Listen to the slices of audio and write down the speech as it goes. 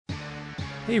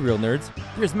Hey Real Nerds,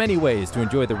 there's many ways to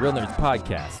enjoy the Real Nerds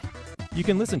podcast. You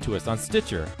can listen to us on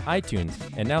Stitcher, iTunes,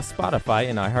 and now Spotify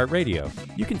and iHeartRadio.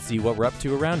 You can see what we're up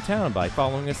to around town by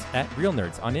following us at Real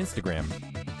Nerds on Instagram.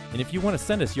 And if you want to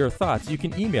send us your thoughts, you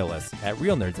can email us at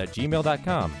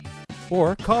realnerds@gmail.com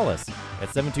or call us at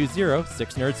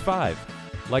 720-6nerds5.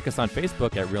 Like us on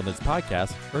Facebook at Real Nerds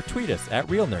Podcast or tweet us at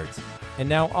Real Nerds. And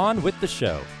now on with the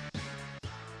show.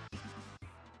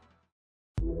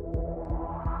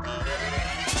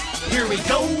 Here we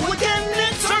go again,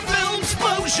 it's our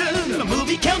Filmsplosion, a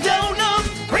movie countdown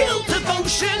of real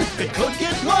devotion. It could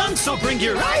get long, so bring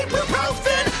your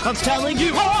ibuprofen. I'm telling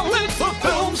you all, it's the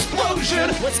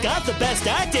Filmsplosion. What's got the best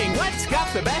acting? What's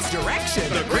got the best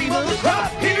direction? The cream of the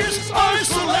crop, here's our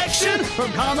selection.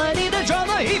 From comedy to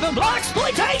drama, even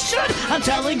blaxploitation. I'm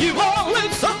telling you all,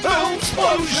 it's the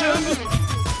Filmsplosion.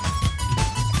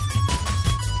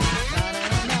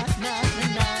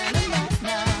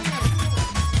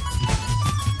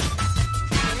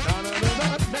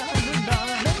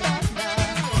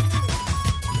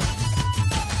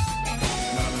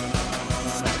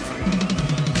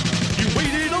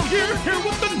 Hear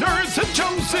what the nerds have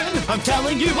chosen. I'm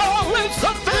telling you all, it's the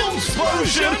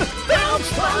Filmsplosion.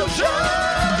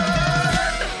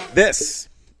 Filmsplosion! This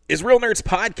is Real Nerds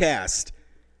Podcast.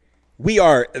 We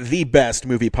are the best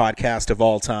movie podcast of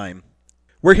all time.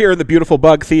 We're here in the beautiful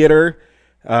Bug Theater.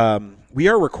 We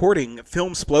are recording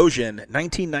Filmsplosion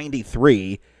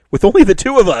 1993 with only the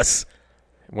two of us.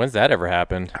 When's that ever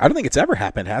happened? I don't think it's ever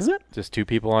happened, has it? Just two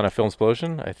people on a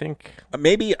Filmsplosion, I think.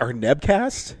 Maybe our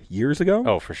Nebcast years ago?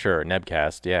 Oh, for sure.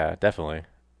 Nebcast, yeah, definitely.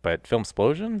 But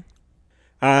Filmsplosion?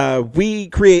 We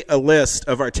create a list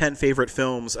of our 10 favorite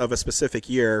films of a specific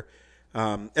year.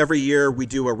 Every year we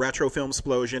do a retro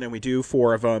Filmsplosion, and we do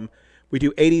 4 of them. We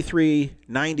do 83,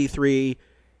 93,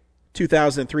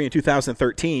 2003, and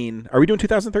 2013. Are we doing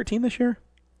 2013 this year?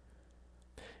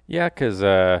 Yeah, because,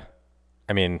 I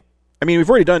mean, we've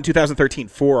already done 2013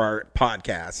 for our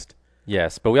podcast.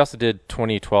 Yes, but we also did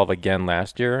 2012 again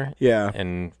last year. Yeah.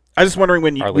 And I was just wondering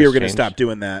when we were going to changed. stop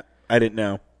doing that. I didn't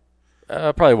know.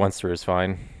 Probably once through is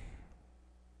fine.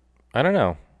 I don't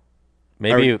know.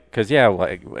 Maybe, because, eventually Are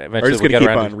we we'll just going get to keep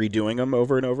around on redoing them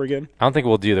over and over again? I don't think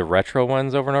we'll do the retro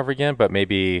ones over and over again, but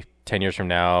maybe 10 years from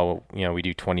now, we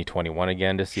do 2021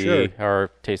 again to see how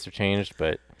our tastes have changed.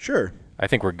 But sure. I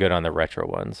think we're good on the retro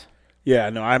ones.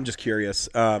 Yeah, no, I'm just curious.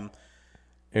 And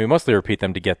we mostly repeat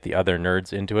them to get the other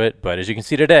nerds into it, but as you can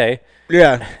see today...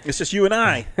 Yeah, it's just you and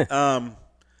I.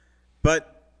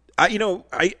 But,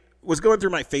 I was going through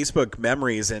my Facebook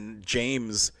memories, and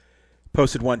James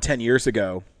posted one 10 years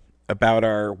ago about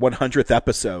our 100th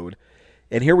episode.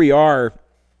 And here we are.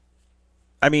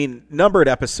 I mean, numbered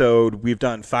episode, we've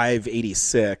done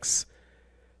 586.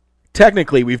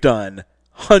 Technically, we've done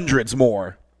hundreds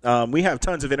more. We have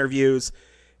tons of interviews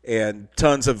and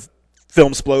tons of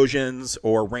Filmsplosions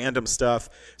or random stuff.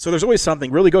 So there's always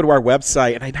something. Really go to our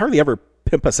website, and I'd hardly ever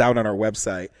pimp us out on our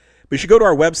website. But you should go to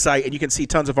our website, and you can see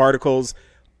tons of articles,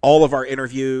 all of our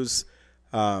interviews,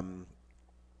 all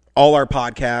our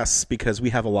podcasts, because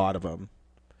we have a lot of them.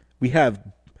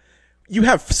 You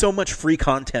have so much free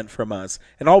content from us,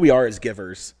 and all we are is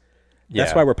givers. Yeah.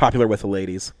 That's why we're popular with the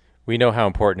ladies. We know how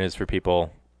important it is for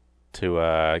people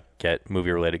to get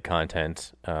movie-related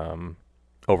content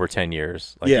over 10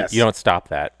 years. Like, yes. You don't stop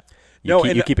that.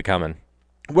 You keep it coming.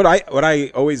 What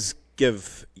I always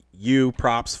give you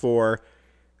props for,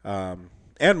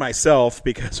 and myself,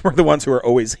 because we're the ones who are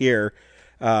always here,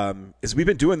 is we've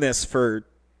been doing this for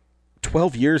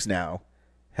 12 years now.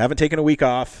 Haven't taken a week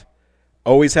off.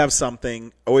 Always have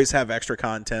something. Always have extra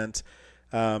content.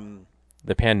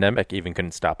 The pandemic even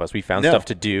couldn't stop us. We found stuff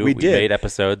to do. We made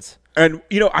episodes. And,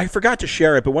 I forgot to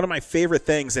share it, but one of my favorite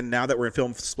things, and now that we're in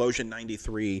Filmsplosion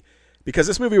 93, because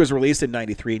this movie was released in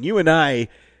 93, and you and I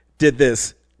did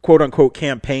this quote-unquote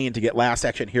campaign to get Last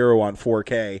Action Hero on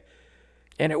 4K.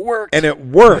 And it worked.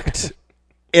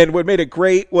 And what made it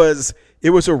great was it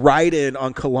was a write-in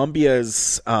on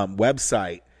Columbia's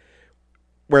website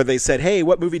where they said, hey,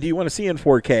 what movie do you want to see in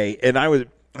 4K? And I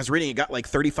was reading, it got like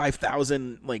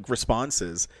 35,000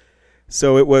 responses.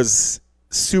 So it was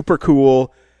super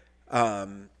cool.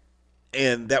 And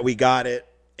that we got it.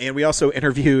 And we also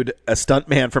interviewed a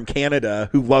stuntman from Canada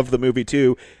who loved the movie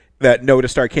too, that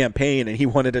noticed our campaign, and he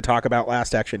wanted to talk about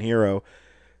Last Action Hero.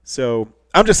 So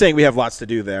I'm just saying we have lots to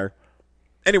do there.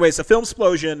 Anyways, a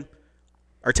Filmsplosion,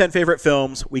 our 10 favorite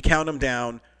films, we count them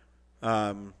down.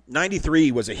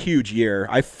 93 was a huge year.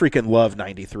 I freaking love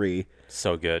 93.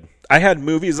 So good. I had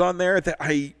movies on there that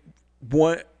I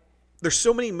want. There's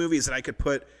so many movies that I could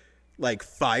put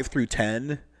 5 through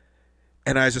 10.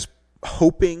 And I was just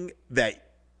hoping that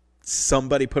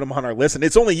somebody put them on our list, and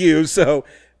it's only you, so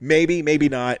maybe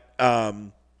not.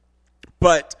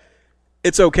 But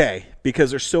it's okay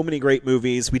because there's so many great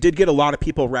movies. We did get a lot of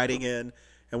people writing in,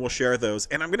 and we'll share those.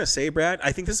 And I'm going to say, Brad,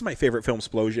 I think this is my favorite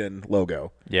Filmsplosion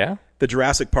logo. Yeah? The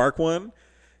Jurassic Park one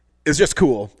is just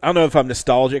cool. I don't know if I'm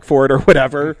nostalgic for it or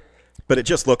whatever, but it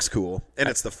just looks cool. And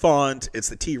it's the font. It's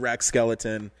the T-Rex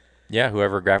skeleton. Yeah,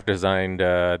 whoever graphic designed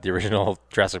the original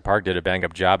Jurassic Park did a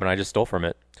bang-up job, and I just stole from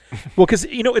it. Well, because,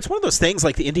 it's one of those things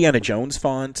like the Indiana Jones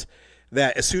font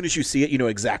that as soon as you see it, you know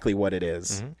exactly what it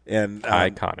is. Mm-hmm. And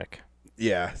iconic.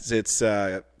 Yeah, it's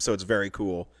so it's very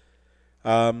cool.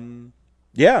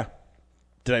 Yeah.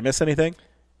 Did I miss anything?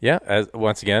 Yeah,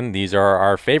 once again, these are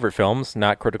our favorite films,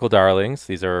 not critical darlings.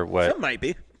 These are what... Some might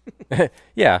be.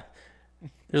 Yeah.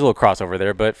 There's a little crossover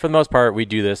there, but for the most part, we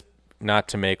do this not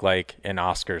to make like an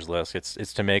Oscars list.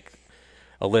 It's to make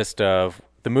a list of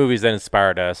the movies that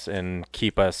inspired us and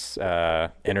keep us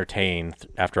entertained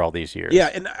after all these years. Yeah,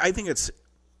 and I think it's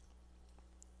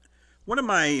one of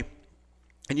my,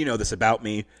 and you know this about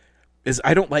me, is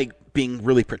I don't like being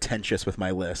really pretentious with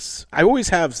my lists. I always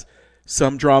have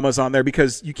some dramas on there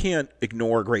because you can't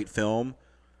ignore great film.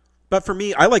 But for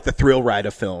me, I like the thrill ride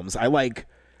of films. I like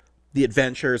the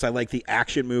adventures. I like the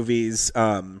action movies.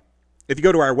 If you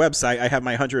go to our website, I have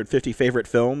my 150 favorite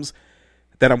films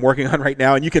that I'm working on right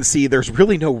now, and you can see there's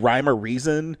really no rhyme or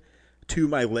reason to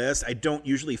my list. I don't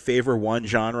usually favor one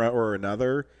genre or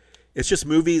another. It's just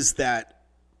movies that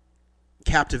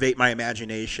captivate my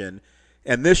imagination.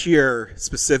 And this year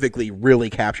specifically really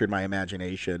captured my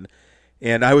imagination.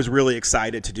 And I was really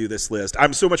excited to do this list.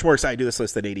 I'm so much more excited to do this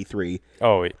list than 83.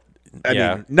 Oh, I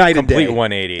mean, night and day. Complete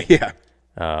 180. Yeah.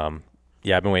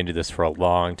 Yeah, I've been waiting to do this for a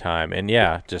long time. And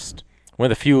yeah, just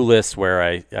one of the few lists where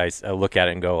I look at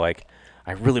it and go like,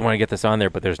 I really want to get this on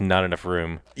there, but there's not enough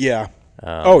room. Yeah.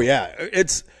 Yeah.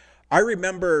 I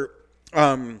remember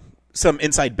some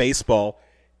inside baseball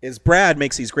is Brad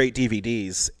makes these great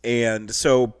DVDs. And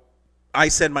so I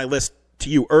send my list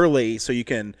to you early so you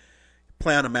can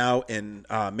plan them out and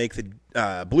make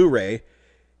the Blu-ray.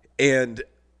 And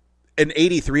in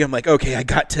 83, I'm like, okay, I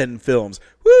got 10 films.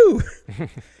 Woo!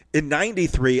 In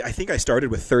 93, I think I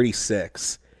started with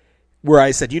 36, where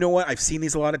I said, you know what? I've seen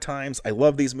these a lot of times. I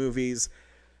love these movies.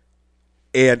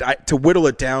 And to whittle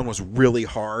it down was really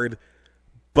hard.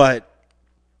 But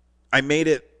I made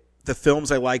it the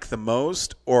films I like the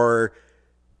most, or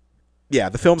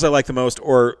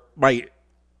my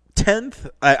 10th.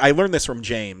 I learned this from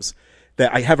James,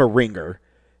 that I have a ringer.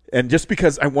 And just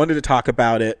because I wanted to talk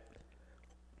about it,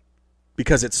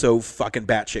 because it's so fucking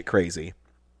batshit crazy.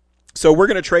 So we're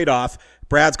going to trade off.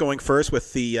 Brad's going first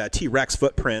with the T-Rex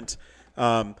footprint.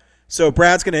 So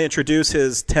Brad's going to introduce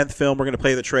his 10th film. We're going to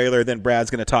play the trailer. Then Brad's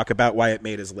going to talk about why it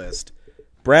made his list.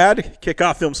 Brad, kick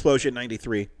off Filmsplosion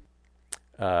 93.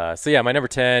 So yeah, my number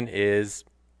 10 is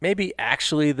maybe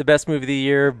actually the best movie of the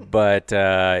year, but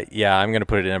yeah, I'm going to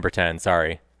put it at number 10.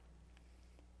 Sorry.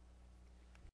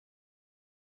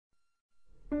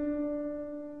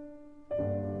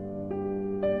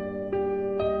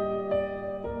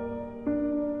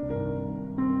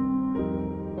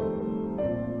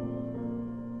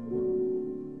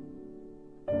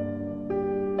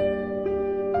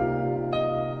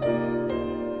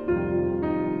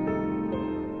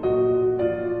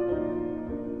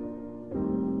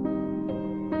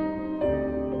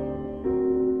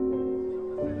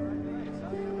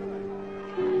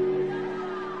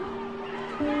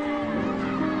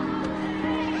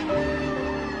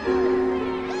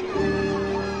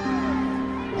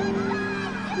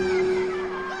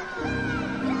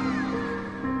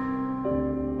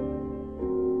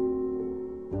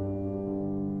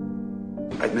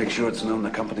 I'd make sure it's known the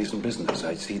company's in business.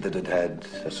 I'd see that it had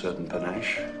a certain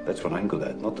panache. That's what I'm good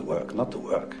at. Not the work. Not the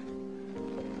work.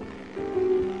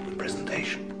 The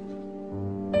presentation.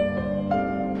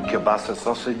 Kielbasa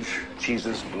sausage,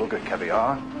 cheeses, beluga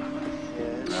caviar.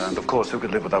 And of course, who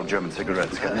could live without German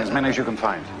cigarettes? Getting as many as you can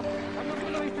find.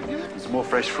 And some more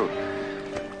fresh fruit.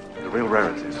 The real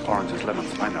rarities, oranges,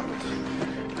 lemons, pineapples.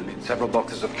 I need several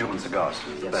boxes of Cuban cigars,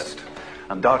 the best.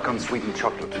 And dark unsweetened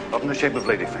chocolate, not in the shape of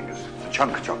ladyfingers. It's a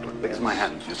chunk chocolate, big as my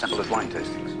hand. You sample at wine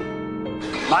tastings.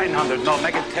 900, no,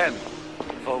 make it 10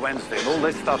 for Wednesday. And all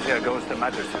this stuff here goes to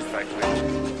Majesty's factory.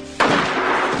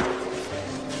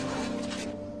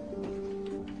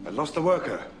 I lost a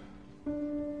worker.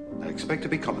 I expect to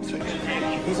be compensated.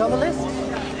 He's on the list?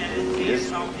 He is?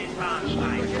 Well,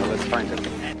 let's find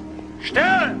him.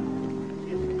 Stern!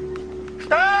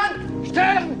 Stern!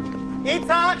 Stern!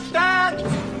 Itzhak, Stern!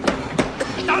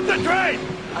 Stop the train!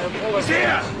 He's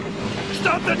here!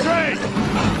 Stop the train!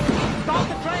 Stop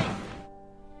the train!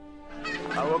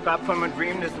 Our woke up from a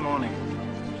dream this morning.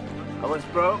 I was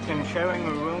broke and sharing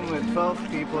a room with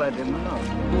 12 people I didn't know.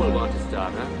 Who will want to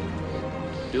start, huh?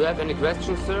 Do you have any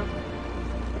questions, sir?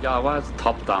 Yeah, well, it's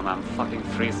top down. I'm fucking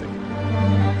freezing.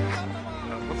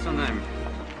 What's your name?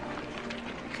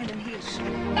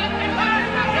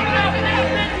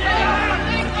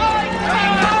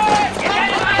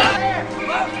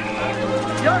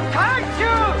 Your time,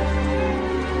 Jude!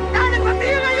 Deine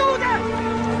Papiere, Jude!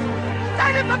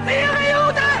 Deine Papiere,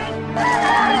 Jude!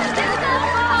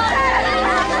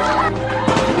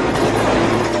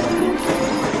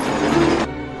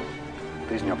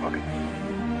 These in your pocket.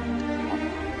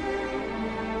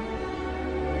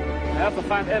 I have to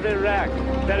find every rag,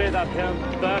 bury it up here,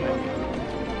 and burn it.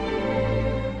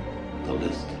 The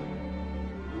list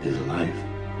is alive.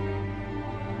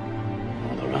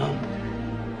 All around,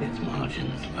 its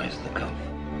margins lies the gulf.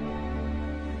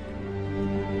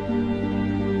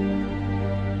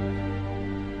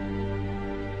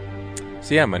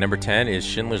 So yeah, my number 10 is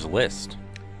Schindler's List.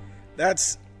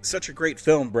 That's such a great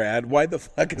film, Brad. Why the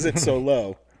fuck is it so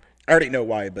low? I already know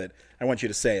why, but I want you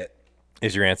to say it.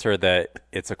 Is your answer that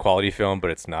it's a quality film, but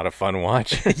it's not a fun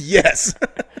watch? Yes.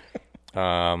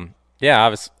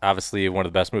 Yeah, obviously one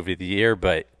of the best movies of the year,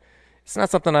 but it's not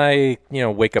something I,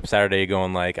 wake up Saturday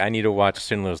going like, I need to watch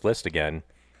Schindler's List again.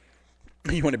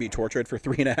 You want to be tortured for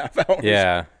 3.5 hours?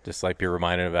 Yeah, just like be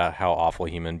reminded about how awful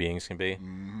human beings can be.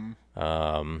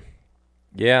 Mm-hmm.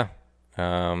 Yeah.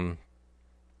 I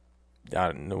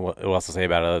don't know what else to say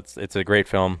about it. It's a great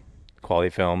film, quality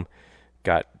film.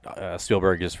 Got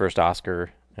Spielberg his first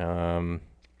Oscar, and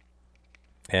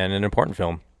an important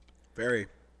film. Very.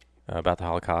 About the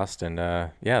Holocaust, and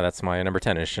yeah, that's my number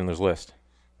 10 is Schindler's List.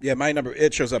 Yeah,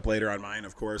 it shows up later on mine,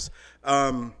 of course.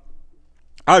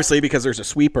 Obviously, because there's a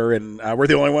sweeper, and we're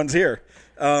the only ones here.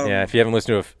 Yeah, if you haven't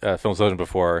listened to a Filmsplosion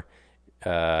before,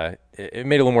 it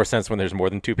made a little more sense when there's more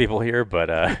than two people here,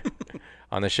 but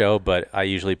on the show. But I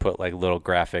usually put like little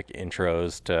graphic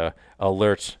intros to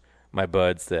alert my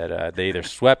buds that they either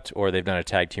swept or they've done a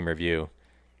tag team review.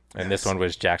 And This one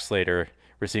was Jack Slater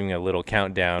receiving a little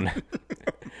countdown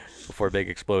before a big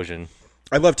explosion.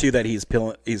 I love too that he's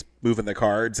moving the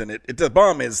cards, and the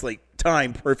bomb is like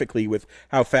timed perfectly with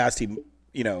how fast he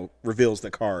reveals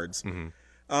the cards.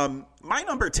 Mm-hmm. My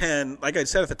number 10, like I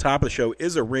said at the top of the show,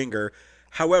 is a ringer.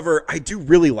 However, I do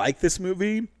really like this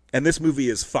movie, and this movie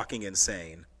is fucking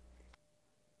insane.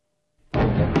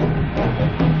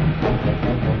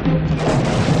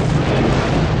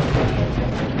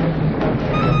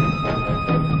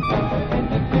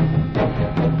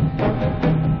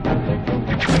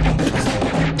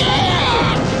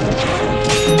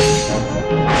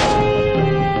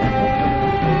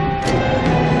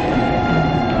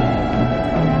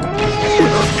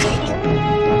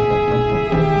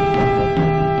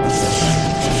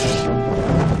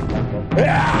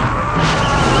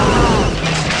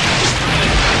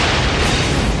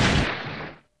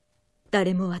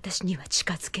誰も私には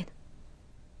近づけぬ。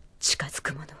近づ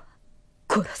く者は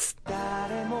殺す。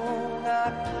誰もが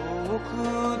遠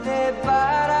くでバ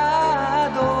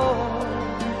ラード。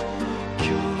今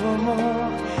日も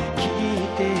聴い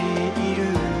ている。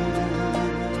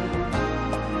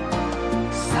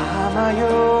さまよ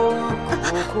う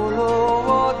心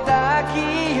を抱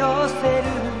き寄せる。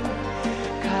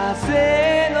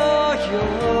風のよ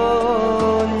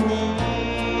うに。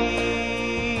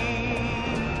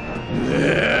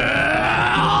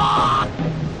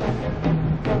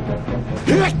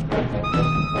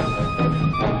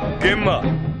現場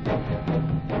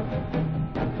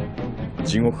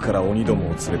地獄から鬼ども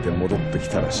を連れて戻ってき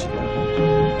たらしい。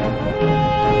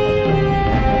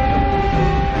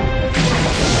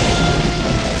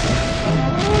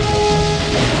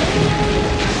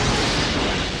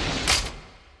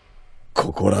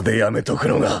ここらでやめとく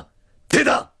のが手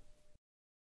だ。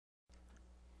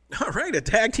 All right, a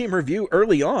tag team review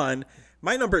early on.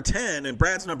 My number 10 and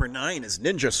Brad's number 9 is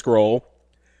Ninja Scroll,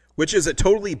 which is a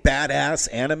totally badass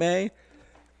anime.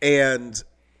 And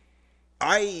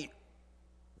I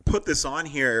put this on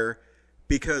here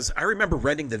because I remember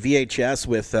renting the VHS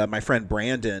with my friend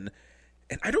Brandon.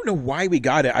 And I don't know why we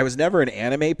got it. I was never an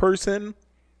anime person.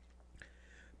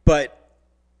 But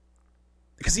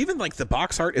because even like the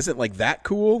box art isn't like that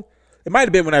cool. It might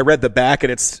have been when I read the back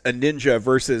and it's a ninja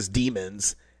versus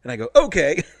demons. And I go,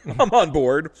 okay, I'm on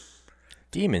board.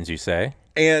 Demons, you say?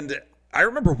 And I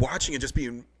remember watching it just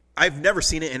being... I've never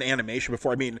seen it in animation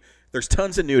before. I mean, there's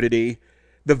tons of nudity.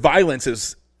 The violence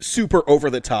is super over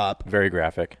the top. Very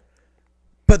graphic.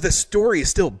 But the story is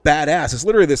still badass. It's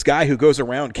literally this guy who goes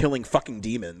around killing fucking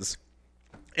demons.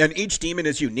 And each demon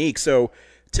is unique. So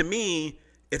to me,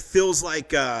 it feels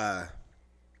like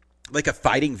like a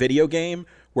fighting video game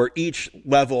where each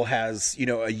level has, you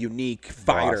know, a unique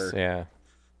fighter. Boss, yeah.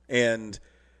 And,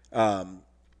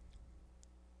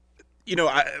 you know,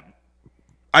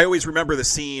 I always remember the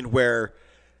scene where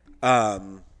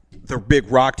the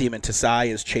big rock demon Tasai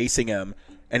is chasing him,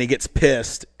 and he gets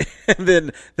pissed, and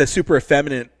then the super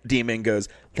effeminate demon goes,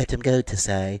 "Let him go,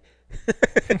 Tasai."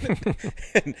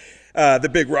 And the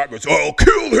big rock goes, "I'll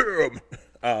kill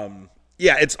him."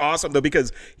 Yeah, it's awesome though,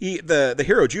 because the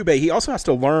hero Jubei, he also has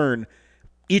to learn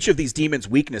each of these demons'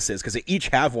 weaknesses because they each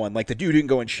have one. Like the dude who can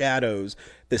go in shadows,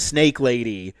 the snake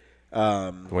lady.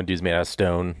 One dude's made out of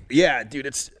stone. Yeah, dude,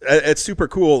 it's super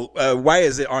cool. Why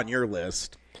is it on your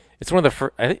list? It's one of the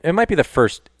first. It might be the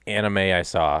first anime I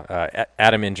saw.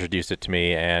 Adam introduced it to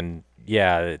me, and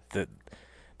yeah, the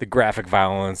graphic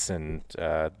violence and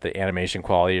the animation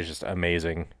quality is just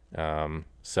amazing.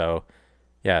 So,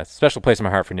 yeah, special place in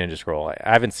my heart for Ninja Scroll. I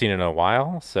haven't seen it in a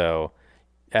while, so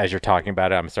as you're talking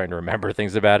about it, I'm starting to remember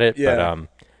things about it. Yeah. But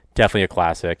definitely a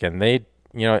classic. And they,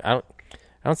 you know, I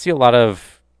don't see a lot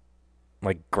of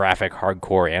like graphic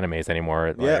hardcore animes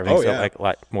anymore. Yeah. Everything's like a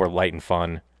lot more light and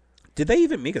fun. Did they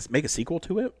even make a sequel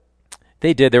to it?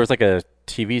 They did. There was like a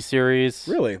TV series.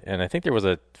 Really? And I think there was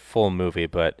a full movie,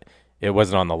 but it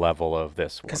wasn't on the level of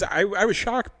this one. Because I was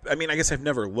shocked. I mean, I guess I've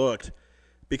never looked.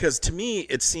 Because to me,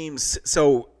 it seems...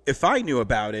 So if I knew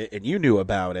about it and you knew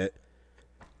about it,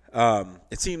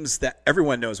 it seems that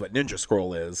everyone knows what Ninja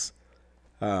Scroll is.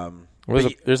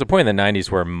 There's a point in the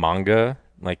 90s where manga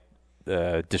like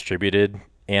distributed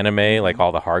anime, like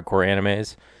all the hardcore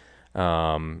animes.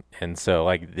 And so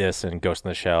like this and Ghost in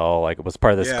the Shell, like it was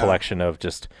part of this collection of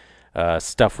just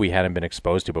stuff we hadn't been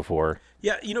exposed to before.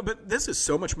 Yeah, you know, but this is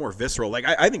so much more visceral. Like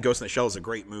I think Ghost in the Shell is a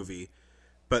great movie,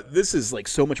 but this is like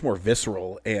so much more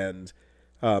visceral. And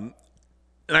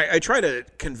I try to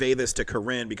convey this to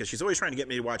Corinne because she's always trying to get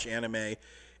me to watch anime,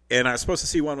 and I was supposed to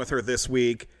see one with her this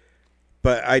week,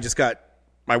 but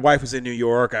my wife was in New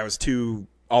York. I was too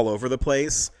all over the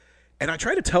place. And I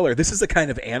try to tell her this is the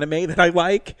kind of anime that I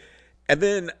like. And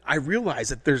then I realize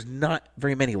that there's not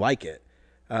very many like it.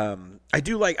 I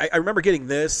remember getting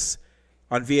this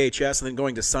on VHS and then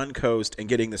going to Suncoast and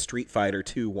getting the Street Fighter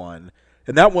 2 one.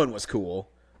 And that one was cool.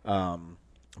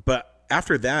 But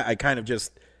after that, I kind of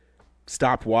just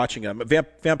stopped watching them.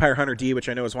 Vampire Hunter D, which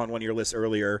I know was on one of your lists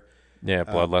earlier. Yeah,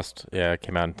 Bloodlust. It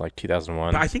came out in like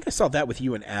 2001. But I think I saw that with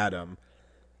you and Adam.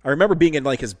 I remember being in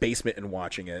like his basement and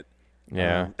watching it.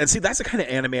 Yeah. And see, that's the kind of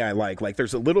anime I like. Like,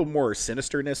 there's a little more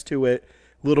sinisterness to it,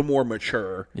 a little more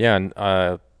mature. Yeah, and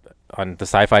on the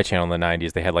Sci-Fi Channel in the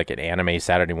 90s, they had like an anime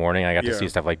Saturday morning. I got to see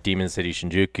stuff like Demon City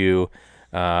Shinjuku.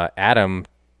 Adam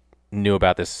knew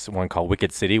about this one called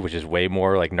Wicked City, which is way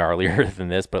more like gnarlier than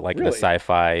this, but like the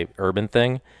sci-fi urban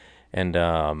thing. And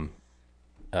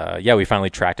we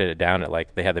finally tracked it down at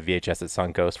like, they had the VHS at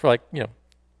Suncoast for like, you know,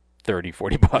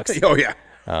 $30-$40. Oh, yeah.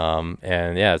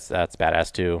 And yeah, that's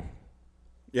badass too.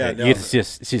 Yeah, you get to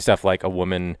see stuff like a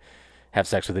woman have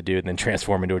sex with a dude and then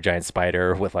transform into a giant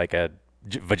spider with like a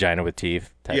vagina with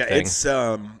teeth type thing. It's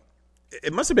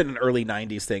it must have been an early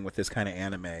 90s thing with this kind of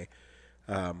anime.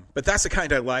 But that's the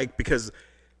kind I like because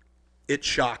it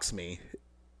shocks me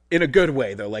in a good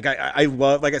way though. Like I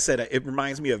love, like I said, it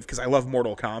reminds me of, because I love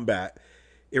Mortal Kombat.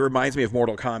 It reminds me of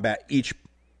Mortal Kombat. Each,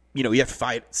 you know, you have to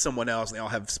fight someone else and they all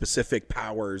have specific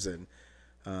powers, and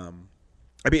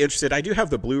I'd be interested. I do have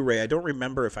the Blu-ray. I don't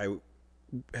remember if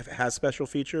it has special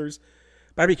features,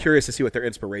 but I'd be curious to see what their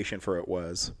inspiration for it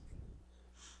was.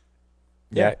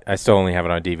 Yeah, I still only have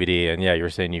it on DVD, and yeah, you were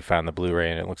saying you found the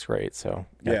Blu-ray and it looks great, so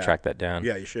gotta track that down.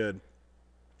 Yeah, you should.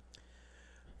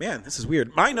 Man, this is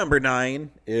weird. My number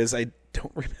 9 is, I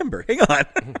don't remember. Hang on.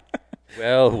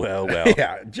 Well.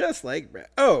 Yeah, just like Brad.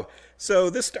 Oh, so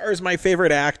this stars my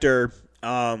favorite actor,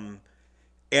 and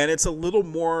it's a little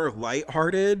more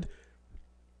lighthearted,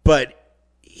 but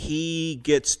he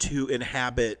gets to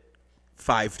inhabit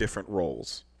 5 different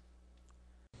roles.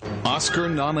 Oscar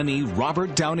nominee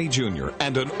Robert Downey Jr.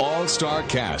 and an all-star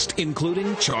cast,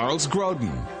 including Charles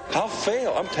Grodin. I'll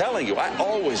fail. I'm telling you, I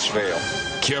always fail.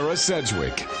 Kara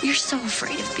Sedgwick. You're so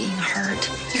afraid of being hurt.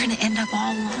 You're going to end up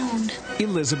all alone.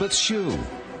 Elizabeth Shue.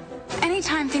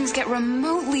 Anytime things get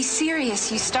remotely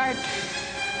serious, you start,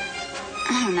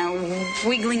 I don't know,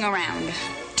 wiggling around.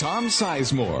 Tom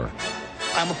Sizemore.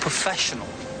 I'm a professional,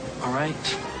 all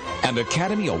right? And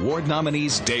Academy Award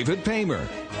nominees David Paymer.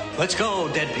 Let's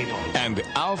go, dead people. And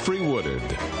Alfre Woodard.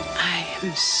 I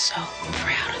am so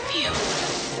proud of you.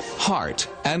 Heart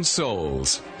and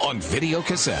Souls on video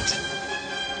cassette.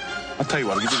 I'll tell you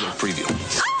what, I'll give you a little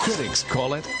preview. Critics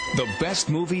call it the best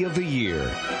movie of the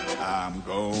year. I'm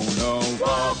gonna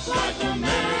walk like a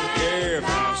man, yeah,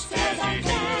 fast as you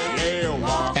can.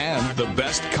 The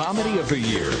best comedy of the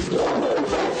year.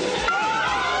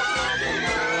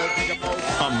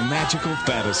 A magical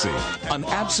fantasy. An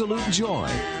absolute joy.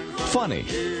 Funny.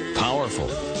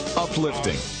 Powerful.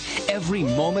 Uplifting. Every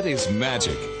moment is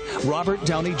magic. Robert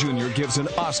Downey Jr. gives an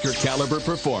Oscar-caliber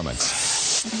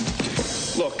performance.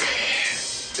 Look,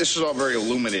 this is all very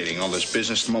illuminating, all this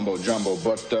business mumbo-jumbo,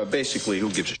 but basically, who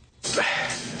gives a shit?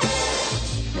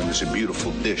 When there's a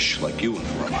beautiful dish like you in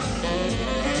front of you.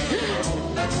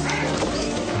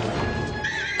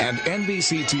 And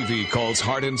NBC TV calls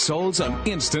Heart and Souls an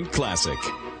instant classic.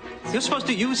 You're supposed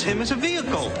to use him as a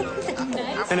vehicle.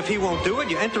 And if he won't do it,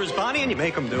 you enter his body and you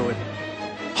make him do it.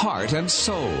 Heart and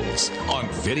Souls on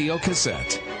video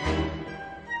cassette.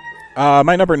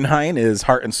 My number 9 is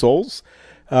Heart and Souls.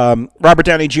 Robert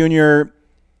Downey Jr.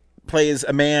 plays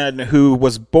a man who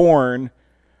was born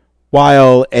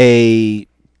while a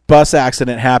bus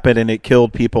accident happened and it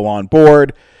killed people on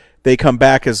board. They come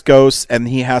back as ghosts, and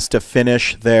he has to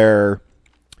finish their,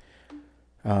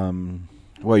 what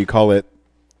do you call it?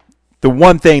 The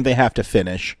one thing they have to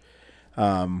finish.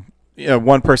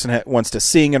 One person wants to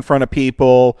sing in front of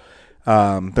people.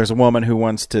 There's a woman who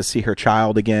wants to see her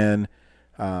child again.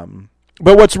 But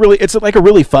it's like a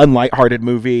really fun, lighthearted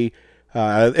movie.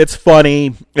 It's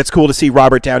funny. It's cool to see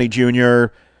Robert Downey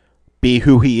Jr. be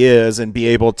who he is and be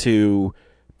able to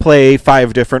play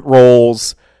 5 different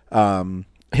roles,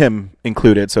 him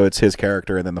included. So it's his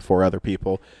character and then the 4 other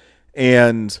people.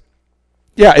 And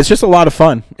yeah, it's just a lot of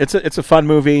fun. It's a fun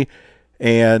movie,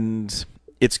 and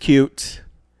it's cute,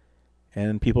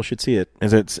 and people should see it.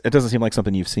 It doesn't seem like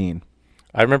something you've seen.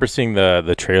 I remember seeing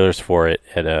the trailers for it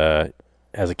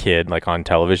as a kid, like on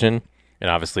television, and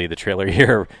obviously the trailer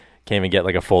here came and get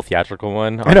like a full theatrical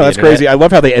one. I know, that's crazy. I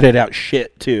love how they edit out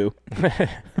shit too.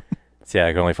 So yeah,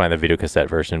 I can only find the video cassette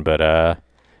version, but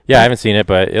yeah, I haven't seen it,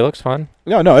 but it looks fun.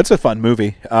 No, it's a fun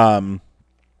movie.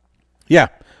 Yeah,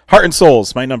 Heart and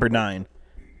Souls, my number 9.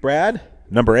 Brad,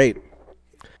 number 8.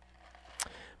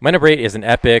 My number 8 is an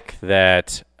epic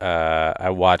that I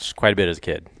watched quite a bit as a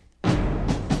kid.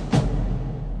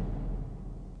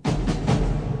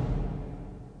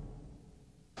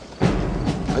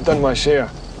 I've done my share.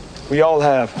 We all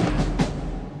have.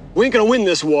 We ain't gonna win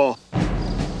this war.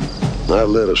 I've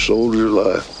led a soldier's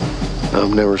life.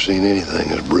 I've never seen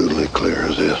anything as brutally clear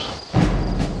as this.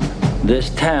 This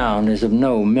town is of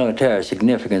no military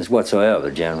significance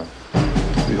whatsoever, General.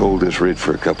 We hold this ridge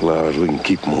for a couple hours, we can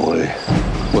keep them away.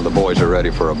 Well, the boys are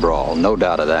ready for a brawl, no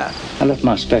doubt of that. I left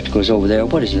my spectacles over there.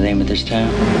 What is the name of this town?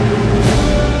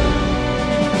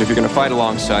 If you're going to fight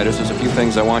alongside us, there's a few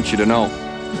things I want you to know.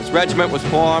 This regiment was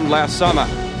formed last summer.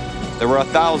 There were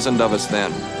 1,000 of us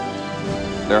then.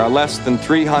 There are less than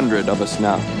 300 of us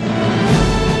now.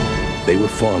 They were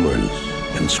farmers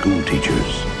and school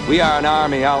teachers. We are an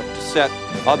army out to set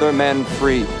other men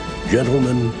free.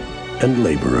 Gentlemen and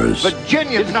laborers.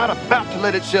 Virginia's not about to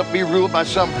let itself be ruled by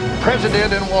some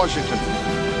president in Washington.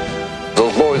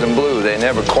 Those boys in blue, they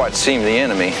never quite seemed the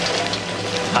enemy.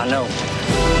 I know.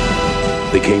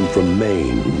 They came from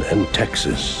Maine and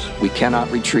Texas. We cannot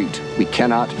retreat. We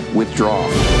cannot withdraw.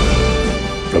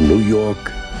 From New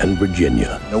York and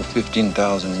Virginia. No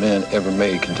 15,000 men ever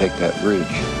made can take that bridge.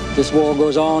 This war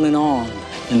goes on, and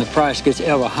the price gets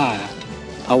ever higher.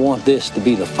 I want this to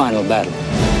be the final battle.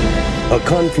 A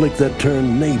conflict that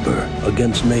turned neighbor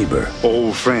against neighbor.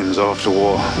 Old friends off to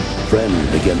war. Friend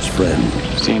against friend.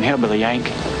 See you in hell, Billy Yank.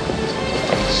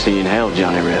 See you in hell,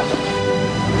 Johnny Rip.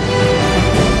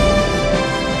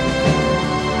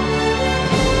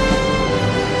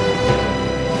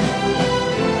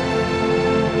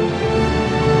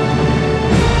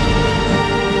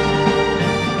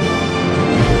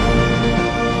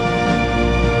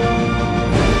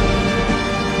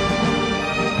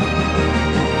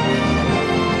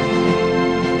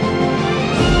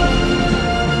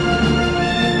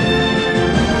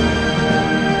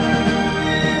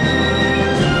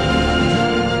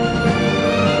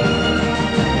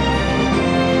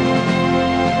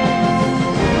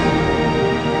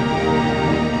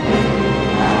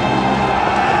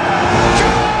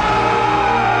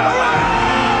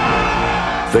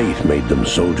 Faith made them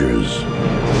soldiers.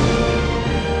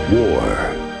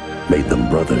 War made them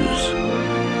brothers.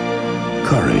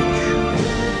 Courage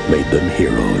made them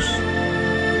heroes.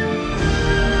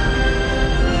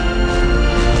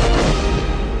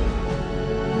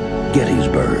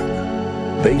 Gettysburg,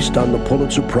 based on the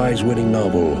Pulitzer Prize-winning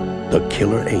novel, The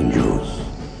Killer Angels.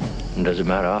 Does it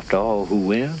matter after all who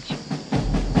wins?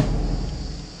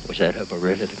 Was that ever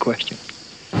really the question?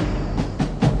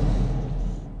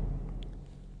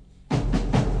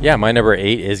 Yeah, my number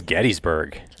 8 is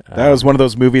Gettysburg. That was one of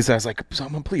those movies I was like,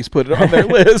 someone please put it on their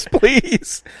list,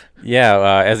 please.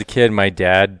 Yeah, as a kid, my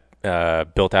dad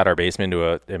built out our basement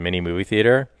into a mini movie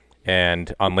theater,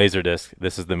 and on Laserdisc,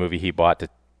 this is the movie he bought to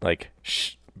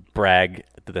brag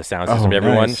to the sound system to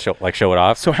everyone, nice. show it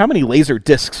off. So how many laser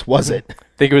discs was it?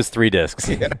 I think it was 3 discs.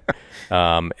 Yeah.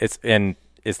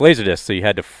 It's Laserdisc, so you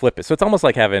had to flip it. So it's almost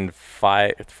like having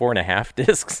 4.5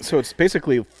 discs. So it's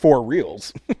basically 4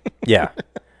 reels. Yeah.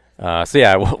 So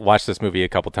yeah, I watched this movie a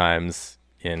couple times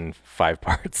in 5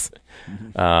 parts.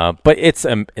 But it's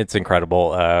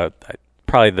incredible.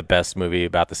 Probably the best movie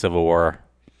about the Civil War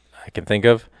I can think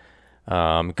of.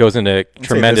 Goes into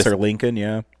tremendous. Mr. Lincoln,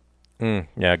 yeah.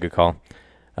 Yeah, good call.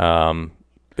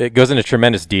 It goes into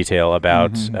tremendous detail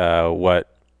about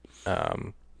what,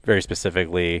 very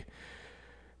specifically,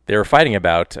 they were fighting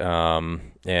about,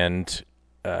 and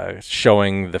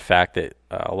showing the fact that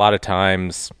a lot of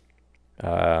times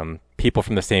people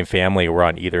from the same family were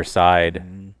on either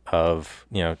side of,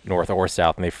 north or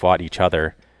south, and they fought each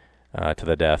other to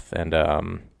the death. And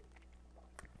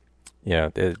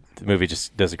the movie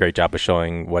just does a great job of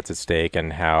showing what's at stake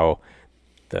and how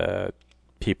the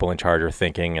people in charge are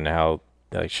thinking, and how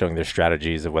showing their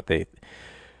strategies of what they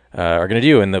are going to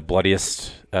do in the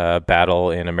bloodiest battle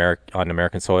on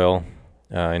American soil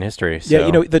in history.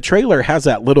 So. Yeah, the trailer has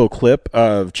that little clip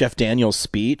of Jeff Daniels'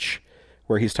 speech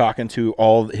where he's talking to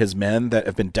all his men that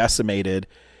have been decimated,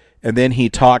 and then he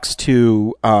talks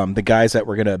to the guys that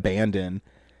we're going to abandon,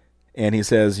 and he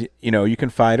says, you can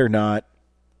fight or not,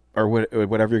 or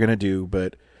whatever you're going to do,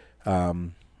 but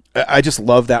I just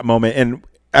love that moment. And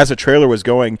as the trailer was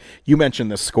going, you mentioned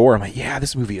the score. I'm like, yeah,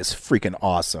 this movie is freaking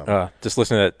awesome. Just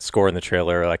listening to that score in the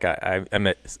trailer, like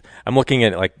I'm looking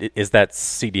at like, is that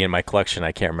CD in my collection?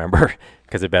 I can't remember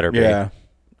because it better be. Yeah,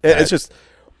 it's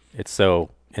so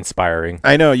inspiring.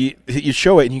 I know you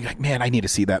show it and you're like, man, I need to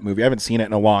see that movie. I haven't seen it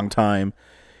in a long time,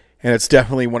 and it's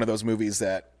definitely one of those movies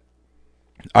that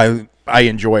I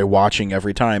enjoy watching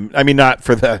every time. I mean, not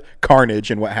for the carnage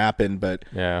and what happened, but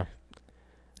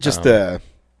just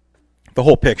the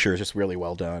whole picture is just really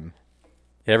well done.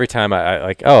 Every time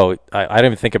I don't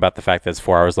even think about the fact that it's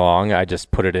 4 hours long. I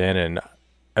just put it in, and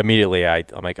immediately I'm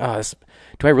like,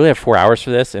 do I really have 4 hours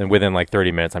for this? And within like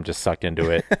 30 minutes, I'm just sucked into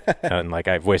it, and like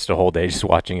I've wasted a whole day just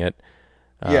watching it.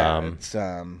 Yeah,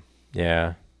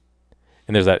 yeah.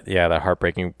 And there's that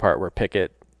heartbreaking part where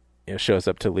Pickett shows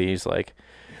up to Lee's like,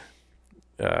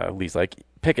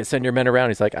 Pickett, send your men around.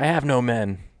 He's like, I have no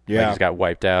men. Yeah, he just got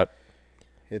wiped out.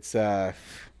 It's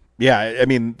yeah, I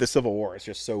mean, the Civil War is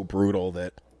just so brutal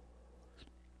that,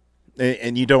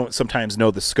 and you don't sometimes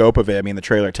know the scope of it. I mean, the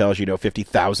trailer tells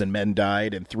 50,000 men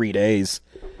died in 3 days.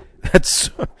 That's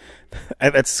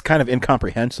kind of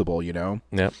incomprehensible,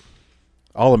 Yep.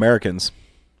 All Americans.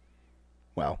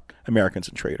 Well, Americans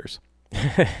and traitors.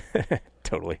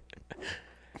 Totally.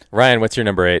 Ryan, what's your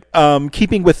number 8?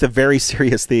 Keeping with the very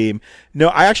serious theme. No,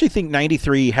 I actually think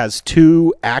 93 has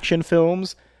 2 action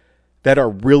films that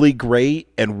are really great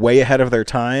and way ahead of their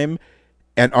time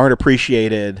and aren't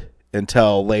appreciated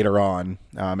until later on.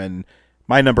 And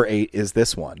my number 8 is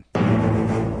this one.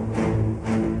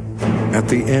 At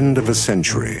the end of a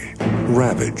century,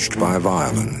 ravaged by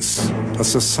violence, a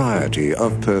society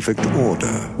of perfect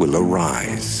order will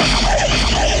arise.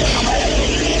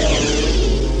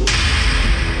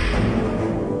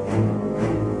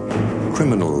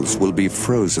 Criminals will be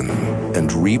frozen and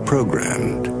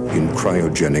reprogrammed in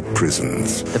cryogenic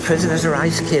prisons. The prisoners are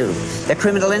ice cubes. Their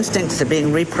criminal instincts are being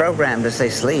reprogrammed as they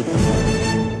sleep.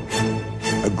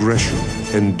 Aggression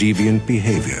and deviant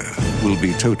behavior will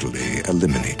be totally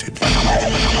eliminated.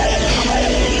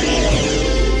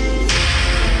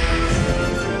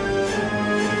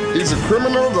 He's a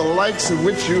criminal the likes of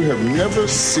which you have never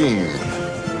seen.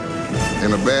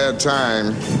 In a bad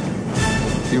time,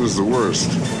 he was the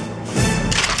worst.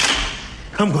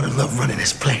 I'm gonna love running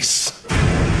this place.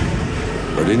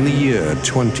 But in the year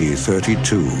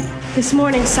 2032... This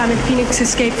morning, Simon Phoenix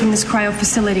escaped from this cryo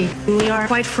facility. We are,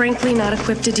 quite frankly, not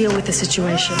equipped to deal with the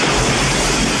situation.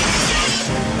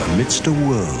 Amidst a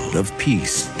world of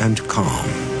peace and calm...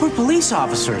 We're police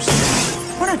officers.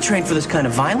 We're not trained for this kind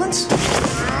of violence.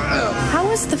 How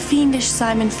was the fiendish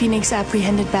Simon Phoenix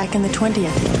apprehended back in the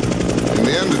 20th? In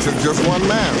the end, it took just one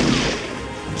man.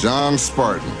 John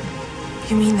Spartan.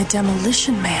 You mean the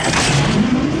Demolition Man?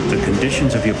 The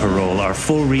conditions of your parole are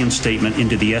full reinstatement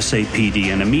into the SAPD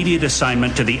and immediate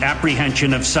assignment to the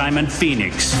apprehension of Simon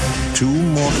Phoenix. 2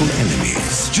 mortal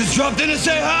enemies. Just dropped in to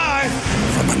say hi.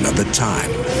 From another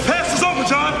time. Pass is over,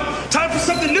 John. Time for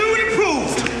something new and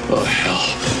improved. Oh, hell.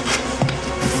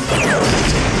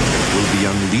 Will be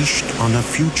unleashed on a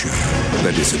future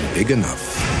that isn't big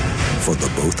enough for the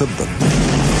both of them.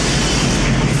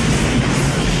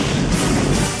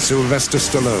 Sylvester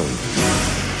Stallone,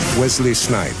 Wesley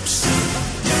Snipes,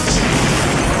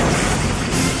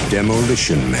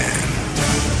 Demolition Man.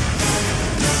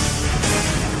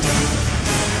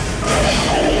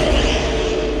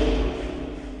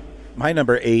 My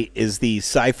number 8 is the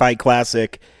sci-fi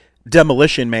classic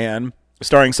Demolition Man,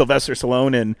 starring Sylvester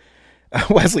Stallone and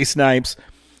Wesley Snipes.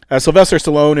 Sylvester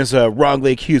Stallone is a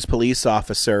wrongly accused police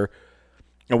officer,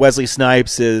 and Wesley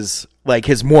Snipes is like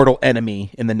his mortal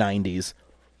enemy in the 90s.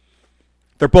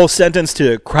 They're both sentenced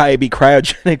to be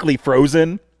cryogenically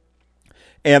frozen,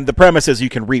 and the premise is you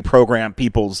can reprogram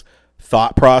people's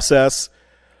thought process.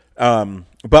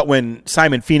 But when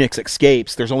Simon Phoenix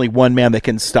escapes, there's only one man that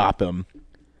can stop him.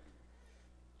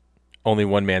 Only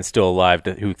one man still alive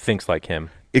who thinks like him.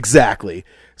 Exactly.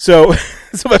 So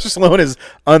Sylvester Stallone is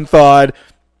unthawed,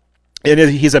 and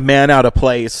he's a man out of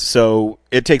place. So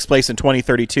it takes place in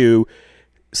 2032,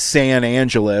 San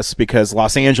Angeles, because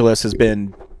Los Angeles has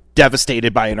been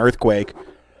devastated by an earthquake,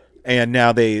 and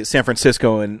now San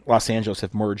Francisco and Los Angeles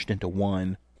have merged into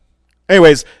one.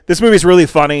 Anyways, this movie's really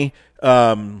funny.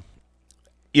 The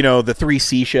 3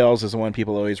 seashells is the one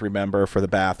people always remember for the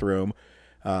bathroom.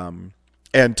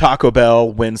 And Taco Bell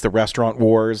wins the restaurant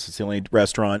wars. It's the only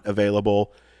restaurant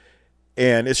available.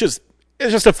 And it's just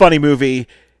a funny movie.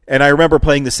 And I remember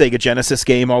playing the Sega Genesis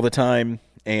game all the time.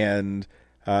 And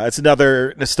it's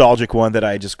another nostalgic one that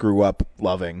I just grew up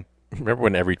loving. Remember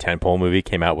when every tentpole movie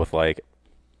came out with like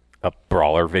a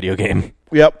brawler video game?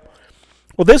 Yep.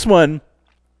 Well, this one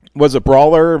was a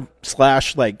brawler /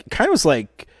 like kind of was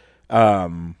like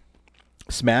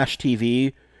Smash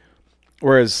TV,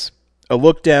 whereas a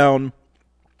look down,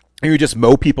 you just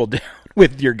mow people down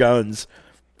with your guns.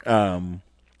 Yeah,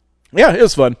 it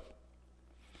was fun.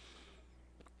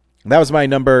 That was my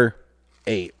number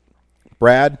 8.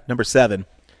 Brad, number 7.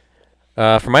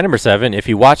 For my number 7, if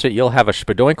you watch it, you'll have a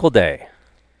spadoinkle day.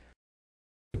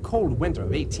 The cold winter of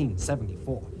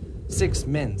 1874, 6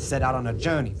 men set out on a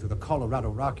journey through the Colorado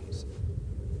Rockies.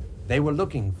 They were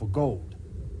looking for gold,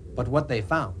 but what they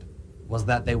found was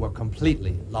that they were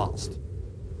completely lost.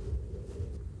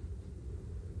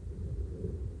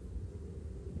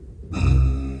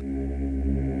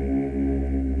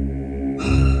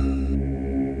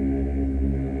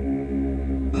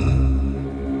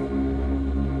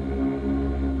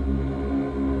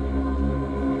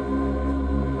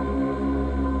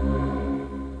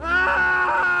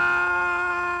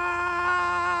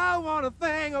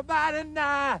 About it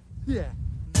now. Yeah.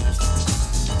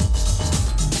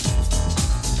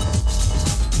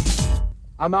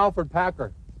 I'm Alfred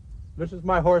Packer. This is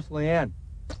my horse, Leanne.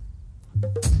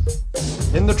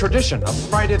 In the tradition of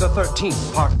Friday the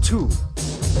 13th, Part 2,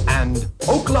 and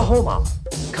Oklahoma,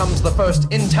 comes the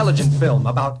first intelligent film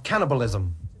about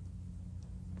cannibalism.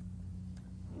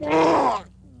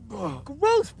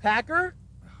 Gross, Packer.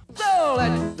 So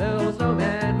let's build a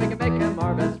snowman. We can make him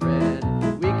our best friend.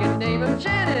 We can name him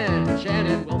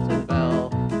Shannon Wilson Bell.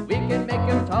 We can make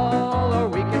him tall, or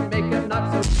we can make him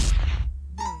not so.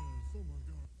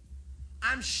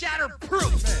 I'm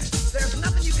shatterproof. There's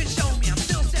nothing you can show me. I'm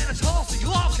still standing tall, so you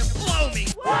all can blow me.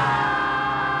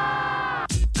 I'm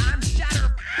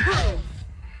shatterproof.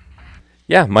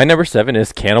 Yeah, my number 7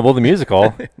 is Cannibal the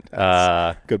Musical.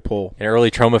 Good pull. An early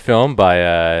trauma film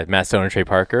by Matt Stone and Trey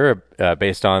Parker,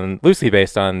 loosely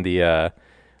based on the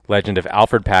legend of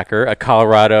Alfred Packer, a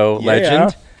Colorado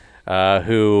legend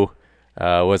who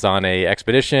was on a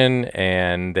expedition,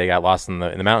 and they got lost in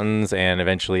the mountains, and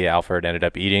eventually Alfred ended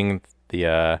up eating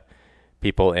the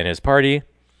people in his party.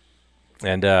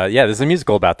 And this is a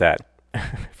musical about that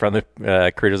from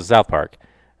the creators of South Park.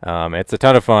 It's a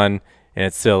ton of fun, and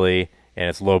it's silly, and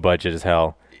it's low budget as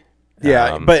hell.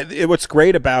 Yeah, but what's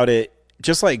great about it,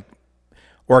 just like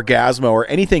Orgasmo or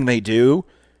anything they do,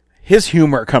 his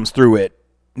humor comes through it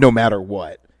no matter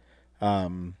what.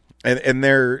 And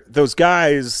they're those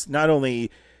guys, not only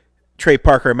Trey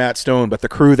Parker and Matt Stone, but the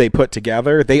crew they put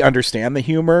together, they understand the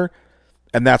humor,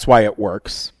 and that's why it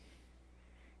works.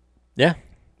 Yeah.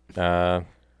 Good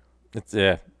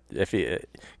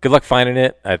luck finding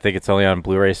it. I think it's only on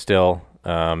Blu-ray still.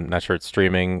 Not sure it's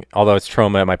streaming. Although it's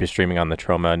Troma, it might be streaming on the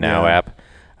Troma Now app.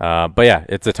 But yeah,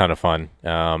 it's a ton of fun.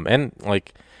 And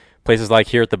like places like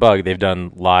here at the Bug, they've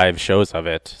done live shows of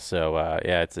it. So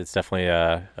it's definitely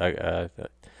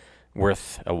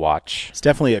worth a watch. It's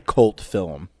definitely a cult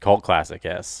film. Cult classic,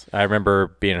 yes. I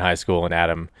remember being in high school and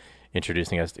Adam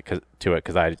introducing us to it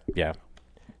because I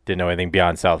didn't know anything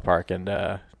beyond South Park, and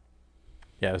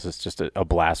this is just a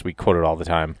blast. We quote it all the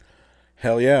time.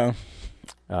 Hell yeah.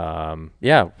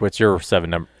 What's your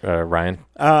 7 Ryan?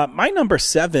 My number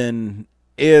 7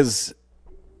 is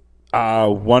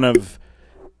one of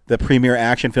the premier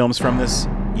action films from this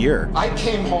year. I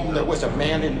came home, there was a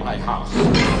man in my house.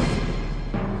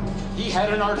 He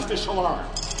had an artificial arm.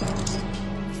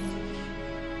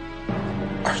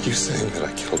 Are you saying that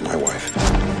I killed my wife?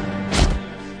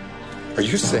 Are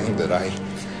you saying that I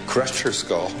crushed her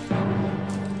skull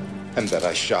and that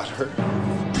I shot her?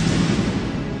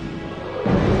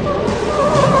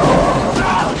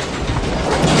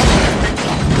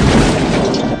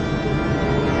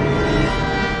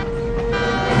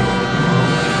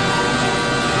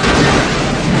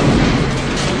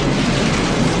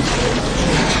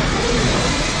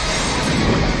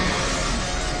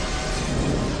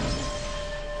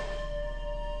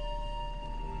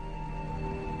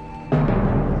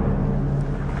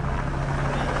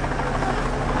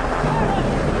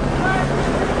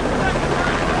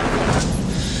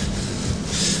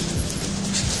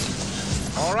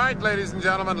 Ladies and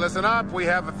gentlemen, listen up. We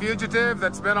have a fugitive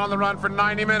that's been on the run for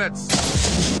 90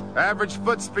 minutes. Average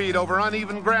foot speed over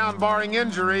uneven ground barring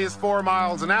injury is 4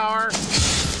 miles an hour.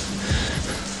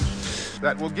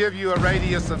 That will give you a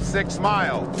radius of 6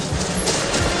 miles.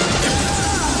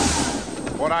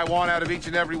 What I want out of each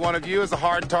and every one of you is a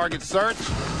hard target search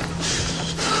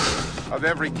of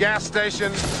every gas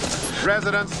station,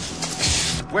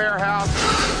 residence, warehouse,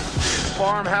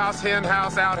 farmhouse, hen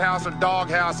house, outhouse, or dog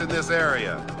house in this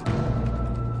area.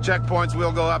 Checkpoints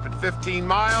will go up at 15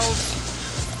 miles.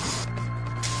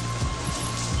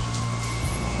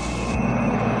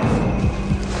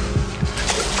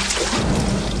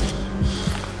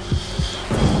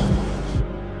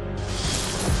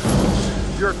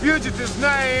 Your fugitive's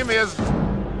name is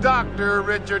Dr.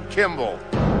 Richard Kimball.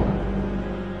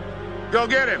 Go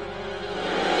get him.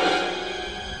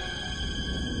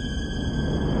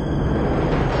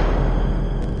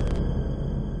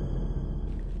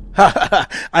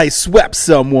 I swept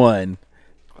someone.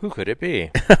 Who could it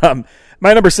be?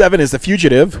 My number 7 is The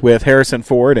Fugitive with Harrison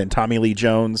Ford and Tommy Lee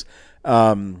Jones.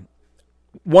 One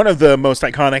of the most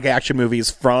iconic action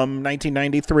movies from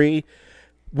 1993.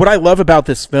 What I love about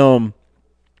this film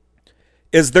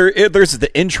is there's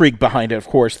the intrigue behind it, of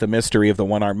course, the mystery of the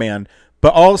one-armed man,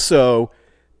 but also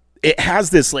it has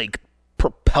this like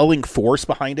propelling force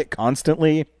behind it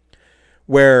constantly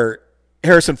where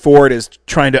Harrison Ford is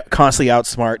trying to constantly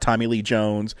outsmart Tommy Lee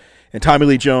Jones, and Tommy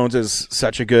Lee Jones is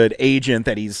such a good agent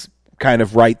that he's kind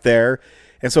of right there.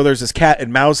 And so there's this cat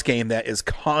and mouse game that is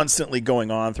constantly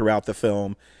going on throughout the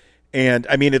film. And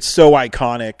I mean, it's so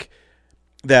iconic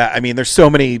that, I mean, there's so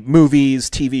many movies,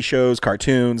 TV shows,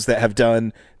 cartoons that have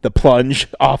done the plunge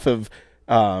off of,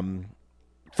 from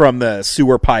the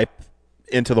sewer pipe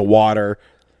into the water.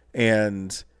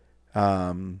 And,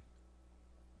 I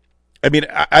mean,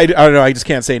 I don't know. I just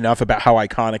can't say enough about how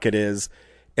iconic it is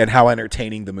and how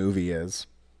entertaining the movie is.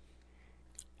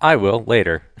 I will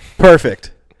later.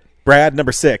 Perfect. Brad,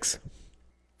 number 6.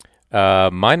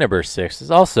 My number 6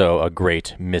 is also a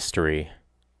great mystery.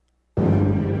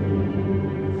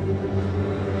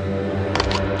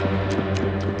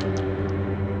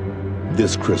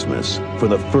 This Christmas, for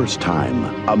the first time,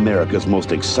 America's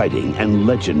most exciting and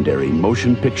legendary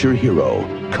motion picture hero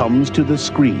comes to the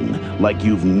screen like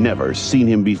you've never seen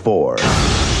him before.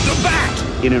 The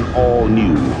Bat! In an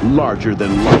all-new,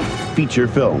 larger-than-life feature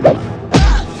film. Now,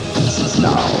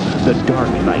 the Dark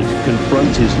Knight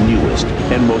confronts his newest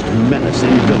and most menacing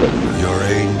villain. Your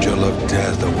angel of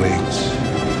death awaits.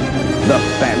 The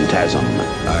Phantasm.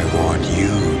 I want you.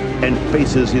 And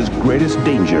faces his greatest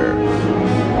danger.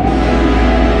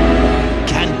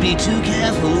 Can't be too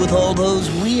careful with all those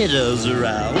weirdos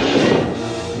around.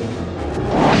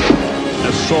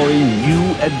 A soaring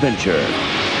new adventure.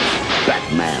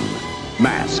 Batman,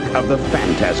 Mask of the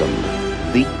Phantasm.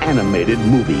 The animated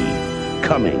movie.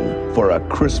 Coming for a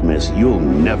Christmas you'll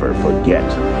never forget.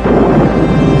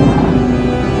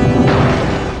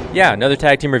 Yeah, another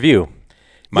tag team review.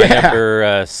 My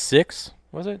number 6,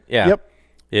 was it? Yeah. Yep.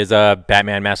 Is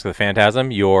Batman Mask of the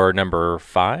Phantasm. Your number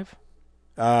 5?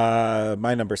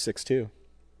 My number 6 too.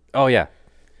 Oh yeah,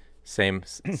 same.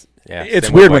 Yeah, it's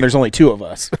same weird when there's only 2 of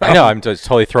us. I know. I'm just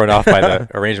totally thrown off by the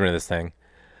arrangement of this thing.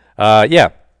 Yeah,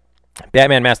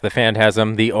 Batman Mask of the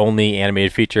Phantasm, the only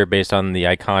animated feature based on the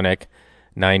iconic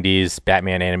 90s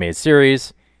Batman animated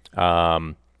series.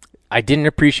 I didn't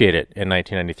appreciate it in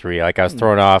 1993. Like I was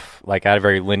thrown off. Like I had a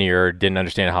very linear, didn't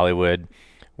understand Hollywood,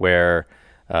 where.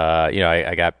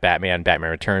 I got Batman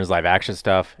Returns live action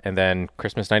stuff, and then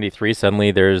Christmas '93.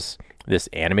 Suddenly, there's this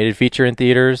animated feature in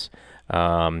theaters.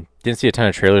 Didn't see a ton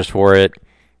of trailers for it.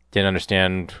 Didn't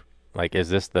understand like, is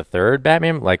this the third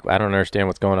Batman? Like, I don't understand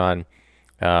what's going on.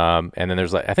 And then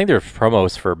there's, like, I think there's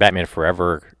promos for Batman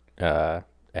Forever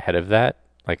ahead of that,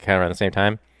 like, kind of around the same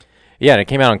time. Yeah, and it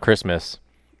came out on Christmas.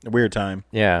 A weird time.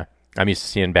 Yeah. I'm used to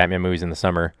seeing Batman movies in the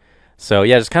summer. So,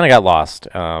 yeah, just kind of got lost.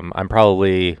 I'm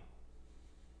probably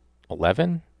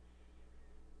 11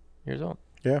 years old.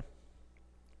 Yeah.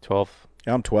 12.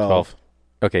 Yeah, I'm 12.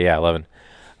 Okay, yeah, 11.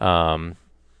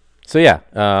 So, yeah.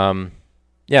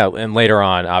 Yeah, and later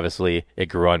on, obviously, it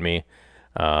grew on me.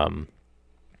 You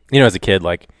know, as a kid,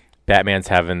 like, Batman's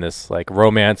having this, like,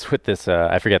 romance with this,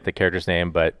 I forget the character's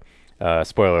name, but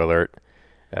spoiler alert,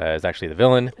 is actually the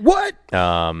villain. What?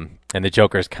 And the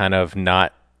Joker's kind of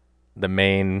not the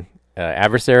main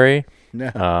adversary.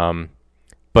 No.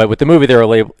 But with the movie,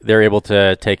 they're able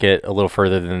to take it a little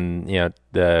further than, you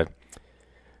know,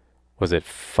 was it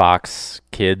Fox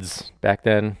Kids back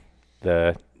then?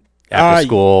 The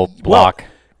after-school block.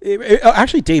 Well, it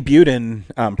actually debuted in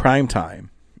prime time.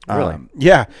 Really?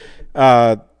 Yeah.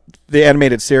 The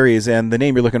animated series, and the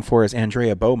name you're looking for is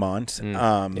Andrea Beaumont.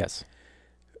 Yes.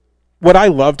 What I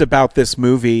loved about this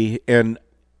movie, and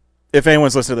if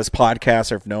anyone's listened to this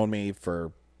podcast or have known me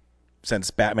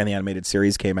since Batman the Animated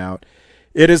Series came out,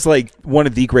 it is like one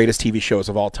of the greatest TV shows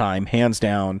of all time, hands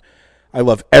down. I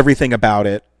love everything about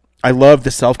it. I love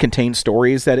the self-contained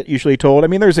stories that it usually told. I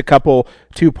mean, there's a couple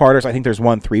 2-parters. I think there's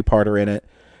one 3-parter in it.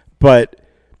 But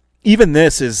even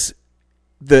this is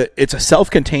it's a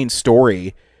self-contained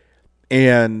story,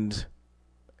 and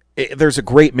there's a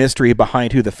great mystery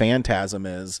behind who the Phantasm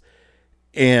is.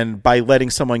 And by letting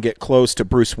someone get close to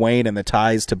Bruce Wayne and the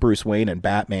ties to Bruce Wayne and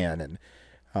Batman,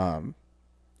 and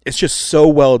it's just so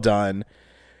well done.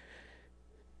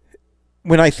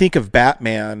 When I think of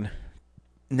Batman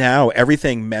now,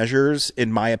 everything measures,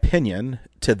 in my opinion,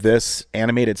 to this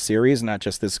animated series, not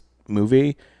just this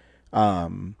movie.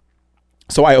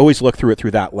 So I always look through it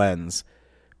through that lens,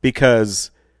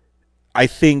 because I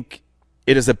think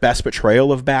it is the best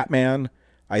portrayal of Batman.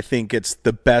 I think it's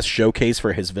the best showcase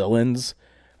for his villains.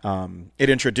 It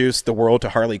introduced the world to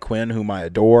Harley Quinn, whom I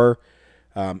adore.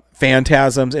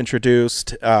 Phantasm's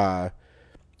introduced. And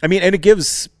it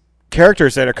gives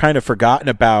characters that are kind of forgotten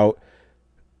about,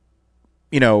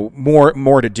 you know,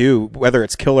 more to do, whether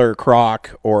it's Killer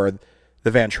Croc or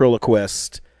the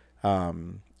ventriloquist.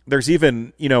 There's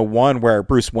even, you know, one where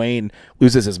Bruce Wayne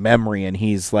loses his memory and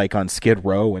he's like on Skid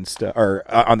Row and stuff, or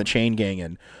on the Chain Gang,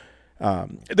 and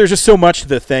there's just so much to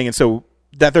the thing, and so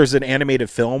that there's an animated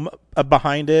film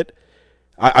behind it,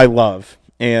 I love.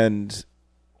 And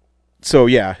so,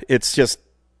 yeah, it's just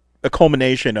a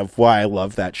culmination of why I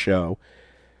love that show.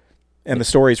 And the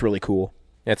story is really cool.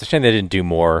 Yeah, it's a shame they didn't do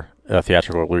more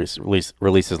theatrical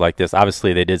releases like this.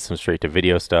 Obviously, they did some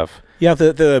straight-to-video stuff. Yeah,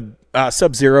 the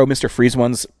Sub-Zero, Mr. Freeze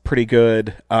one's pretty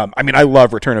good. I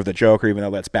love Return of the Joker, even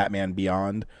though that's Batman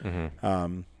Beyond.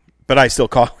 Mm-hmm. But I still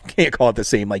can't call it the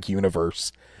same, like,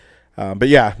 universe. But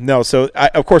yeah, no, so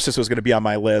of course this was going to be on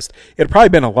my list. It had probably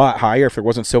been a lot higher if there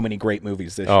wasn't so many great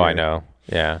movies this year. Oh, I know.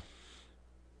 Yeah.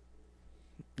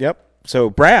 Yep. So,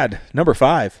 Brad, number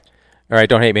 5. All right,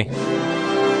 don't hate me.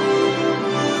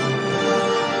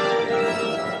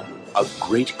 A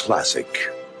great classic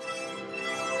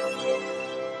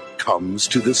comes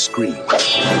to the screen.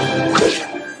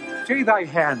 Stay thy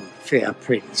hand, fair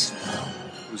prince.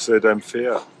 Who said I'm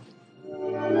fair?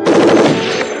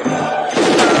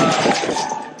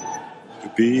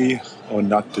 To be or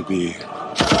not to be?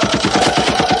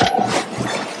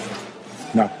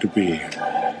 Not to be.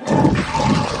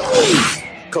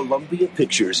 Columbia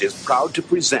Pictures is proud to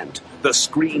present the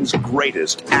screen's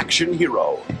greatest action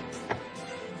hero,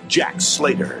 Jack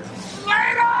Slater.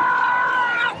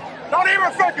 Don't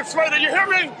even think it, Slater, you hear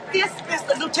me? This is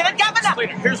the Lieutenant Governor.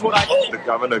 Slater, here's what I think. The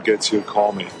governor gets here,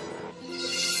 call me.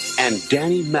 And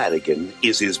Danny Madigan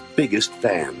is his biggest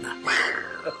fan.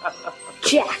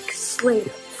 Jack Slater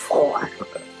 4.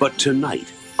 But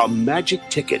tonight, a magic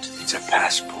ticket, it's a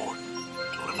passport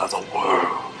to another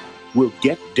world, will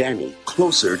get Danny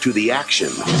closer to the action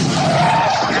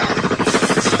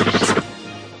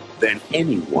than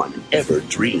anyone ever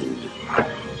dreamed.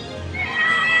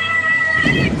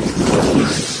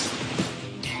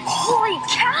 Holy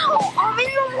cow! I'm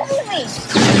in the movie!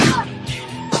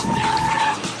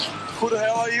 Who the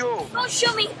hell are you? Don't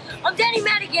shoot me! I'm Danny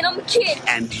Madigan, I'm a kid!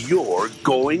 And you're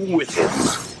going with him.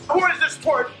 Who is this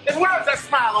twerp? And where is that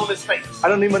smile on his face? I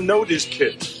don't even know this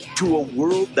kid. To a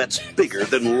world that's bigger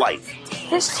than life.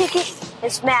 This ticket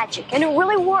is magic, and it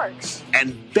really works.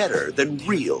 And better than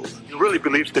real. You really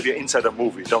believe that you're inside a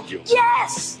movie, don't you?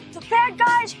 Yes! The bad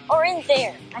guys are in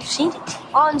there. I've seen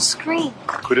it on screen.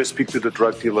 Could I speak to the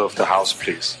drug dealer of the house,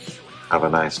 please? Have a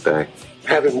nice day.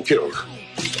 Have him killed.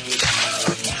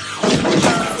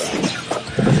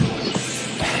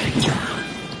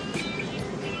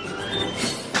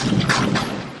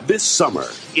 This summer,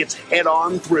 it's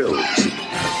head-on thrills.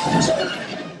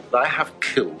 I have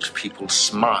killed people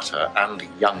smarter and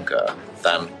younger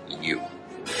than you.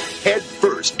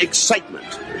 Head-first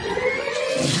excitement.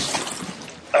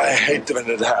 I hate when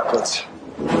it happens.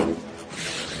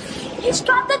 He's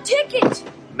got the ticket!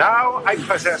 Now I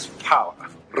possess power.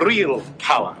 Real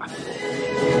power.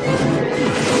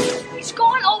 He's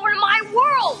going over to my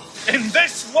world! In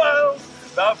this world,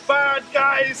 the bad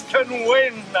guys can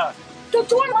win. The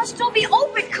door must still be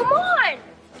open, come on!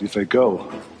 If I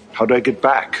go, how do I get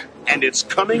back? And it's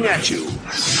coming at you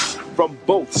from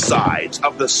both sides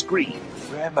of the screen.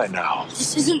 Where am I now?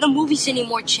 This isn't the movies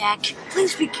anymore, Jack.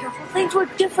 Please be careful. Things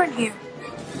work different here.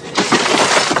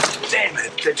 Damn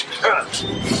it, it hurts.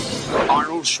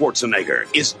 Arnold Schwarzenegger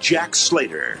is Jack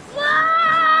Slater.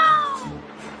 No!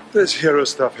 This hero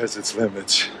stuff has its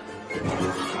limits.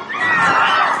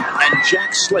 And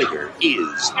Jack Slater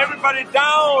is... Everybody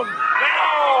down!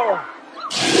 Now!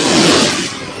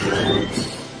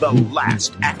 The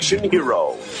last action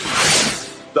hero.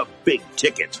 The big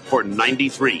ticket for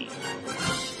 93.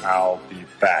 I'll be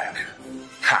back.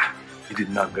 Ha! You did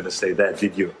not gonna say that,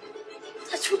 did you?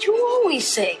 That's what you always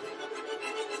say.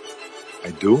 I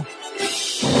do?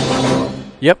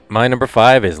 Yep, my number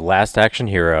 5 is Last Action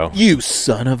Hero. You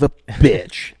son of a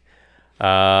bitch.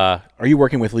 Are you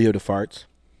working with Leo DeFarts?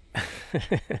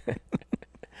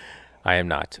 I am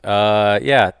not.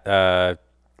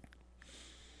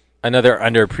 Another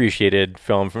underappreciated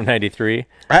film from 93.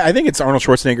 I think it's Arnold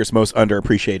Schwarzenegger's most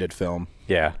underappreciated film.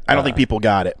 Yeah. I don't think people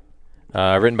got it.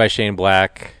 Written by Shane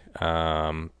Black.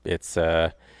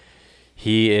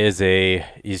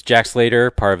 He's Jack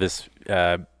Slater, part of this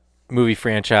movie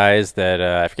franchise that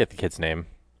I forget the kid's name.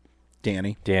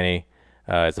 Danny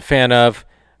is a fan of.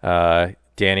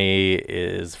 Danny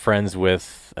is friends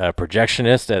with a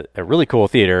projectionist at a really cool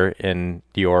theater in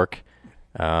New York.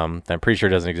 I'm pretty sure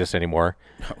it doesn't exist anymore.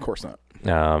 Of course not.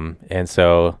 And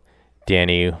so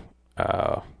Danny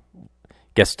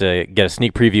gets to get a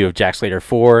sneak preview of Jack Slater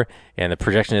 4, and the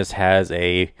projectionist has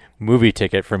a movie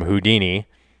ticket from Houdini,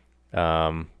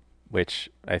 which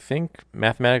I think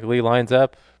mathematically lines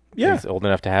up. Yeah. He's old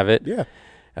enough to have it. Yeah.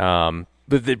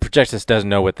 But the projectionist doesn't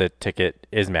know what the ticket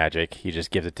is magic. He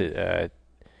just gives it to,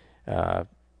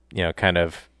 kind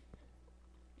of,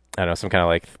 I don't know, some kind of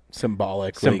like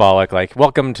symbolic, like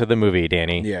welcome to the movie,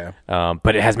 Danny. Yeah.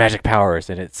 But it has magic powers,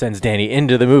 and it sends Danny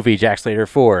into the movie Jack Slater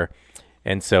 4.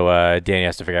 And so Danny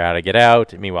has to figure out how to get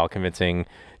out, meanwhile convincing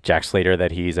Jack Slater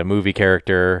that he's a movie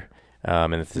character,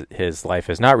 and his life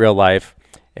is not real life.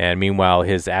 And meanwhile,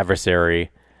 his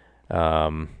adversary,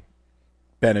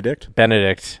 Benedict,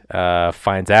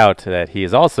 finds out that he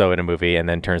is also in a movie and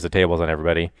then turns the tables on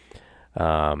everybody.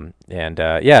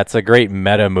 It's a great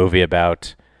meta movie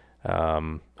about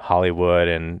Hollywood,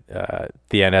 and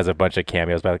the end has a bunch of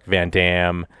cameos by like Van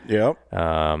Damme. Yep.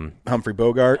 Humphrey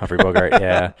Bogart,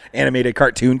 yeah. Animated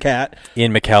cartoon cat.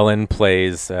 Ian McKellen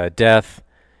plays Death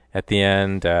at the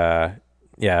end.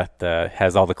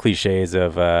 Has all the cliches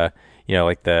of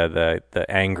like the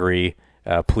angry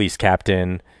police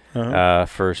captain. For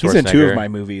Schwarzenegger. He's in 2 of my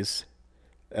movies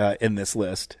in this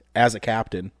list as a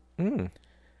captain. The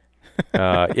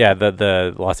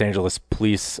Los Angeles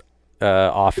police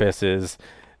office is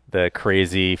the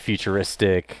crazy,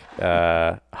 futuristic,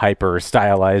 hyper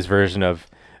stylized version of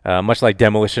much like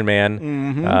Demolition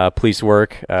Man police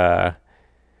work that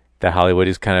Hollywood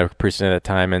is kind of producing at that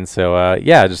time. And so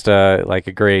like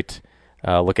a great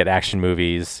look at action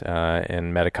movies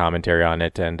and meta commentary on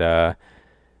it, and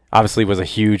obviously was a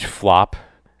huge flop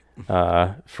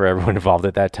for everyone involved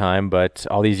at that time. But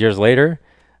all these years later,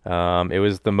 it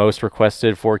was the most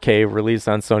requested 4K release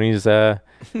on Sony's.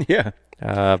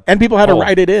 And people had to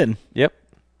write it in. Yep.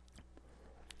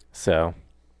 So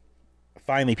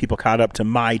finally, people caught up to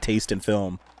my taste in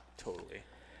film. Totally.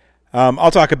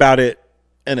 I'll talk about it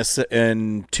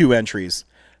in 2 entries.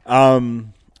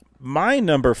 My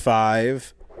number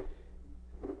 5.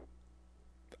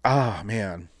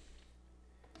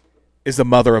 Is the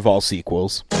mother of all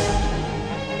sequels.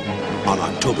 On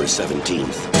October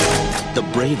 17th, the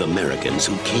brave Americans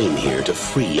who came here to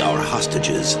free our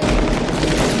hostages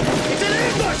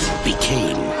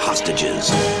became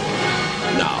hostages.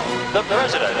 Now, the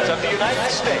President of the United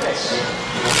States.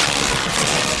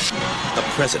 The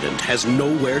President has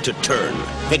nowhere to turn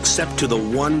except to the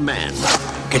one man.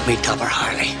 Get me Tupper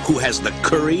Harley. Who has the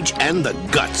courage and the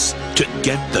guts to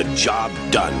get the job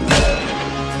done.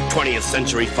 20th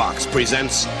Century Fox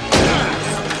presents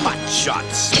Hot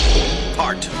Shots.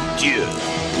 Part 2.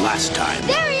 Last time.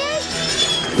 There he is!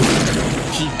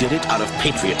 He did it out of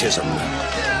patriotism.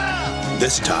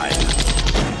 This time,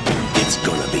 it's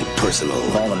gonna be personal.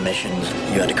 Of all the missions,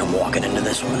 you had to come walking into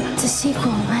this one. It's a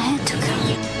sequel. I had to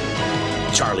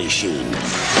come. Charlie Sheen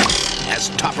as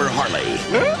Topper Harley.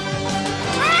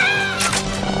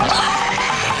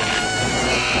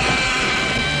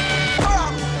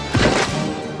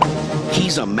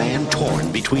 He's a man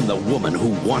torn between the woman who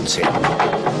wants him.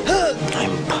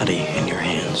 I'm putty in your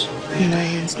hands. In my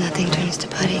hands, nothing turns to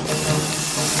putty.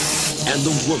 And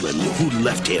the woman who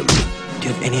left him. Do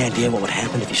you have any idea what would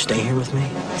happen if you stay here with me?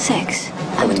 Sex.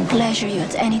 I would pleasure you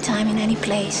at any time in any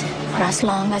place, for as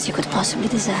long as you could possibly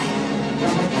desire.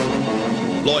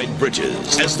 Lloyd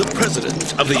Bridges as the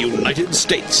President of the United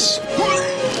States.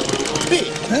 Hey,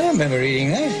 I don't remember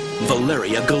reading that.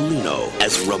 Valeria Golino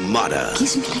as Ramada.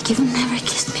 Kiss me like you've never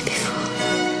kissed me before.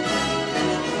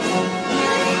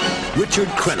 Richard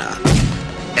Crenna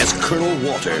as Colonel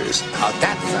Walters. Oh,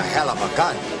 that's a hell of a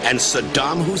gun. And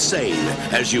Saddam Hussein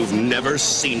as you've never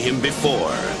seen him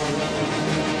before.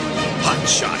 Hot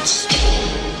Shots.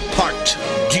 Part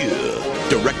 2.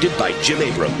 Directed by Jim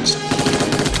Abrams.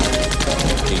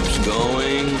 Keeps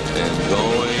going and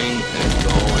going and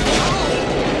going.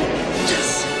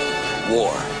 Yes.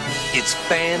 War. It's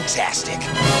fantastic.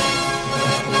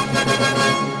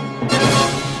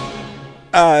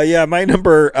 Yeah, my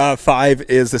number 5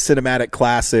 is the cinematic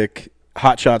classic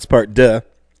Hot Shots Part 2.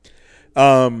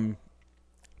 Topper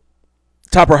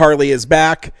Harley is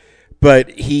back,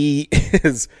 but he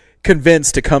is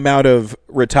convinced to come out of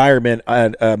retirement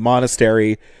at a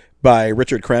monastery by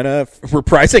Richard Crenna,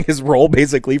 reprising his role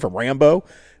basically from Rambo.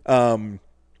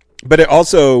 But it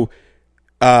also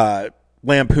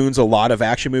lampoons a lot of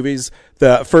action movies.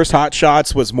 The first Hot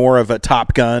Shots was more of a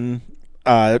Top Gun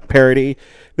parody.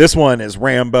 This one is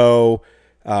Rambo.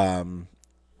 What's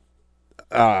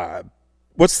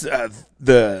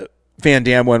the Van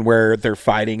Damme one where they're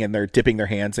fighting and they're dipping their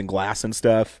hands in glass and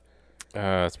stuff?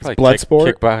 It's probably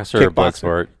Bloodsport. Kickboxer or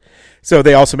Bloodsport. So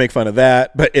they also make fun of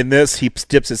that. But in this, he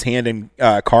dips his hand in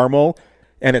caramel,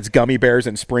 and it's gummy bears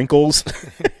and sprinkles.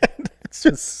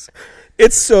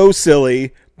 It's so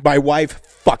silly. My wife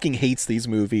fucking hates these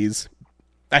movies.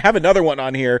 I have another one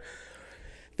on here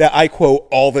that I quote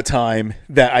all the time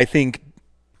that I think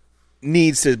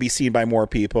needs to be seen by more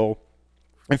people.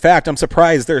 In fact, I'm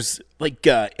surprised there's like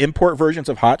import versions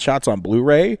of Hot Shots on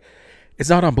Blu-ray. It's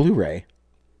not on Blu-ray.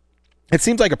 It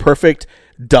seems like a perfect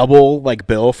double like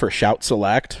bill for Shout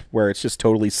Select, where it's just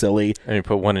totally silly. And you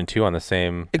put 1 and 2 on the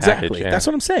same exactly. package. Yeah. That's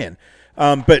what I'm saying.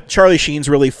 But Charlie Sheen's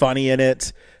really funny in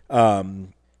it.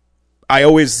 It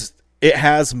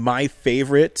has my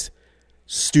favorite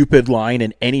stupid line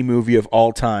in any movie of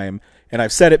all time, and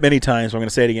I've said it many times, but I'm going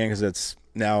to say it again because it's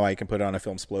now I can put it on a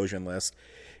Filmsplosion list,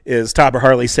 is Topper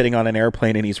Harley sitting on an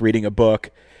airplane and he's reading a book,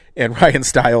 and Ryan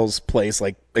Stiles plays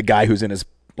like the guy who's in his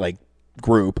like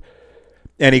group,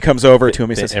 and he comes over to him.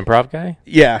 He says, "Improv guy."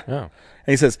 Yeah. Oh. And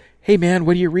he says, "Hey man,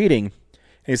 what are you reading?"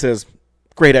 And he says,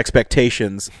 "Great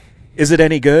Expectations. Is it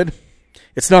any good?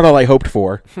 It's not all I hoped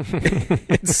for."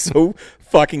 It's so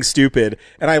fucking stupid,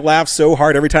 and I laugh so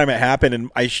hard every time it happened.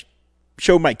 And I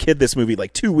showed my kid this movie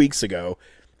like 2 weeks ago,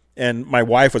 and my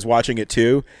wife was watching it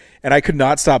too, and I could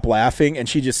not stop laughing. And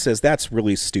she just says, "That's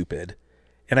really stupid."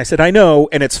 And I said, "I know,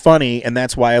 and it's funny, and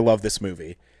that's why I love this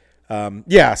movie."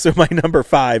 So my number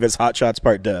 5 is Hot Shots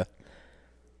Part 2.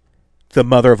 The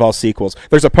mother of all sequels.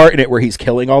 There's a part in it where he's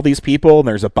killing all these people, and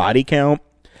there's a body count.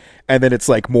 And then it's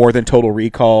like more than Total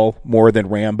Recall, more than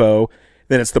Rambo.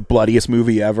 Then it's the bloodiest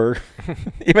movie ever.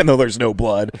 Even though there's no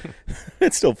blood.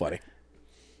 It's still funny.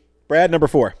 Brad, number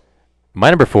 4. My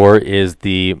number 4 is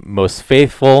the most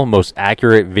faithful, most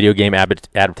accurate video game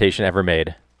adaptation ever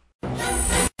made.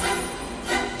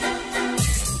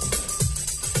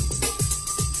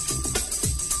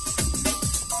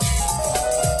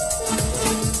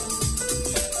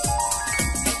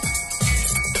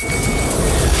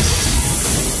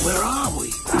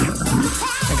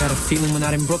 Feeling we're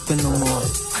not in Brooklyn no more. Luigi!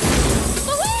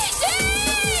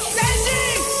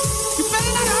 Benji! You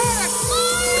better not hurt us!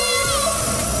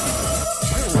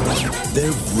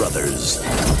 They're brothers.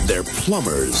 They're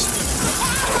plumbers.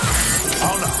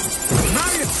 Oh no!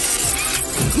 Mario!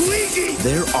 Luigi!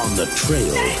 They're on the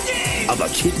trail of a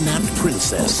kidnapped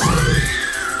princess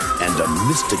and a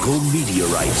mystical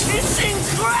meteorite. It's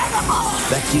incredible!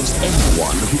 That gives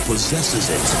anyone who possesses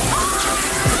it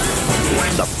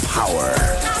the power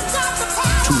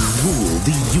to rule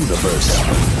the universe.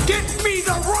 Get me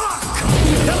the rock!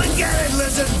 Come and get it,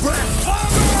 lizard breath!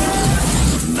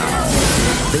 Now,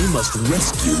 they must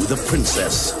rescue the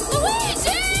princess.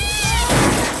 Luigi!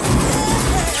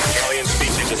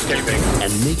 escaping.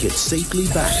 And make it safely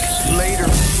back. Later,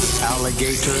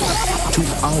 alligator. To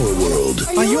our world.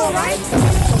 Are you alright?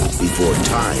 Before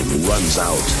time runs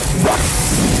out.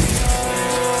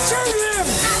 Shoot him!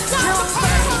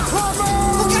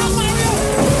 Look out, Mario!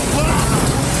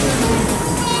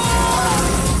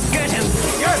 Get him!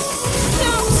 Yes!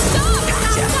 No, stop!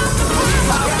 Gotcha.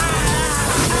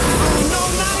 No,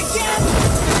 not again!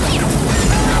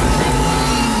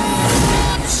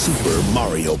 Super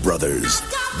Mario Brothers.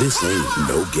 This ain't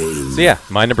no game. So yeah,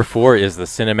 my number 4 is the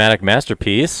cinematic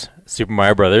masterpiece, Super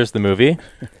Mario Brothers, the movie.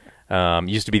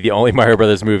 Used to be the only Mario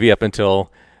Brothers movie up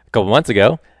until a couple months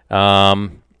ago.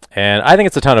 And I think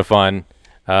it's a ton of fun.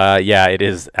 Yeah, it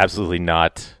is absolutely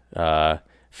not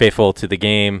faithful to the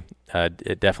game.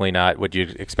 It definitely not what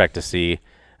you'd expect to see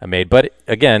made. But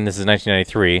again, this is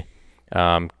 1993.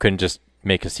 Couldn't just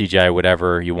make a CGI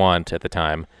whatever you want at the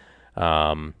time.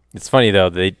 It's funny though,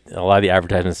 a lot of the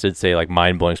advertisements did say like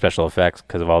mind-blowing special effects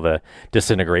because of all the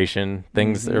disintegration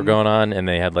things that are going on, and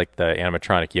they had like the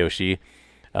animatronic Yoshi.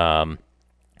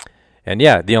 And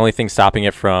yeah, the only thing stopping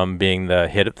it from being the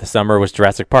hit of the summer was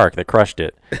Jurassic Park. That crushed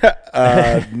it.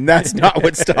 That's not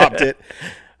what stopped it.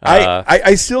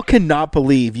 I still cannot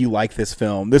believe you like this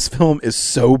film. This film is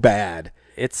so bad.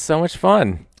 It's so much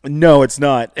fun. No, it's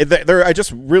not.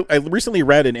 I recently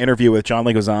read an interview with John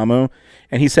Leguizamo,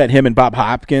 and he said him and Bob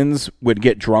Hopkins would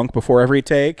get drunk before every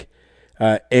take,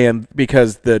 and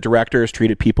because the directors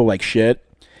treated people like shit,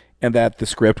 and that the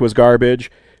script was garbage,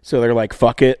 so they're like,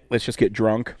 "Fuck it, let's just get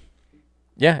drunk."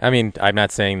 Yeah, I mean, I'm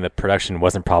not saying the production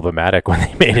wasn't problematic when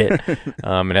they made it.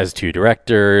 It has 2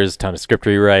 directors, ton of script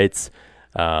rewrites.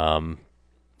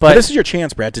 But this is your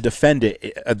chance, Brad, to defend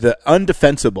it. The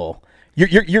undefensible.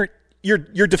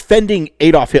 You're defending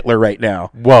Adolf Hitler right now.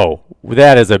 Whoa,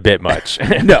 that is a bit much.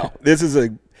 No, this is a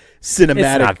cinematic.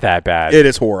 It's not that bad. It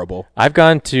is horrible. I've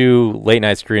gone to late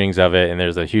night screenings of it, and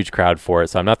there's a huge crowd for it,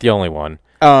 so I'm not the only one.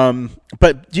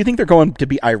 But do you think they're going to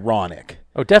be ironic?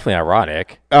 Oh, definitely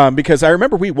ironic. Because I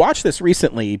remember we watched this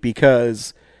recently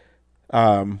because,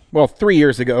 3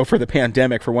 years ago for the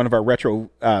pandemic for one of our retro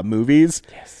movies.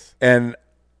 Yes. And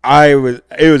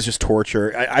it was just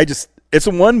torture. It's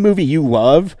one movie you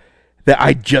love that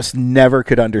I just never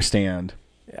could understand.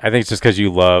 I think it's just because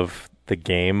you love the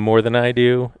game more than I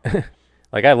do.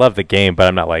 Like, I love the game, but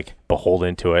I'm not, like,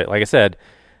 beholden to it. Like I said.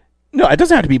 No, it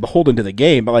doesn't have to be beholden to the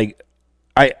game, but, like,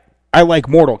 I like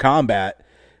Mortal Kombat,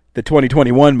 the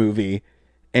 2021 movie,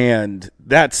 and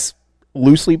that's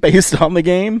loosely based on the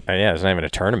game. Yeah, there's not even a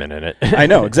tournament in it. I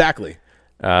know, exactly.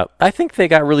 I think they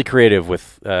got really creative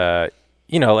with,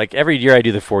 like every year I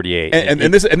do the 48.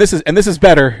 And this is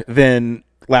better than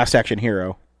Last Action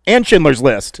Hero and Schindler's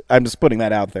List. I'm just putting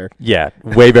that out there. Yeah,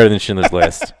 way better than Schindler's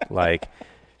List. Like,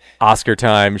 Oscar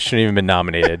time, shouldn't even been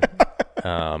nominated.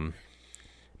 No,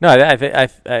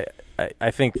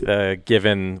 I think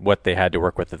given what they had to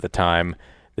work with at the time,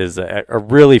 is a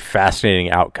really fascinating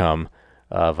outcome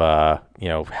of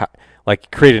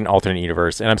create an alternate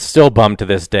universe. And I'm still bummed to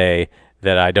this day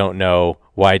that I don't know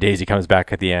why Daisy comes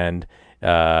back at the end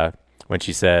when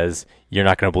she says, "You're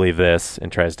not going to believe this,"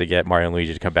 and tries to get Mario and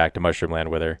Luigi to come back to Mushroom Land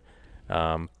with her.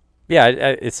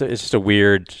 It's just a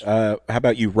weird. How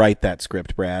about you write that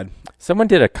script, Brad? Someone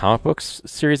did a comic book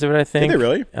series of it, I think. Did they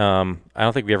really? I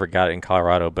don't think we ever got it in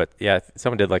Colorado, but yeah,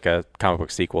 someone did like a comic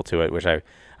book sequel to it, which I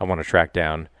want to track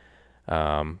down.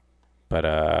 Like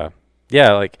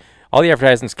all the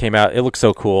advertisements came out. It looks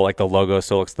so cool. Like the logo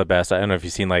still looks the best. I don't know if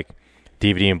you've seen like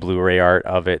DVD and Blu-ray art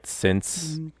of it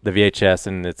since the VHS,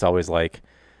 and it's always like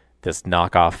this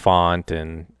knockoff font,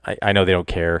 and I know they don't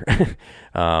care.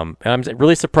 And I'm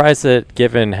really surprised that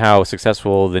given how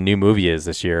successful the new movie is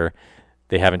this year,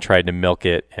 they haven't tried to milk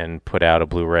it and put out a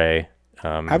Blu-ray.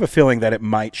 I have a feeling that it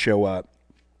might show up.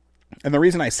 And the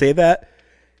reason I say that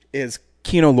is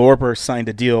Kino Lorber signed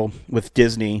a deal with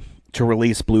Disney to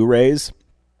release Blu-rays.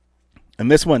 And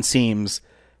this one seems,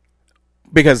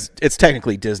 because it's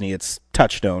technically Disney, it's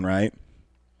Touchstone, right?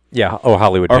 Yeah,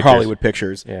 Hollywood Pictures. Or Hollywood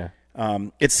Pictures. Yeah.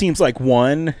 It seems like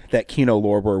one that Kino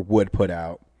Lorber would put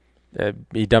out.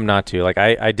 Be dumb not to. Like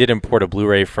I did import a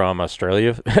Blu-ray from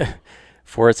Australia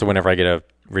for it, so whenever I get a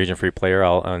region-free player,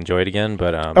 I'll enjoy it again.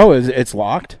 But it's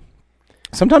locked?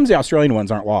 Sometimes the Australian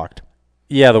ones aren't locked.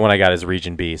 Yeah, the one I got is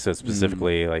Region B, so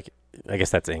specifically, like, I guess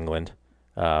that's England.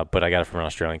 But I got it from an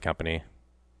Australian company.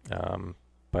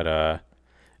 But I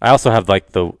also have like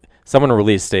someone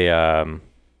released a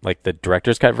like the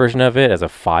director's cut version of it as a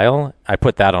file. I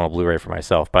put that on a Blu-ray for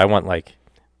myself, but I want like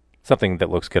something that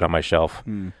looks good on my shelf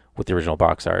with the original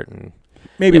box art. And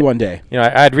maybe one day. You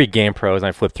know, I'd read Game Pros and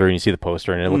I flip through and you see the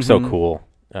poster and it looks so cool.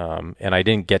 And I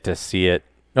didn't get to see it.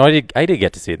 No, I did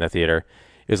get to see it in the theater.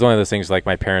 It It was one of those things like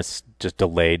my parents just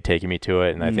delayed taking me to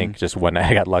it, and I think just one night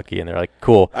I got lucky, and they're like,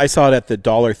 "Cool." I saw it at the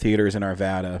Dollar Theaters in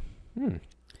Arvada,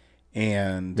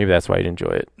 and maybe that's why you didn't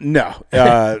enjoy it. No,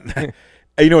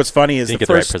 you know what's funny is the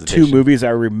first two movies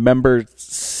I remember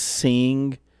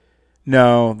seeing.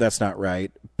 No, that's not right.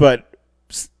 But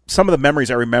some of the memories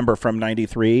I remember from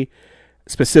 '93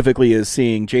 specifically is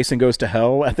seeing Jason Goes to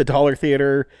Hell at the Dollar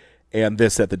Theater and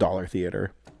this at the Dollar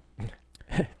Theater.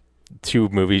 Two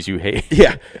movies you hate.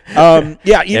 Yeah. Even,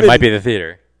 it might be the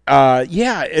theater.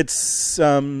 Yeah, it's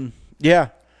yeah.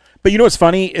 But you know what's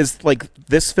funny is like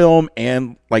this film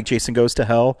and like Jason Goes to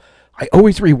Hell, I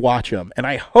always rewatch them, and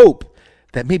I hope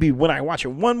that maybe when I watch it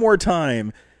one more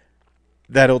time,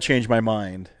 that'll change my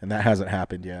mind, and that hasn't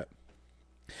happened yet.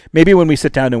 Maybe when we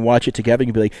sit down and watch it together, you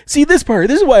can be like, "See this part?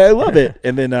 This is why I love it."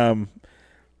 And then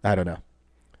I don't know.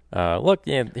 Look,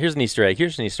 yeah, here's an Easter egg.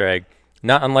 Here's an Easter egg.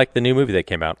 Not unlike the new movie that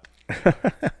came out.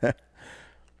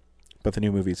 But the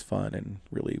new movie's fun and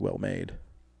really well made.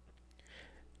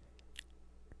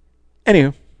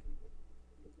 Anywho.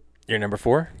 Your number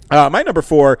 4? My number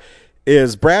 4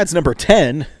 is Brad's number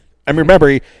 10. I mean,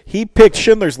 remember, he picked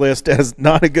Schindler's List as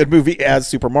not a good movie as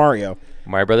Super Mario.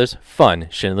 Mario Brothers, fun.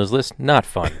 Schindler's List, not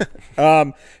fun.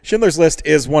 Schindler's List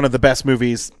is one of the best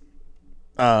movies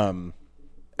ever.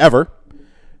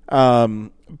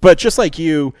 But just like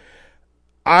you,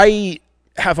 I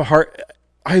have a heart.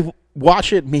 I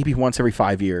watch it maybe once every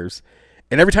 5 years.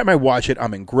 And every time I watch it,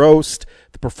 I'm engrossed.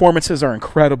 The performances are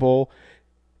incredible.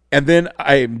 And then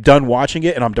I'm done watching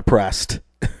it and I'm depressed.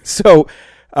 So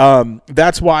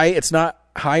that's why it's not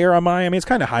higher on my, I mean, it's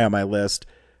kind of high on my list,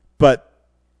 but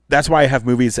that's why I have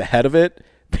movies ahead of it,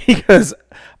 because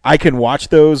I can watch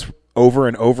those over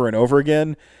and over and over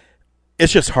again.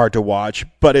 It's just hard to watch,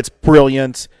 but it's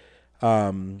brilliant.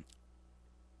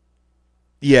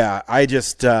 Yeah,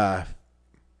 it's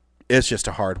just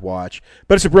a hard watch,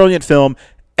 but it's a brilliant film.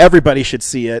 Everybody should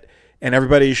see it, and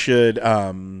everybody should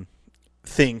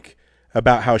think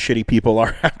about how shitty people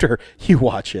are after you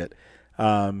watch it.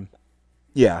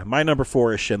 Yeah, my number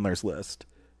 4 is Schindler's List.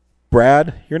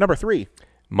 Brad, your number 3.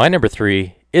 My number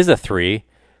 3 is a 3,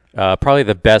 probably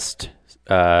the best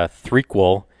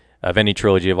threequel of any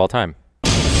trilogy of all time.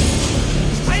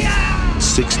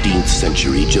 16th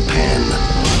century Japan.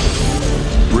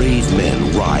 Brave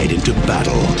men ride into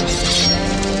battle,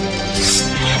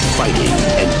 fighting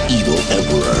an evil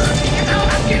emperor.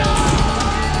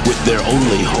 With their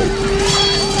only hope,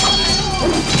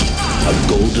 a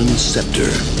golden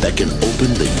scepter that can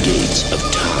open the gates of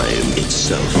time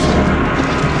itself.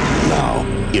 Now,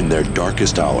 in their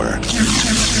darkest hour,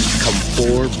 come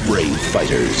 4 brave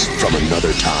fighters from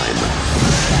another time,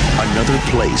 another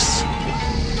place,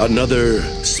 another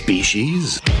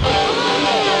species.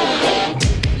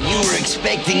 You were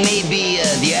expecting maybe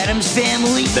the Addams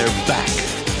Family? They're back,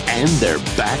 and they're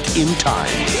back in time.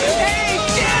 Hey,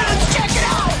 kids, check it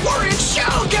out! We're in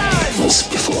Shogun! Once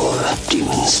before,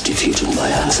 demons defeated my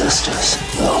ancestors.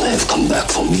 Now they've come back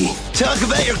for me. Talk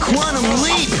about your quantum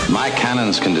leap! My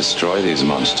cannons can destroy these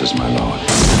monsters, my lord.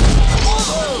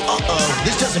 Uh-oh,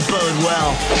 this doesn't bode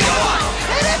well. Come on!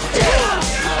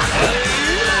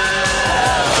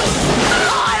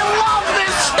 I love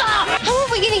this stuff! How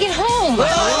are we gonna get home?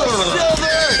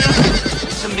 Silver!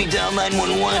 Somebody dial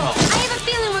 911. I have a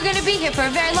feeling we're gonna be here for a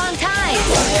very long time.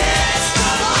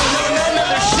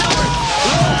 Another Silver!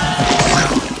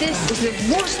 This is the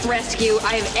worst rescue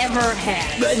I've ever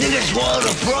had. I think I swallowed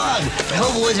a frog. I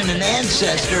hope it wasn't an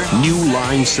ancestor. New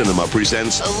Line Cinema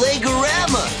presents A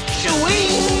Legorama.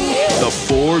 Sweet! the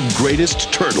 4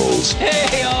 greatest turtles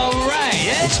Hey, all right.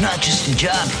 It's not just a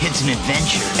job, it's an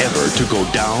adventure. ever to go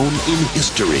down in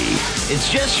history.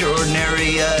 It's just your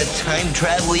ordinary time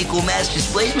travel equal mass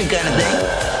displacement kind of thing.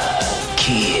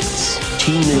 Kids.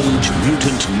 Teenage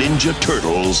Mutant Ninja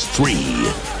Turtles 3.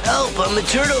 Help, I'm a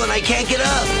turtle and I can't get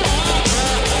up.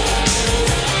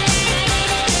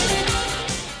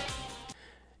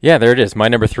 Yeah, there it is. My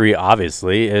number 3,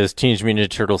 obviously, is Teenage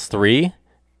Mutant Ninja Turtles 3,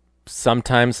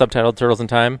 sometimes subtitled Turtles in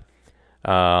Time.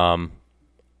 I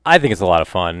think it's a lot of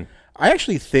fun. I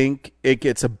actually think it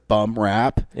gets a bum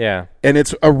rap. Yeah. And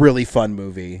it's a really fun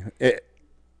movie.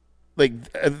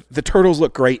 The turtles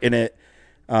look great in it.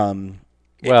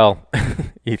 Well,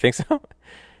 you think so?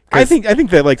 I think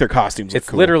that like their costumes look It's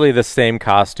cool. literally the same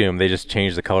costume. They just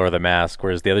changed the color of the mask,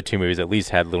 whereas the other 2 movies at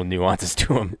least had little nuances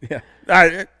to them. Yeah.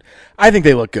 I think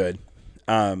they look good.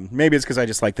 Maybe it's because I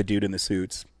just like the dude in the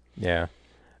suits. Yeah.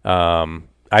 I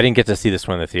didn't get to see this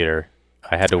one in the theater.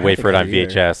 I had to wait for it on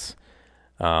VHS.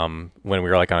 When we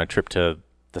were like on a trip to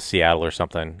the Seattle or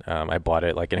something, I bought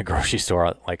it like in a grocery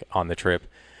store, like on the trip.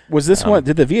 Was this one?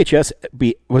 Did the VHS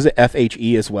was it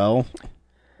FHE as well?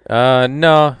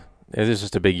 No, it was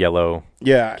just a big yellow.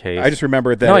 Yeah, case. I just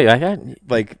remember that. No, I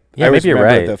maybe you're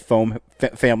right. The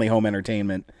family home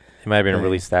entertainment. It might have been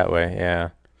released that way. Yeah.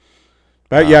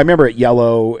 But I remember it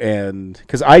yellow, and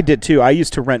because I did too. I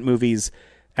used to rent movies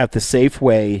at the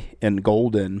Safeway in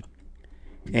Golden,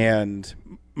 and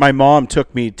my mom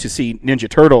took me to see Ninja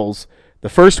Turtles, the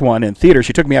first one, in theater.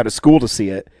 She took me out of school to see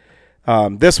it.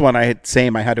 This one, I had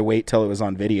to wait till it was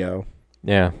on video.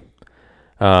 Yeah.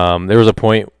 There was a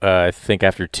point, I think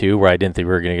after 2, where I didn't think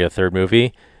we were going to get a third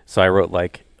movie, so I wrote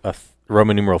like a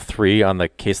Roman numeral 3 on the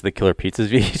Case of the Killer Pizzas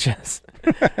VHS.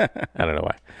 I don't know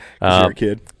why. You're a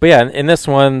kid. But yeah, in this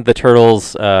one, the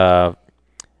Turtles find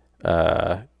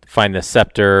the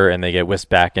scepter, and they get whisked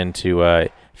back into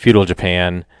feudal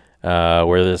Japan,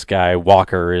 where this guy,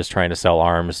 Walker, is trying to sell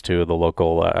arms to the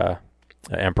local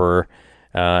emperor.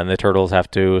 And the Turtles have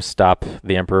to stop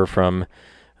the emperor from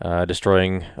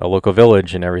destroying a local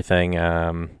village and everything,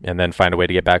 and then find a way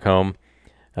to get back home.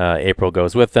 April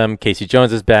goes with them. Casey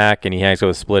Jones is back, and he hangs out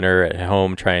with Splinter at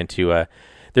home trying to...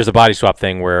 there's a body swap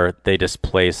thing where they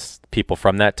displace people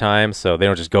from that time, so they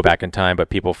don't just go back in time, but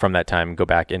people from that time go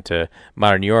back into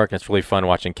modern New York, and it's really fun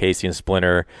watching Casey and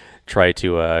Splinter try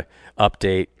to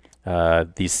update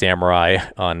these samurai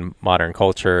on modern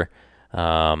culture.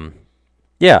 I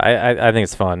think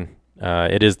it's fun.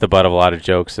 It is the butt of a lot of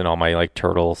jokes in all my like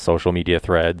Turtle social media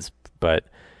threads, but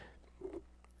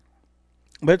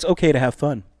it's okay to have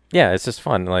fun. Yeah, it's just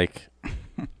fun. Like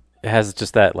it has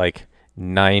just that like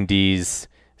 90s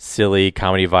silly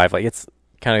comedy vibe. Like it's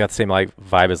kind of got the same like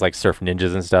vibe as like Surf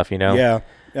Ninjas and stuff, you know? Yeah,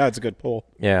 it's a good pull.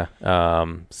 Yeah.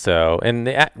 So and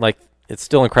like it's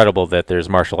still incredible that there's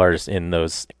martial artists in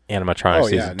those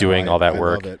animatronics doing all that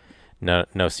work. No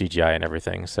CGI and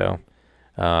everything. So.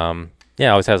 It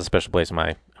always has a special place in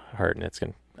my heart, and it's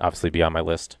going to obviously be on my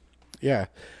list. Yeah.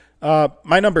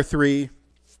 My number 3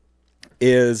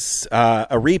 is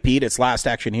a repeat. It's Last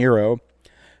Action Hero.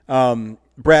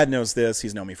 Brad knows this.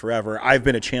 He's known me forever. I've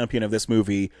been a champion of this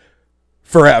movie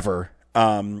forever.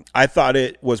 I thought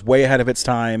it was way ahead of its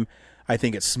time. I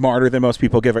think it's smarter than most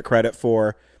people give it credit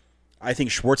for. I think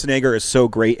Schwarzenegger is so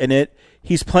great in it.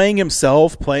 He's playing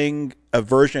himself, playing a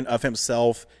version of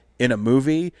himself in a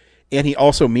movie. And he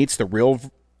also meets the real,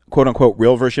 quote unquote,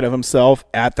 real version of himself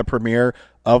at the premiere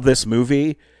of this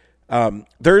movie.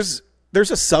 There's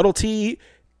a subtlety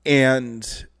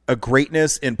and a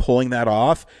greatness in pulling that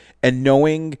off, and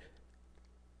knowing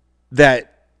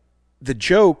that the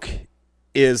joke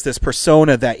is this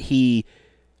persona that he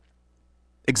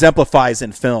exemplifies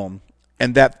in film,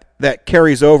 and that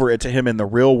carries over into him in the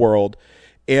real world.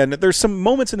 And there's some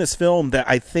moments in this film that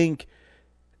I think,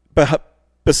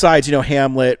 besides,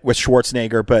 Hamlet with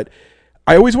Schwarzenegger, but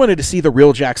I always wanted to see the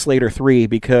real Jack Slater 3,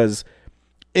 because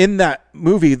in that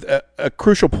movie, a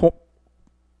crucial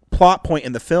plot point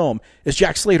in the film is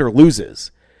Jack Slater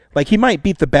loses. Like, he might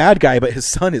beat the bad guy, but his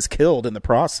son is killed in the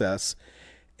process.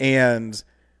 And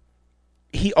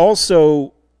he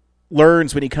also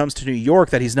learns when he comes to New York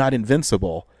that he's not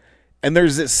invincible. And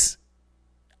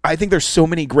I think there's so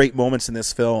many great moments in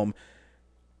this film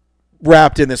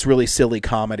wrapped in this really silly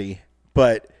comedy.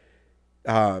 But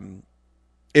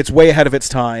it's way ahead of its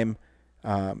time.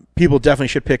 People definitely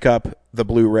should pick up the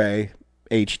Blu-ray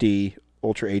HD,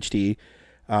 Ultra HD.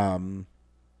 I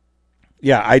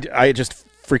just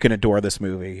freaking adore this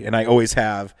movie, and I always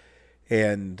have.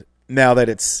 And now that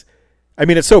it's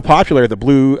so popular, the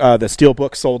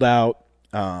Steelbook sold out.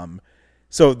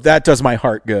 So that does my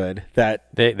heart good.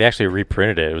 That they actually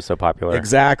reprinted it. It was so popular.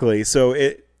 Exactly.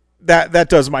 So that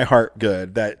does my heart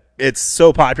good. That it's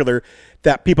so popular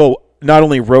that people not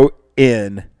only wrote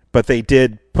in, but they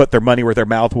did put their money where their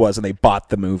mouth was, and they bought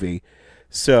the movie.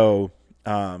 So,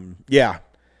 I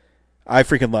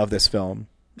freaking love this film.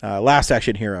 Last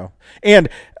Action Hero. And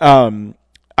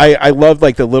I love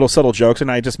like the little subtle jokes,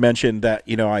 and I just mentioned that,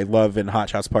 I love in Hot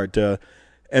Shots Part 2.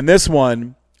 And this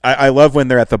one, I love when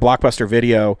they're at the Blockbuster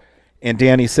Video, and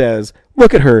Danny says,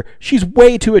 "Look at her. She's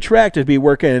way too attractive to be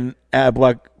working at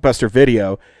Blockbuster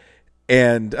Video."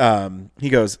 And he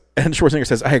goes, and Schwarzenegger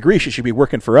says, "I agree. She should be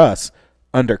working for us,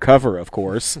 undercover, of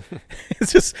course."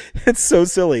 It's so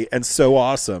silly and so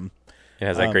awesome. It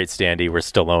has that great standee where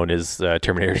Stallone is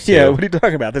Terminator 2. Yeah, what are you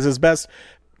talking about? This is his best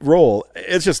role.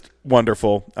 It's just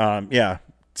wonderful.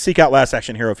 Seek out Last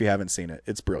Action Hero if you haven't seen it.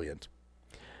 It's brilliant.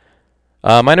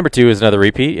 My number 2 is another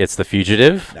repeat. It's The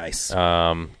Fugitive. Nice.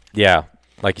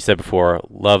 Like you said before,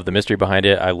 love the mystery behind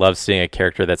it. I love seeing a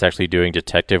character that's actually doing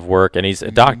detective work, and he's a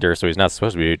doctor, so he's not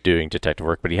supposed to be doing detective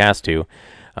work, but he has to.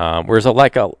 Whereas a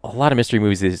lot of mystery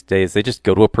movies these days, they just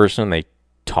go to a person, they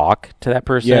talk to that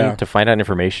person Yeah. to find out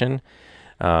information.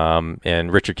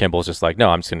 And Richard Kimball's just like, no,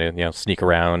 I'm just going to, sneak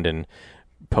around and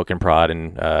poke and prod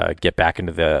and get back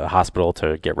into the hospital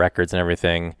to get records and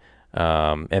everything.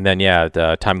 And then,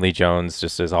 Tommy Lee Jones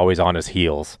just is always on his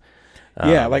heels.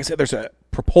 Like I said, there's a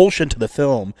propulsion to the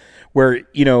film where,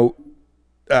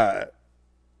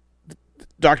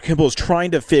 Dr. Kimball is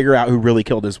trying to figure out who really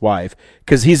killed his wife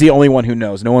because he's the only one who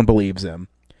knows. No one believes him.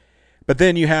 But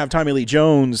then you have Tommy Lee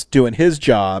Jones doing his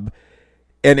job,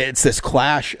 and it's this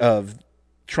clash of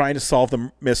trying to solve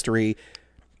the mystery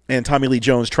and Tommy Lee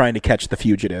Jones trying to catch the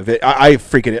fugitive.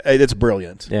 It's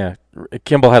brilliant. Yeah.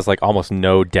 Kimball has like almost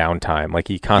no downtime. Like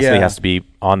he constantly has to be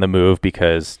on the move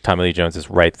because Tommy Lee Jones is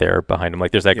right there behind him.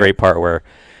 Like there's that great part where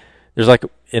there's like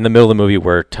in the middle of the movie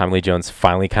where Tommy Lee Jones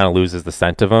finally kind of loses the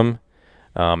scent of him.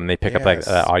 And they pick up like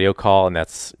an audio call, and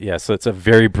so it's a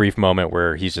very brief moment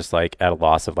where he's just like at a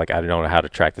loss of like, I don't know how to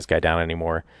track this guy down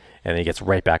anymore. And then he gets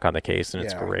right back on the case, and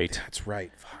it's great. That's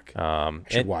right. Fuck. I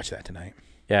should watch that tonight.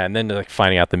 Yeah. And then like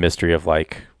finding out the mystery of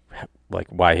like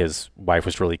why his wife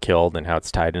was really killed and how it's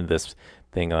tied into this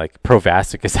thing. Like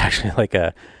Provasic is actually like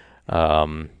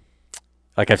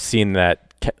like I've seen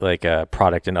that like a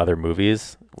product in other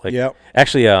movies. Like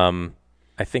actually,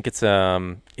 I think it's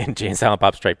in Jane Silent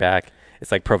Bob Strike Back.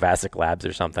 It's like Provasic Labs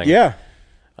or something. Yeah.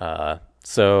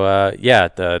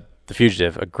 The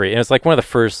Fugitive, and it's like one of the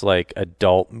first like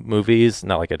adult movies,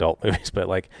 not like adult movies, but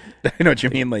like I know what you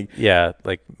mean, like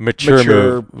like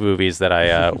mature movies that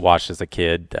I watched as a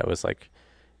kid. That was like,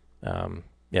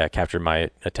 captured my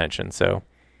attention. So,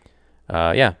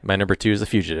 my number 2 is The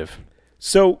Fugitive.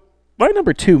 So my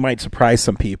number 2 might surprise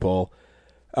some people.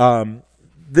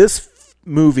 This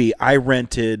movie I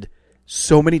rented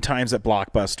so many times at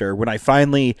Blockbuster. When I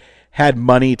finally had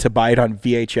money to buy it on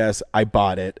VHS, I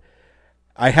bought it.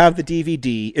 I have the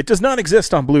DVD. It does not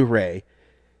exist on Blu-ray.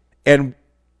 And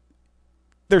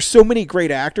there's so many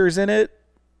great actors in it.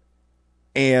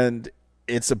 And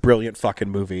it's a brilliant fucking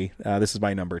movie. This is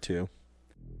my number 2.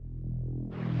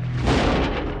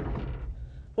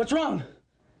 What's wrong?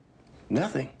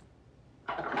 Nothing.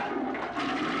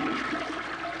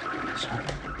 Sorry.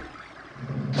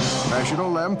 National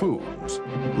Lampoon's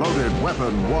Loaded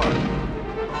Weapon 1.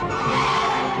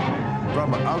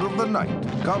 From out of the night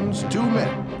comes 2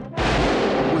 men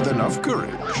with enough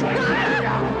courage,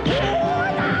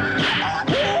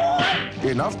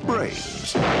 enough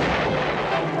brains.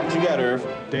 What you got, Irv?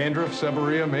 Dandruff,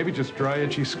 seborrhea, maybe just dry,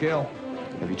 itchy scale.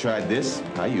 Have you tried this?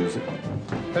 I use it.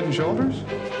 Head and Shoulders?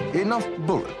 Enough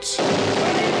bullets.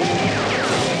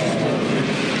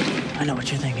 I know what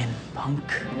you're thinking, punk.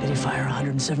 Did he fire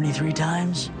 173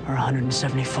 times or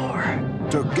 174?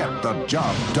 To get the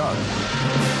job done.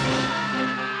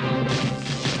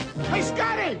 Hey,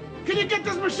 Scotty! Can you get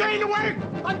this machine to work?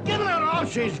 I'm giving it all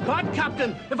she's got,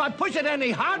 Captain. If I push it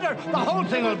any harder, the whole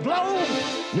thing will blow.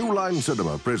 New Line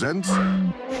Cinema presents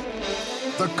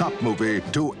the cop movie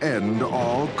to end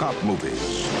all cop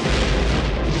movies.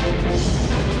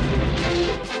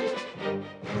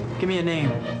 Give me a name.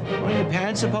 Weren't your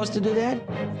parents supposed to do that?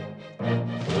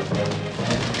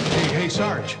 Hey,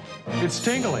 Sarge. It's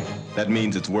tingling. That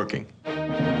means it's working.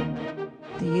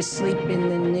 Do you sleep in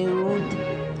the nude?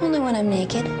 Only when I'm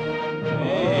naked.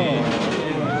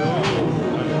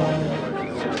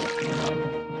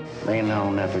 They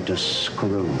know never to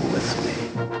screw with me.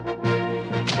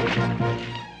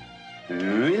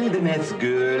 Wilderness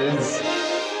girls.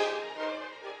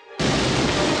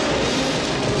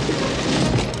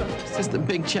 It's just a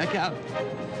big checkout.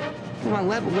 Come on,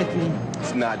 level with me.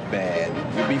 It's not bad.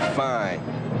 You'll be fine.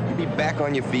 You'll be back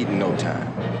on your feet in no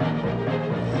time.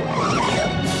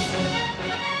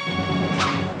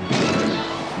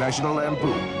 National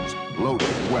Lampoon's Loaded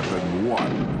Weapon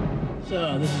 1.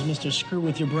 So, this is Mr. Screw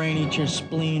with your brain, eat your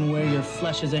spleen, wear your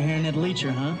flesh as a hairnet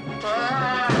leecher, huh?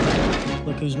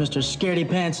 Look who's Mr. Scaredy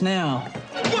Pants now.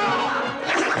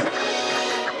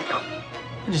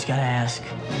 I just gotta ask,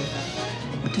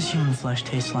 what does human flesh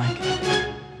taste like?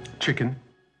 Chicken.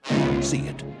 See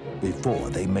it before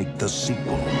they make the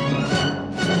sequel.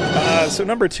 So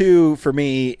number 2 for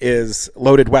me is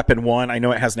Loaded Weapon 1. I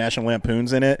know it has National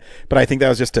Lampoons in it, but I think that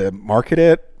was just to market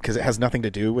it because it has nothing to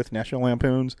do with National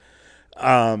Lampoons.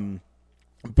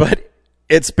 But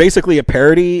it's basically a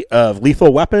parody of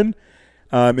Lethal Weapon.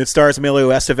 It stars Emilio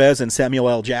Estevez and Samuel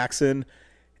L. Jackson.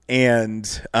 And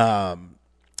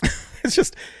it's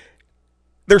just,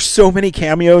 there's so many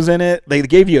cameos in it. They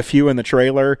gave you a few in the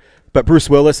trailer, but Bruce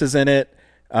Willis is in it.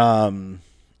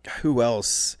 Who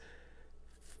else?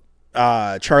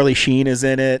 Charlie Sheen is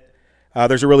in it.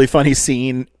 There's a really funny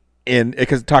scene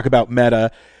because talk about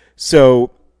meta.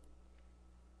 So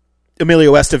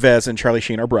Emilio Estevez and Charlie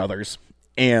Sheen are brothers,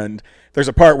 and there's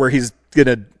a part where he's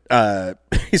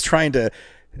trying to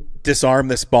disarm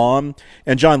this bomb,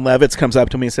 and John Lovitz comes up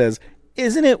to me and says,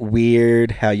 "Isn't it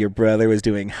weird how your brother was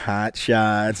doing hot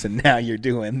shots and now you're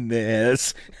doing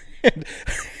this?"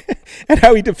 And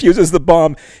how he defuses the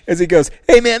bomb as he goes,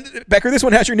 "Hey man, Becker, this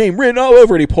one has your name written all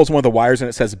over it." He pulls one of the wires and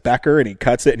it says Becker, and he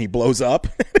cuts it and he blows up.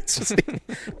 It's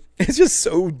just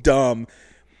so dumb.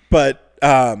 But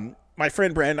my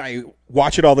friend Brandon and I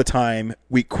watch it all the time.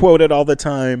 We quote it all the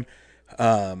time.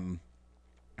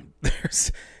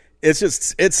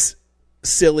 It's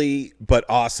silly but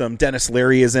awesome. Dennis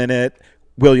Leary is in it.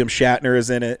 William Shatner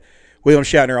is in it. William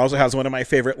Shatner also has one of my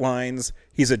favorite lines.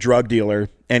 He's a drug dealer,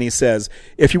 and he says,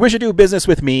 "If you wish to do business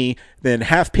with me, then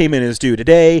half payment is due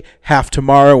today, half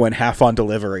tomorrow, and half on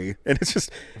delivery." And it's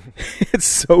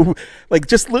so, like,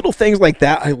 just little things like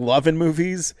that I love in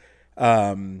movies.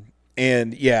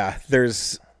 And yeah,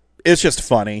 it's just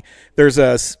funny. There's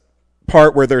a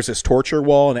part where there's this torture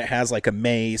wall, and it has like a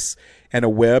mace and a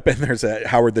whip, and there's a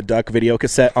Howard the Duck video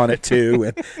cassette on it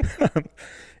too.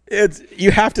 And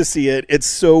you have to see it. It's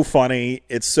so funny.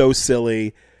 It's so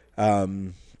silly.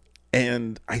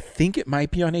 And I think it might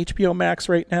be on HBO Max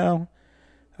right now.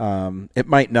 It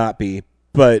might not be,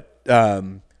 but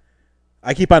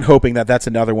I keep on hoping that that's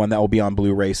another one that will be on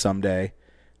Blu-ray someday.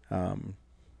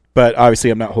 But obviously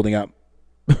I'm not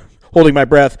holding my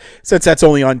breath since that's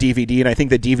only on DVD, and I think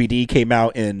the DVD came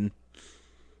out in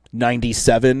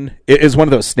 97. It is one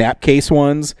of those Snapcase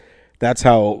ones. That's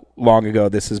how long ago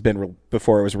this has been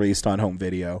before it was released on home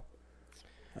video.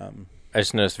 I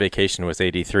just noticed Vacation was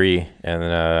 83,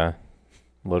 and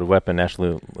Loaded Weapon,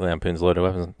 National Lampoon's Loaded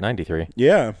Weapon, 93.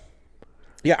 Yeah.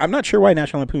 Yeah, I'm not sure why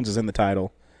National Lampoon's is in the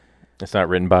title. It's not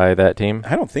written by that team?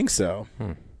 I don't think so.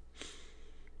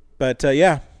 But,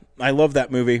 yeah, I love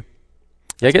that movie.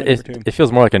 Yeah, it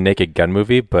feels more like a Naked Gun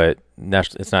movie, but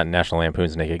it's not National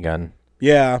Lampoon's Naked Gun.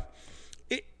 Yeah.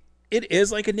 It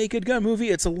is like a Naked Gun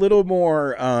movie. It's a little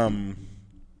more, I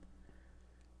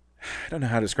don't know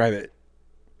how to describe it.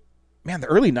 Man, the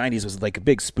early 90s was like a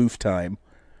big spoof time.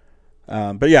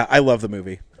 But yeah, I love the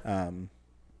movie.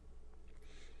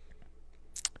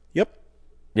 Yep.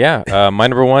 Yeah, my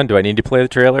number one, do I need to play the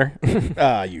trailer?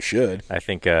 You should. I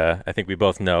think we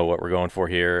both know what we're going for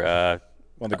here.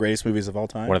 One of the greatest movies of all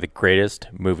time. One of the greatest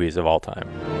movies of all time.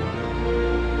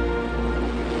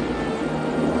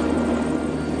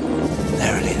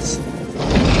 There it is.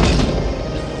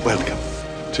 Welcome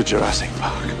to Jurassic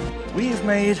Park. We've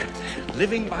made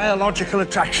living biological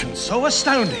attractions so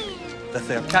astounding that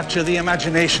they'll capture the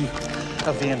imagination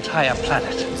of the entire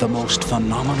planet. The most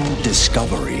phenomenal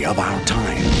discovery of our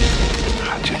time.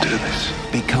 How'd you do this?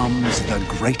 Becomes the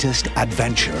greatest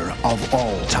adventure of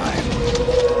all time.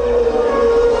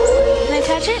 Can I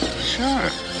touch it? Sure.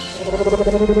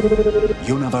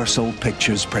 Universal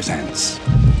Pictures presents.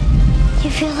 You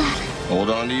feel that? Hold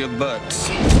on to your butts.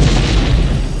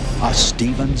 A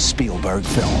Steven Spielberg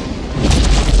film.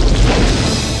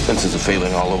 Fences are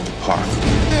failing all over the park.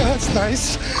 Yeah, that's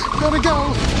nice. Gotta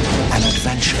go. An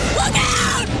adventure. Look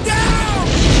out! Down!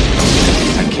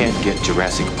 I can't get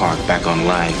Jurassic Park back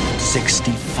online.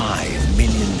 65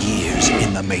 million years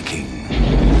in the making.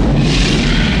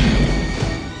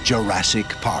 Jurassic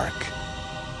Park.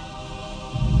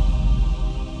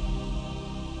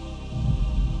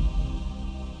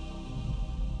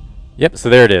 Yep, so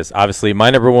there it is. Obviously, my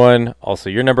number one,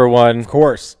 also your number one. Of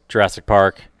course. Jurassic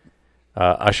Park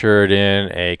ushered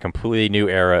in a completely new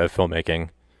era of filmmaking.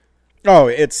 Oh,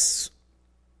 it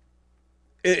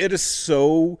is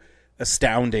so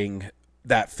astounding,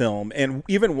 that film. And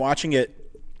even watching it,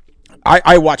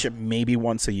 I watch it maybe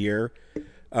once a year.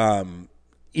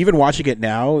 Even watching it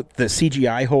now, the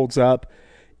CGI holds up.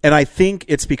 And I think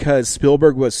it's because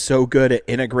Spielberg was so good at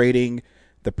integrating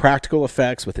the practical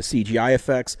effects with the CGI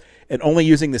effects, and only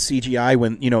using the CGI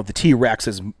when, the T-Rex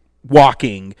is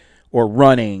walking or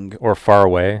running or far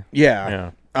away.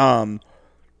 Yeah. But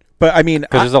I mean,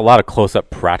 because there's a lot of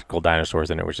close-up practical dinosaurs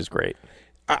in it, which is great.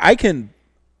 I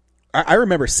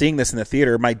remember seeing this in the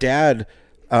theater. My dad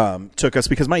took us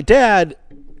because my dad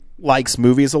likes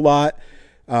movies a lot,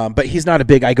 but he's not a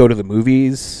big I go to the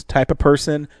movies type of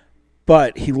person.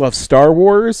 But he loves Star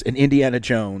Wars and Indiana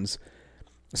Jones.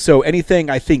 So anything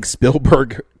I think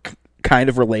Spielberg kind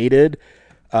of related,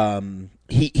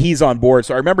 he's on board.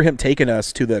 So I remember him taking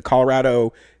us to the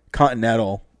Colorado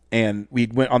Continental, and we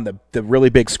went on the really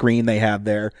big screen they had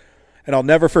there. And I'll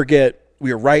never forget,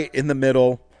 we were right in the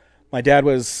middle. My dad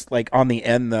was like on the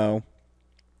end though,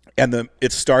 and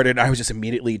it started. I was just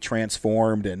immediately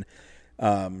transformed, and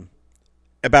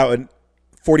about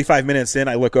 45 minutes in,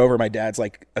 I look over, my dad's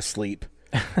like asleep.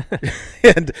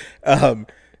 And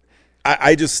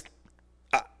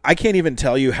I can't even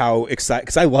tell you how excited,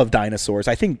 because I love dinosaurs.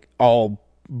 I think all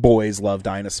boys love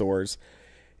dinosaurs.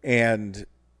 And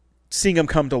seeing them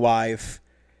come to life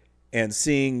and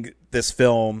seeing this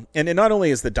film, and not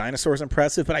only is the dinosaurs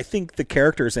impressive, but I think the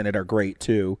characters in it are great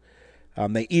too.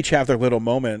 They each have their little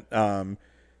moment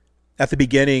at the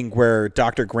beginning where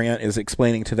Dr. Grant is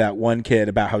explaining to that one kid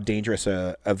about how dangerous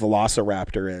a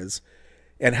velociraptor is,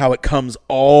 and how it comes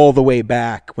all the way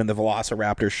back when the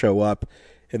velociraptors show up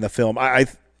in the film. I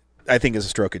think is a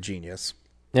stroke of genius.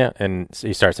 Yeah, and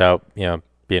he starts out,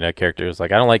 being a character who's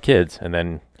like, I don't like kids, and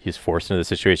then he's forced into the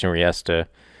situation where he has to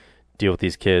deal with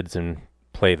these kids and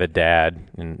play the dad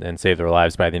and save their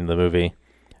lives by the end of the movie.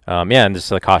 And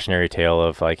just a cautionary tale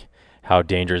of like how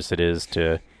dangerous it is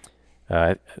to.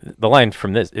 The line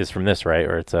from this, right?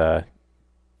 Or it's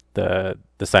the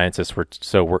scientists were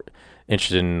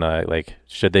interested in like,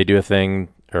 should they do a thing,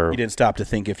 or you didn't stop to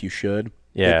think if you should.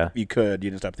 Yeah, you could. You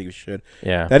didn't stop to think if you should.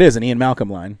 Yeah, that is an Ian Malcolm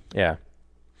line. Yeah,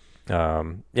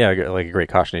 like a great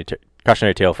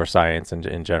cautionary tale for science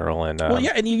in general. And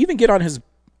and you even get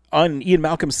on Ian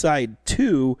Malcolm's side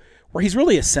too, where he's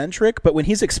really eccentric, but when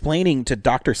he's explaining to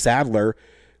Dr. Sadler,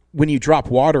 when you drop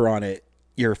water on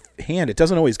your hand, it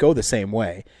doesn't always go the same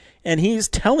way. And he's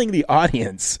telling the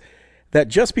audience that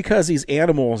just because these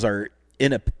animals are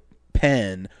in a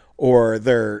pen or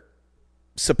they're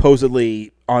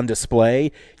supposedly on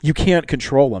display, you can't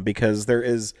control them, because there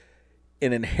is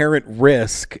an inherent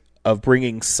risk of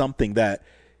bringing something that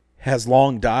has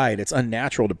long died. It's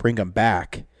unnatural to bring them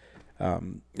back.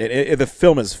 The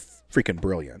film is freaking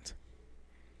brilliant.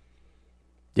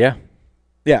 Yeah.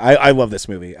 I love this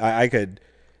movie.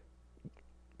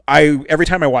 Every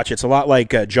time I watch it, it's a lot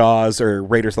like Jaws or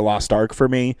Raiders of the Lost Ark for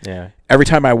me. Yeah. Every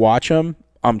time I watch them,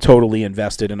 I'm totally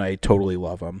invested and I totally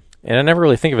love them. And I never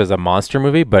really think of it as a monster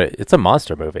movie, but it's a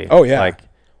monster movie. Oh yeah. Like,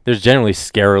 there's generally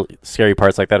scary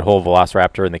parts, like that whole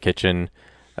Velociraptor in the kitchen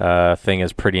thing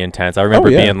is pretty intense. I remember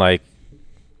being like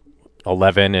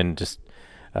 11 and just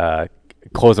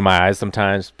closing my eyes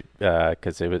sometimes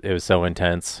because it was so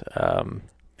intense. And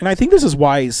I think this is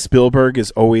why Spielberg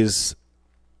is always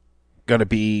going to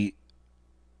be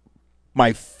one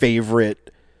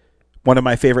of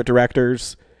my favorite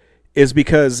directors, is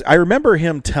because I remember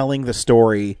him telling the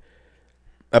story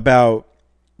about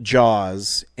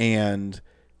Jaws, and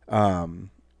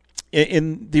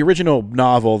in the original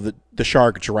novel, the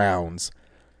shark drowns,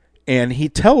 and he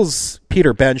tells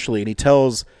Peter Benchley, and he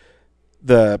tells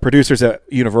the producers at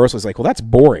Universal, he's like, well, that's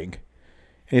boring.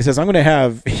 And he says, I'm going to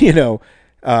have,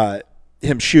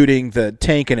 him shooting the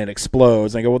tank and it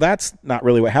explodes. And I go, well, that's not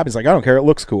really what happens. Like, I don't care. It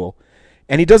looks cool.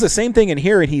 And he does the same thing in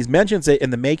here, and he mentions it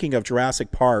in the making of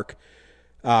Jurassic Park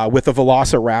with the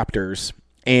velociraptors.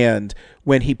 And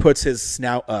when he puts his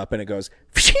snout up and it goes,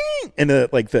 and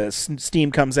the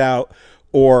steam comes out,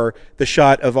 or the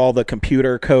shot of all the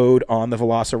computer code on the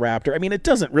velociraptor. I mean, it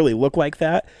doesn't really look like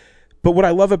that. But what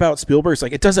I love about Spielberg is,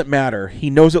 like, it doesn't matter.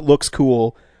 He knows it looks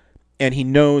cool, and he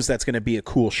knows that's going to be a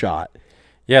cool shot.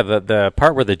 Yeah, the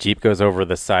part where the Jeep goes over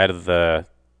the side of the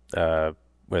the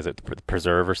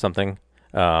preserve or something.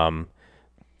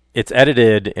 It's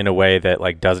edited in a way that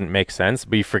like doesn't make sense,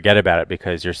 but you forget about it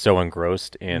because you're so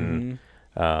engrossed in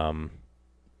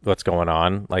what's going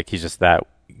on. Like, he's just that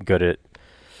good at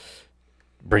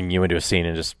bringing you into a scene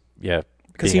and just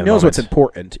because he knows what's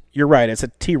important. You're right. It's a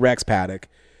T-Rex paddock.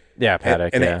 Yeah,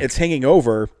 paddock. And it's hanging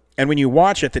over. And when you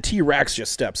watch it, the T-Rex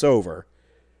just steps over.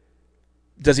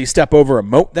 Does he step over a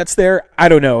moat that's there? I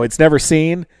don't know. It's never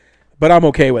seen, but I'm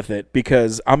okay with it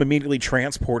because I'm immediately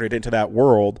transported into that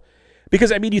world.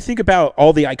 Because, I mean, you think about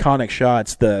all the iconic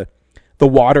shots, the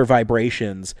water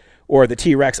vibrations, or the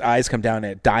T-Rex eyes come down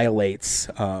and it dilates.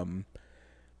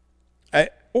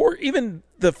 Or even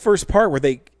the first part where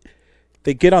they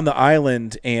get on the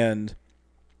island and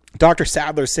Dr.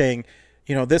 Sadler's saying,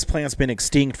 this plant's been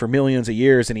extinct for millions of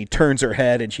years, and he turns her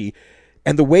head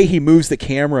and the way he moves the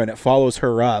camera and it follows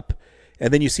her up,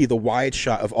 and then you see the wide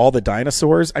shot of all the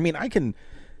dinosaurs. I mean, I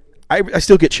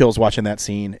still get chills watching that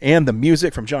scene, and the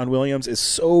music from John Williams is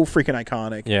so freaking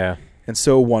iconic. Yeah. And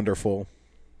so wonderful.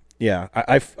 Yeah,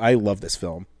 I love this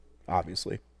film,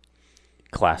 obviously.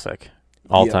 Classic.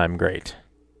 All-time great.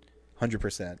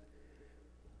 100%.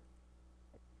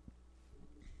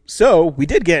 So, we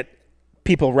did get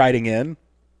people writing in.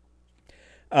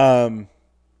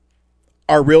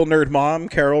 Our real nerd mom,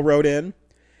 Carol, wrote in,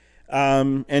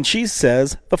 and she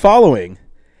says the following.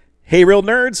 Hey, real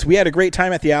nerds, we had a great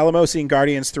time at the Alamo seeing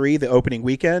Guardians 3 the opening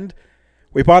weekend.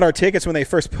 We bought our tickets when they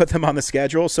first put them on the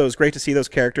schedule, so it was great to see those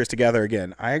characters together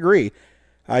again. I agree.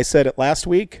 I said it last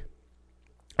week.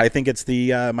 I think it's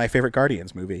the my favorite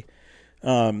Guardians movie.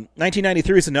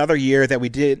 1993 is another year that we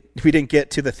didn't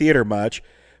get to the theater much.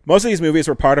 Most of these movies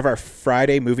were part of our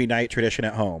Friday movie night tradition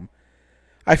at home.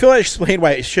 I feel I explained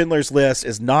why Schindler's List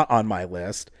is not on my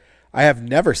list. I have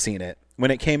never seen it.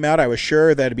 When it came out, I was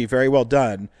sure that it'd be very well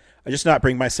done. I just not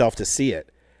bring myself to see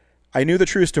it. I knew the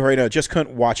true story, and I just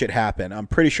couldn't watch it happen. I'm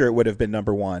pretty sure it would have been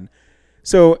number one.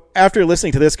 So after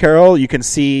listening to this, Carol, you can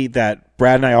see that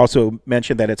Brad and I also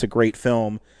mentioned that it's a great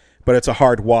film, but it's a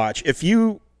hard watch.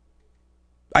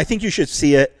 I think you should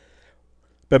see it,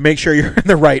 but make sure you're in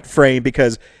the right frame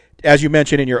because, as you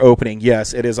mentioned in your opening,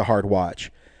 yes, it is a hard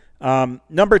watch.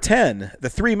 Number 10, The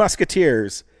Three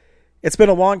Musketeers. It's been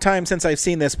a long time since I've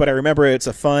seen this, but I remember it's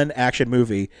a fun action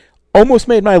movie. Almost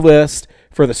made my list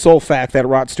for the sole fact that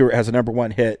Rod Stewart has a number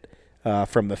one hit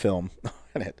from the film.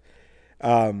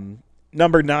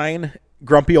 Number 9,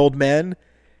 Grumpy Old Men.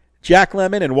 Jack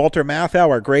Lemmon and Walter Matthau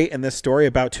are great in this story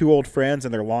about two old friends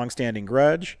and their long-standing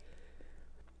grudge.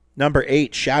 Number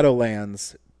 8,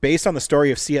 Shadowlands. Based on the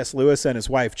story of C.S. Lewis and his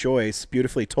wife Joyce,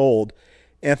 beautifully told,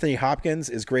 Anthony Hopkins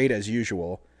is great as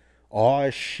usual. Aw,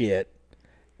 shit.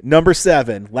 Number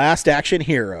 7, Last Action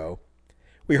Hero.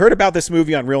 We heard about this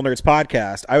movie on Real Nerds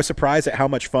Podcast. I was surprised at how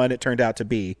much fun it turned out to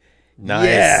be. Nice.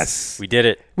 Yes. We did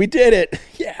it. We did it.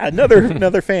 Yeah,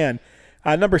 another fan.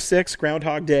 Number 6,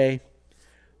 Groundhog Day.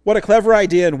 What a clever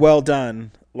idea and well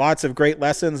done. Lots of great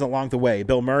lessons along the way.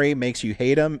 Bill Murray makes you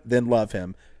hate him, then love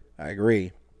him. I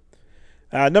agree.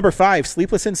 Number 5,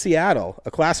 Sleepless in Seattle.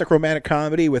 A classic romantic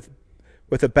comedy with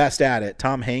the best at it,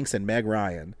 Tom Hanks and Meg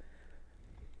Ryan.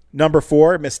 Number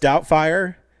 4, Miss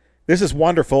Doubtfire. This is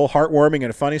wonderful, heartwarming,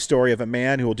 and a funny story of a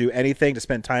man who will do anything to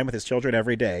spend time with his children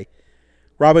every day.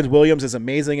 Robin Williams is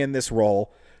amazing in this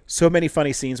role. So many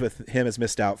funny scenes with him as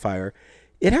Miss Doubtfire.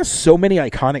 It has so many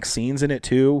iconic scenes in it,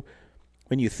 too,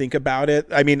 when you think about it.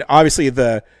 I mean, obviously,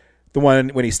 the one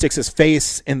when he sticks his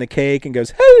face in the cake and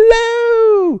goes,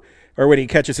 hello! Or when he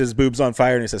catches his boobs on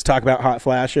fire and he says, talk about hot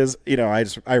flashes. You know,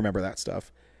 I remember that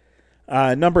stuff.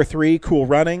 Number 3, Cool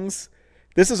Runnings.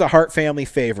 This is a Hart family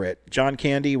favorite. John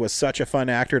Candy was such a fun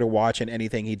actor to watch in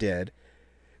anything he did.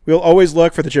 We'll always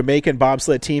look for the Jamaican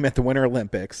bobsled team at the Winter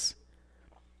Olympics.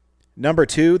 Number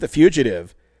 2, The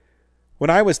Fugitive. When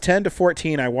I was 10 to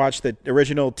 14, I watched the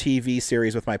original TV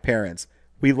series with my parents.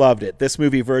 We loved it. This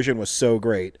movie version was so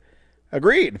great.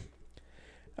 Agreed.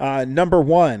 Number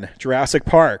 1, Jurassic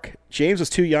Park. James was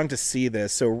too young to see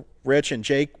this, so Rich and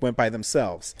Jake went by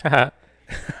themselves.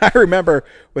 I remember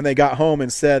when they got home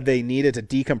and said they needed to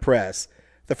decompress.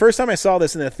 The first time I saw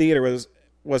this in the theater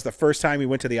was the first time we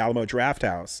went to the Alamo Draft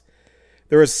House.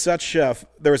 There was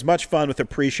much fun with the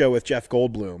pre-show with Jeff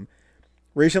Goldblum.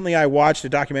 Recently, I watched a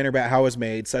documentary about how it was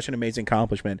made. Such an amazing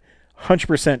accomplishment.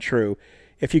 100% true.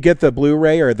 If you get the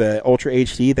Blu-ray or the Ultra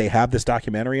HD, they have this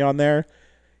documentary on there.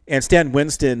 And Stan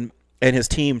Winston and his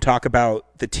team talk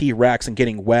about the T-Rex and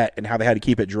getting wet and how they had to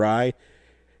keep it dry.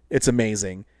 It's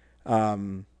amazing.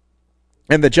 And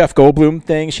the Jeff Goldblum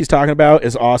thing she's talking about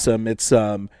is awesome. It's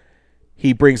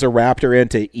he brings a raptor in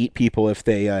to eat people if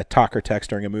they talk or text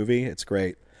during a movie. It's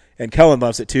great. And Kellen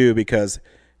loves it too because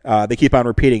they keep on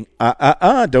repeating,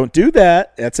 don't do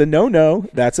that. That's a no-no.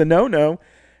 That's a no-no.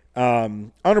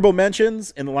 Honorable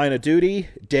mentions in the line of duty,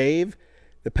 Dave,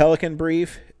 The Pelican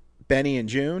Brief, Benny and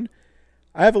June.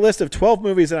 I have a list of 12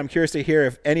 movies that I'm curious to hear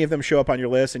if any of them show up on your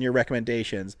list and your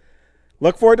recommendations.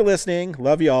 Look forward to listening.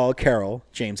 Love y'all. Carol,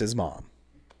 James's mom.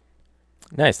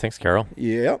 Nice. Thanks, Carol.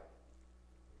 Yep.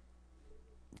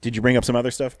 Did you bring up some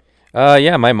other stuff?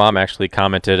 Yeah, my mom actually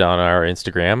commented on our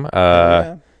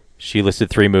Instagram. She listed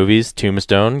 3 movies,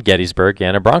 Tombstone, Gettysburg,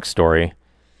 and A Bronx Story.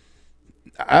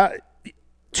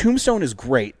 Tombstone is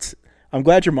great. I'm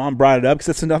glad your mom brought it up because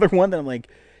it's another one that I'm like,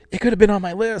 it could have been on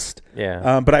my list.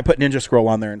 Yeah. But I put Ninja Scroll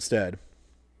on there instead.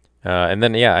 And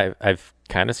then, yeah, I've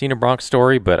kind of seen A Bronx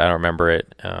Story, but I don't remember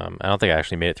it. I don't think I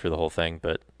actually made it through the whole thing,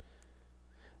 but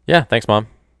yeah, thanks, Mom.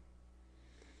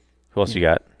 Who else you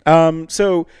got?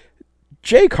 So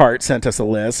Jake Hart sent us a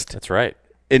list. That's right.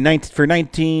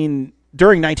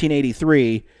 During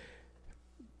 1983,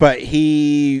 but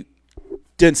he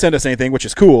didn't send us anything, which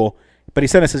is cool, but he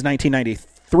sent us his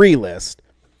 1993 list.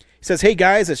 He says, hey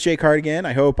guys, it's Jake Hart again.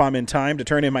 I hope I'm in time to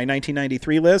turn in my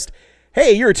 1993 list.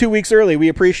 Hey, you're 2 weeks early. We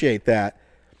appreciate that.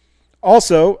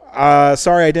 Also,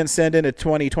 sorry I didn't send in a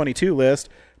 2022 list,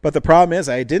 but the problem is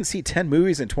I didn't see 10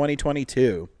 movies in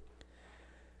 2022.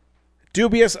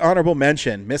 Dubious honorable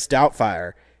mention, Miss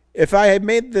Doubtfire. If I had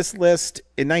made this list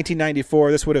in 1994,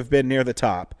 this would have been near the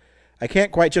top. I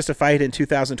can't quite justify it in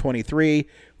 2023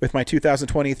 with my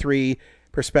 2023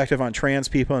 perspective on trans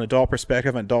people and adult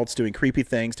perspective on adults doing creepy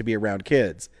things to be around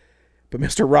kids. but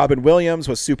Mr. Robin Williams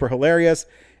was super hilarious,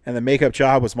 and the makeup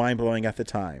job was mind-blowing at the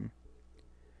time.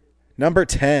 Number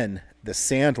 10, The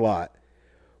Sandlot,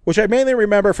 which I mainly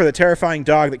remember for the terrifying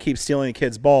dog that keeps stealing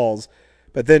kids' balls,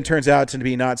 but then turns out to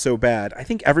be not so bad. I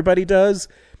think everybody does,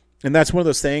 and that's one of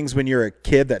those things when you're a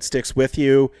kid that sticks with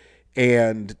you,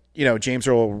 and, you know, James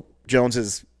Earl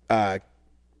Jones's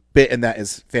bit in that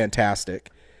is fantastic.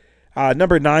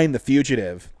 Number 9, The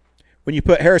Fugitive. When you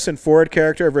put Harrison Ford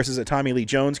character versus a Tommy Lee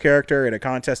Jones character in a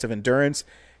contest of endurance,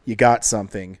 you got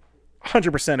something.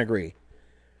 100% agree.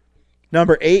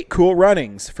 Number 8, Cool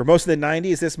Runnings. For most of the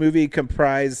 90s, this movie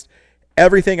comprised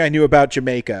everything I knew about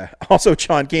Jamaica. Also,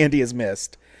 John Candy is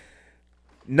missed.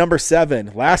 Number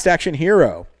 7, Last Action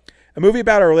Hero. A movie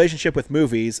about our relationship with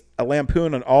movies, a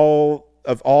lampoon on all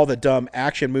the dumb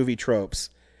action movie tropes,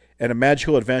 and a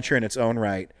magical adventure in its own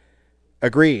right.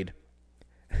 Agreed.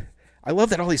 I love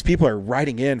that all these people are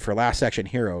writing in for Last Action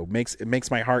Hero. It makes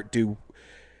my heart do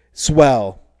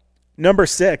swell. Number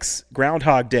 6,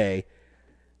 Groundhog Day.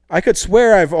 I could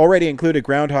swear I've already included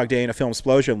Groundhog Day in a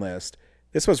Filmsplosion list.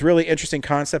 This was really interesting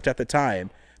concept at the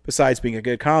time, besides being a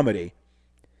good comedy.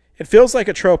 It feels like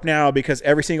a trope now because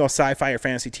every single sci-fi or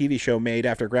fantasy TV show made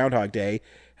after Groundhog Day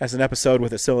has an episode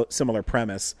with a similar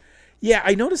premise. Yeah,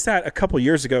 I noticed that a couple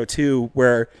years ago, too,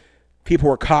 where people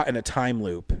were caught in a time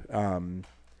loop.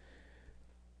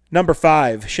 Number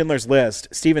 5, Schindler's List.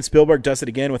 Steven Spielberg does it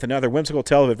again with another whimsical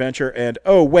tale of adventure and,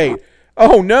 oh, wait.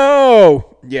 Oh,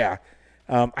 no! Yeah.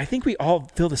 I think we all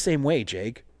feel the same way,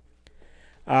 Jake.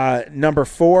 Number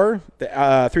 4,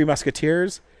 the Three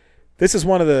Musketeers. This is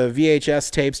one of the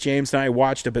VHS tapes James and I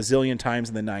watched a bazillion times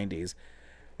in the 90s.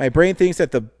 My brain thinks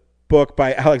that the book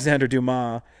by Alexander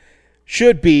Dumas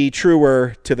should be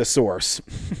truer to the source.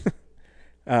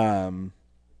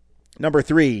 Number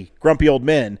 3, Grumpy Old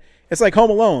Men. It's like Home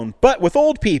Alone, but with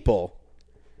old people.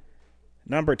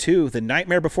 Number 2, The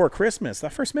Nightmare Before Christmas. The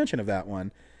first mention of that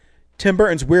one. Tim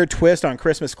Burton's weird twist on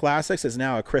Christmas classics is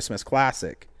now a Christmas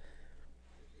classic.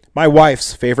 My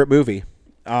wife's favorite movie.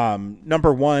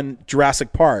 Number 1,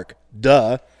 Jurassic Park.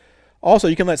 Duh. Also,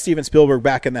 you can let Steven Spielberg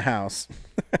back in the house.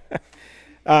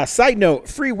 Side note,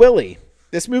 Free Willy.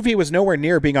 This movie was nowhere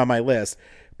near being on my list,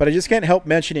 but I just can't help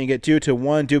mentioning it due to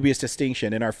one dubious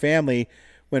distinction. In our family,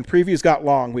 when previews got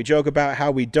long, we joke about how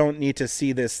we don't need to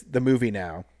see the movie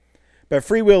now. But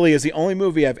Free Willy is the only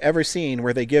movie I've ever seen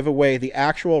where they give away the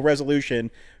actual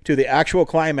resolution to the actual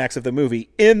climax of the movie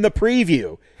in the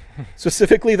preview.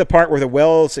 Specifically the part where the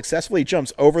whale successfully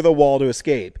jumps over the wall to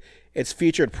escape. It's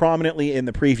featured prominently in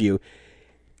the preview.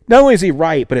 Not only is he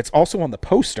right, but it's also on the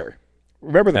poster.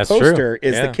 Remember, the poster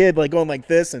is the kid like going like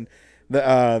this and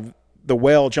the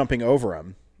whale jumping over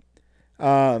him.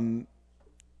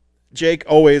 Jake,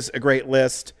 always a great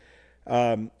list.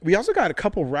 We also got a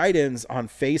couple write-ins on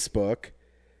Facebook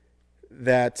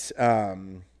that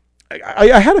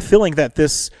I had a feeling that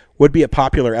this would be a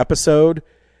popular episode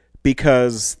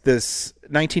because this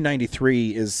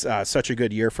 1993 is such a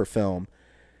good year for film.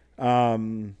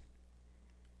 Hang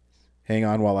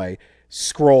on while I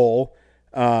scroll.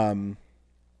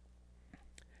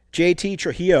 JT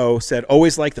Trujillo said,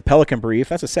 always like the Pelican Brief.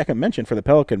 That's a second mention for the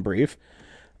Pelican Brief.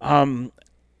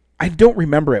 I don't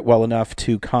remember it well enough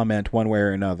to comment one way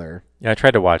or another. Yeah, I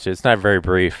tried to watch it. It's not very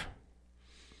brief.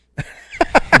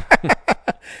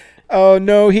 Oh,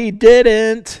 no, he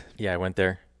didn't. Yeah, I went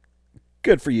there.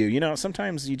 Good for you. You know,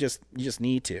 sometimes you just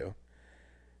need to.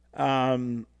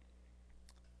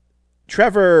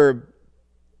 Trevor,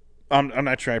 I'm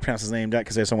not sure I pronounce his name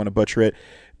because I just don't want to butcher it,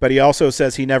 but he also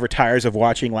says he never tires of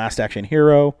watching Last Action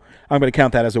Hero. I'm going to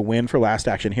count that as a win for Last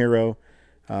Action Hero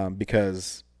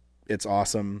because it's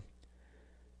awesome.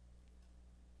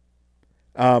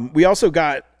 We also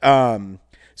got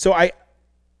so I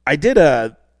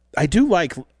Married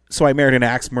an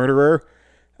Axe Murderer.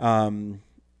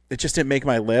 It just didn't make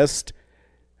my list,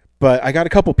 but I got a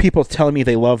couple people telling me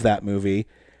they love that movie.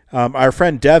 Our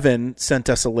friend Devin sent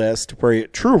us a list where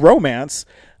True Romance,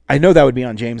 I know that would be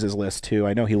on James's list too.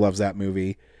 I know he loves that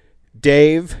movie.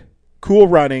 Dave, Cool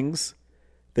Runnings,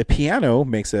 The Piano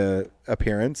makes a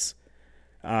appearance.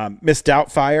 Miss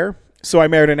Doubtfire, So I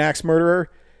Married an Axe Murderer,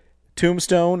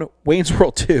 Tombstone, Wayne's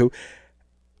World 2.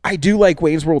 I do like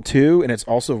Wayne's World 2, and it's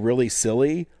also really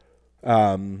silly.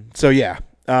 The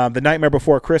Nightmare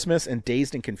Before Christmas and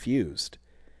Dazed and Confused.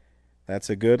 That's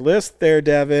a good list there,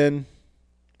 Devin.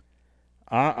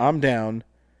 I'm down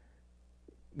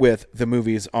with the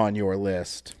movies on your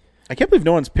list. I can't believe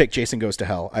no one's picked Jason Goes to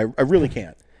Hell. I really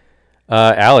can't.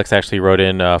 Alex actually wrote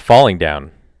in Falling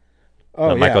Down.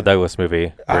 The Michael Douglas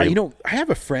movie. I have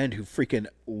a friend who freaking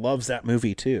loves that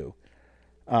movie too.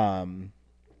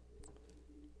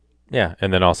 Yeah,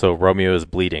 and then also Romeo is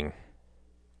Bleeding.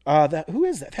 Who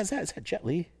is that? Is that Jet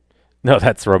Li? No,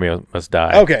 that's Romeo Must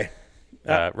Die. Okay.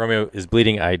 Romeo is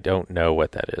Bleeding. I don't know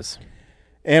what that is.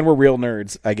 And we're real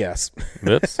nerds, I guess.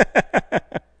 Oops.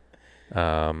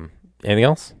 Anything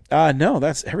else? No,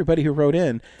 that's everybody who wrote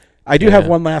in. I do have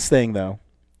one last thing, though.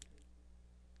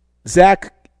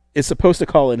 Zach is supposed to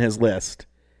call in his list,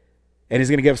 and he's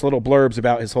going to give us little blurbs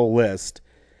about his whole list.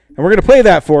 And we're going to play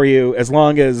that for you as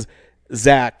long as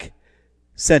Zach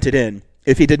sent it in.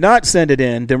 If he did not send it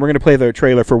in, then we're going to play the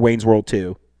trailer for Wayne's World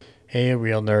 2. Hey,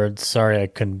 real nerds. Sorry I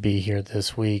couldn't be here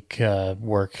this week.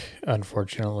 Work,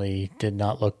 unfortunately, did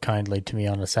not look kindly to me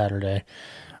on a Saturday.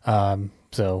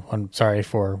 So I'm sorry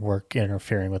for work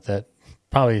interfering with it.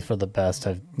 Probably for the best.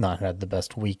 I've not had the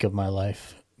best week of my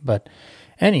life. But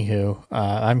anywho,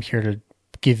 I'm here to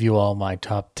give you all my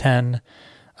top 10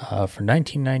 for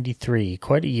 1993.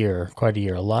 Quite a year.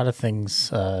 A lot of things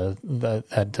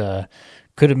that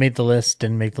could have made the list,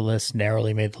 didn't make the list,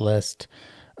 narrowly made the list.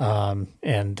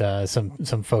 And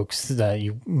some folks that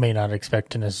you may not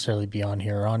expect to necessarily be on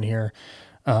here.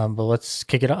 But let's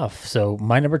kick it off. So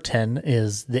my number 10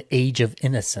 is The Age of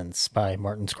Innocence by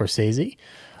Martin Scorsese.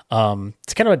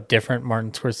 It's kind of a different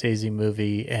Martin Scorsese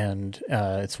movie, and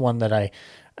it's one that I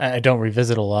don't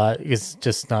revisit a lot. It's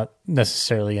just not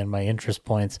necessarily in my interest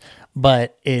points,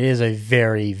 but it is a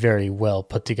very, very well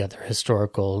put together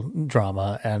historical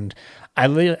drama, and I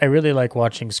really like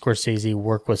watching Scorsese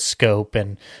work with scope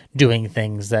and doing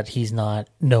things that he's not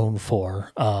known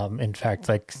for. In fact,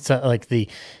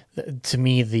 to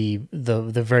me,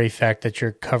 the very fact that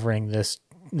you're covering this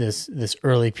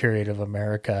early period of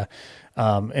America,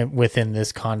 and within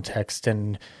this context,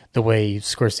 and the way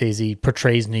Scorsese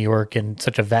portrays New York in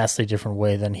such a vastly different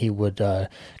way than he would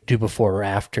do before or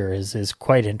after is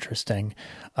quite interesting.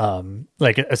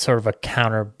 Like a sort of a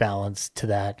counterbalance to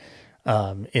that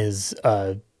is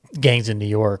Gangs in New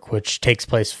York, which takes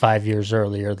place 5 years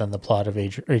earlier than the plot of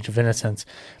Age of Innocence.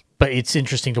 But it's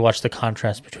interesting to watch the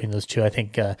contrast between those two. I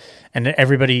think, and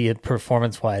everybody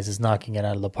performance-wise is knocking it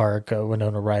out of the park.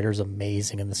 Winona Ryder's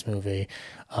amazing in this movie,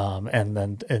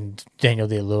 and Daniel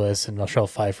Day-Lewis and Michelle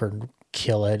Pfeiffer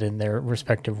kill it in their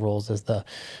respective roles as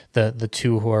the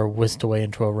two who are whisked away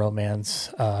into a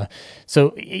romance.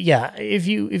 So yeah, if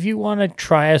you want to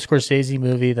try a Scorsese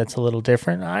movie that's a little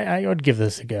different, I would give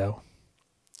this a go.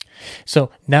 So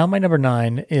now my number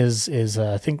 9 is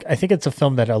I think it's a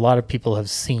film that a lot of people have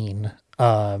seen,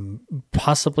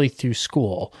 possibly through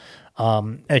school,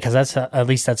 because that's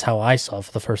how I saw it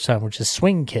for the first time, which is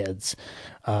Swing Kids,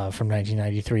 from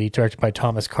 1993, directed by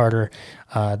Thomas Carter.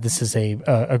 This is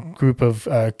a group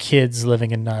of kids living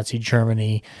in Nazi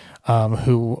Germany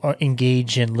who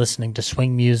engage in listening to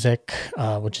swing music,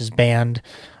 which is banned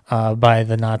by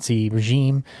the Nazi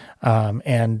regime,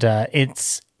 and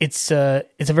it's a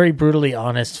very brutally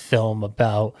honest film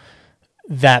about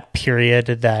that period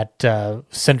that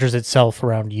centers itself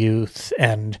around youth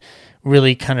and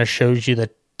really kind of shows you the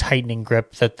tightening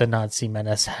grip that the Nazi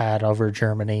menace had over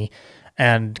Germany,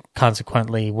 and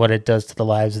consequently what it does to the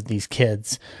lives of these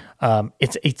kids.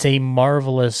 It's a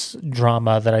marvelous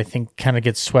drama that I think kind of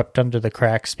gets swept under the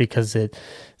cracks because it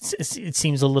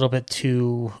seems a little bit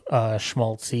too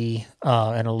schmaltzy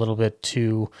and a little bit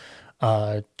too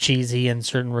cheesy in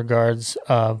certain regards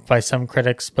by some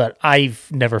critics, but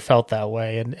I've never felt that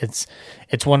way. And it's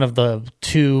one of the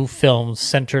two films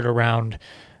centered around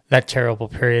that terrible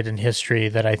period in history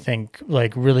that I think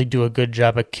really do a good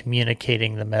job of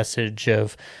communicating the message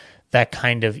of that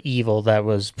kind of evil that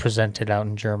was presented out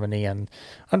in Germany, and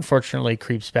unfortunately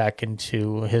creeps back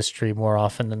into history more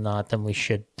often than not than we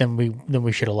should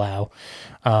allow.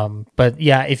 But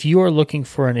yeah, if you are looking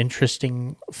for an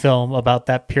interesting film about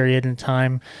that period in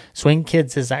time, Swing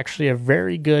Kids is actually a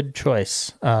very good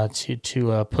choice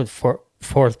to put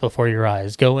forth before your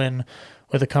eyes. Go in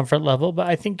with a comfort level, but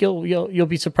I think you'll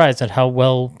be surprised at how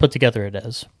well put together it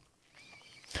is.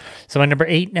 So my number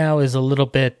 8 now is a little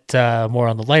bit more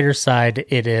on the lighter side.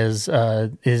 It is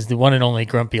the one and only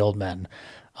Grumpy Old Men.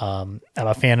 I'm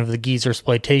a fan of the geezer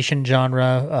exploitation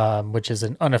genre, which is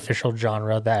an unofficial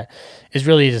genre that is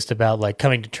really just about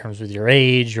coming to terms with your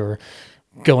age or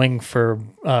going for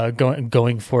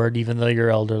it even though you're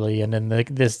elderly. And then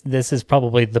this is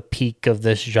probably the peak of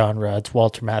this genre. It's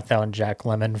Walter Matthau and Jack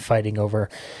Lemmon fighting over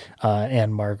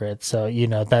Anne Margaret, so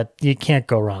that you can't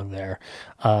go wrong there.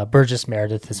 Burgess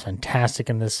Meredith is fantastic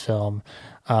in this film.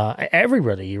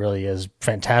 Everybody really is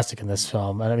fantastic in this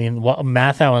film. And I mean,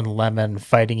 Matthau and Lemmon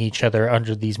fighting each other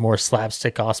under these more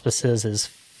slapstick auspices is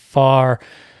far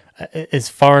is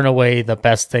far and away the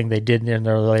best thing they did in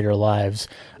their later lives.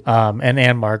 And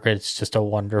Anne Margaret's just a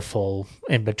wonderful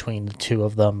in between the two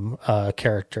of them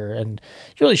character, and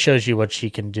it really shows you what she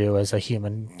can do as a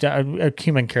human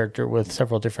character with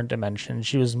several different dimensions.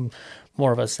 She was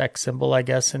more of a sex symbol, I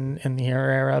guess, in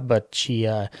her era, but she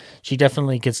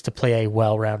definitely gets to play a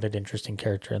well-rounded, interesting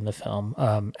character in the film.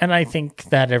 And I think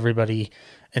that everybody,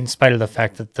 in spite of the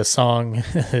fact that the song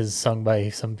is sung by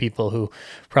some people who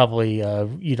probably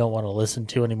you don't want to listen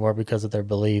to anymore because of their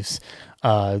beliefs,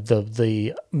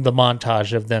 the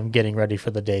montage of them getting ready for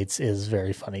the dates is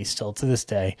very funny still to this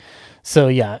day. So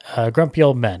yeah, Grumpy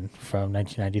Old Men from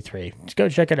 1993. Just go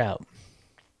check it out.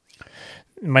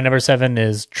 My number 7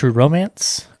 is True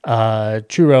Romance.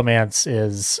 True Romance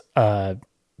is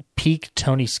peak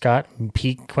Tony Scott and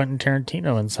peak Quentin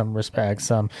Tarantino in some respects.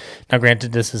 Now,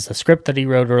 granted, this is a script that he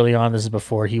wrote early on. This is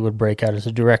before he would break out as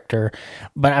a director.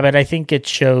 But I think it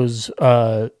shows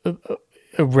a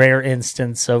rare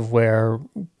instance of where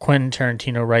Quentin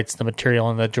Tarantino writes the material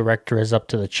and the director is up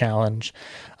to the challenge.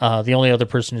 The only other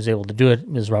person who's able to do it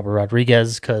is Robert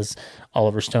Rodriguez, because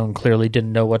Oliver Stone clearly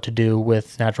didn't know what to do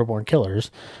with Natural Born Killers.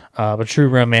 But True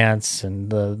Romance and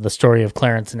the story of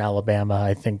Clarence in Alabama,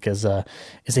 I think, is a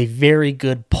very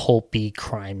good pulpy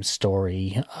crime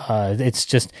story.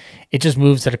 It just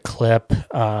moves at a clip.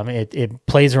 It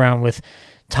plays around with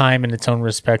time in its own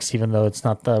respects, even though it's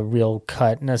not the real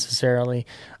cut necessarily.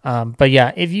 But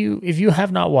yeah, if you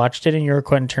have not watched it and you're a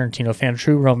Quentin Tarantino fan,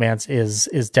 True Romance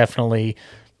is definitely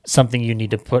something you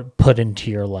need to put into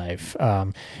your life.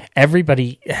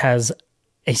 Everybody has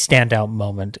a standout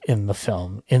moment in the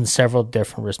film in several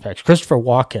different respects. Christopher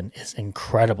Walken is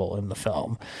incredible in the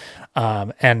film.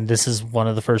 And this is one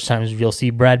of the first times you'll see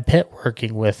Brad Pitt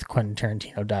working with Quentin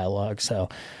Tarantino dialogue. So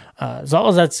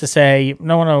all that's to say,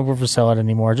 no one will oversell it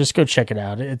anymore. Just go check it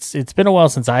out. It's been a while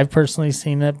since I've personally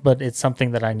seen it, but it's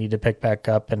something that I need to pick back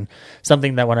up, and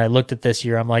something that when I looked at this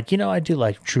year, I'm like, I do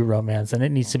like True Romance, and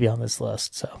it needs to be on this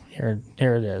list. So here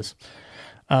it is.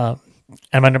 And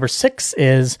my number 6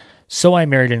 is So I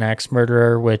Married an Axe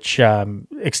Murderer, which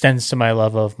extends to my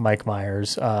love of Mike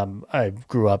Myers. I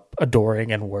grew up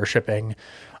adoring and worshiping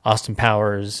Austin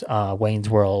Powers, Wayne's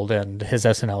World, and his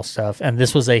SNL stuff. And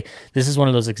this is one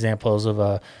of those examples of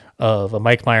a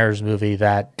Mike Myers movie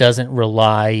that doesn't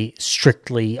rely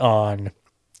strictly on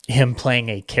him playing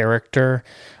a character.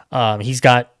 He's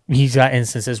got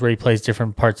instances where he plays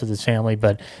different parts of his family,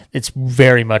 but it's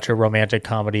very much a romantic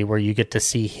comedy where you get to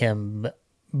see him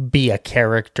be a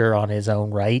character on his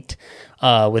own right,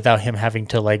 without him having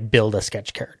to build a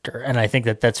sketch character. And I think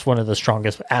that's one of the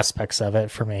strongest aspects of it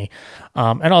for me.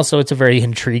 And also it's a very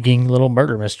intriguing little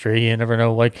murder mystery. You never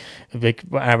know, I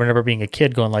remember being a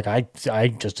kid going I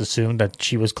just assumed that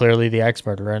she was clearly the axe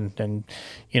murderer, and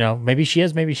maybe she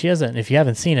is, maybe she isn't. If you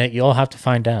haven't seen it, you'll have to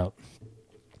find out.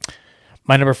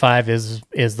 My number 5 is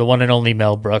the one and only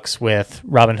Mel Brooks with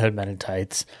Robin Hood Men in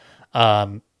Tights.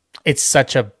 It's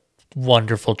such a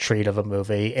wonderful treat of a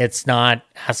movie. It's not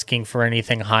asking for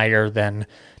anything higher than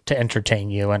to entertain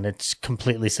you, and it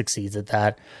completely succeeds at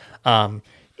that.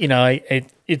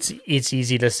 It's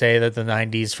easy to say that the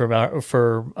 90s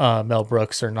for Mel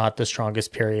Brooks are not the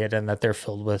strongest period, and that they're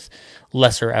filled with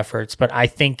lesser efforts. But I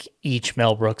think each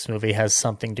Mel Brooks movie has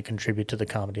something to contribute to the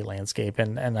comedy landscape,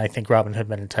 and I think Robin Hood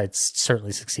Men in Tights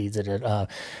certainly succeeds at it.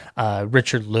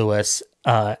 Richard Lewis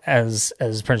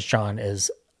as Prince John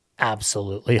is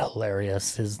absolutely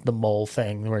hilarious. The mole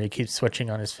thing where he keeps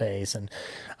switching on his face, and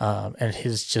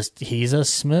he's a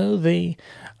smoothie.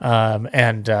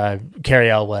 And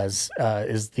Cary Elwes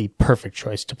is the perfect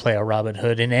choice to play a Robin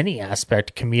Hood in any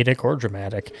aspect, comedic or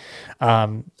dramatic.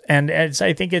 And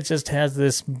I think it just has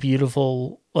this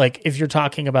beautiful, if you're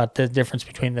talking about the difference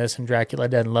between this and Dracula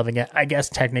Dead and Loving It, I guess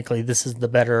technically this is the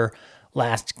better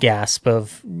last gasp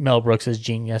of Mel Brooks's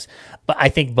genius, but I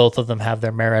think both of them have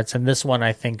their merits, and this one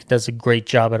I think does a great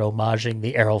job at homaging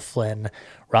the Errol Flynn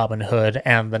Robin Hood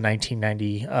and the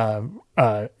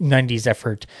 1990s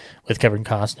effort with Kevin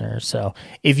Costner. So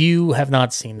if you have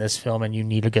not seen this film and you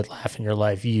need a good laugh in your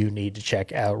life, you need to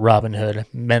check out Robin Hood,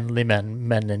 Men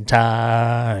in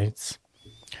Tights.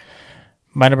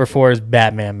 My number 4 is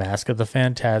Batman Mask of the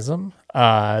Phantasm.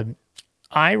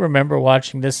 I remember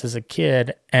watching this as a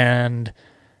kid and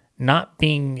not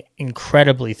being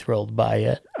incredibly thrilled by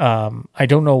it. I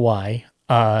don't know why,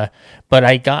 but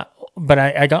I got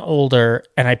older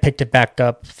and I picked it back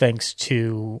up thanks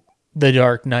to The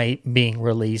Dark Knight being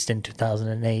released in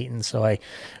 2008, and so I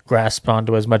grasped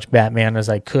onto as much Batman as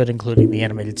I could, including the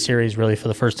animated series, really for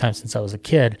the first time since I was a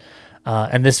kid.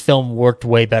 And this film worked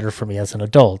way better for me as an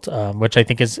adult, which I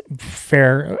think is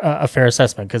a fair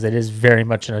assessment, because it is very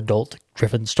much an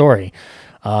adult-driven story.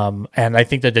 And I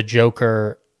think that the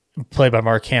Joker, played by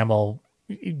Mark Hamill,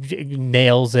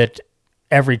 nails it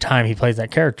every time he plays that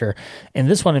character. In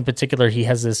this one in particular, he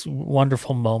has this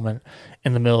wonderful moment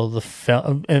in the middle of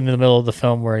the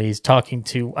film where he's talking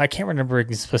to, I can't remember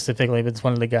specifically, but it's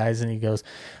one of the guys, and he goes,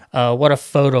 what a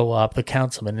photo op, the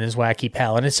councilman and his wacky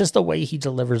pal. And it's just the way he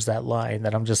delivers that line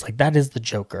that I'm just like, that is the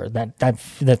Joker.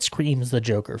 That screams the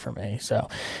Joker for me. So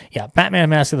yeah, Batman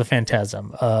Mask of the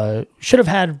Phantasm should have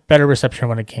had better reception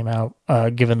when it came out,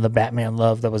 given the Batman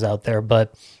love that was out there,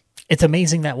 but it's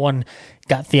amazing that one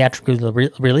got theatrically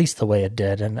released the way it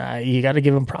did, and you got to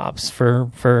give him props for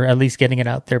at least getting it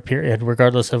out there, period,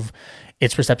 regardless of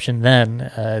its reception then.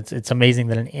 It's amazing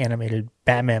that an animated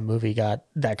Batman movie got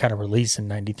that kind of release in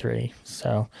 93.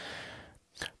 So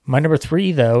my number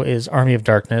 3, though, is Army of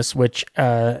Darkness, which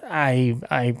I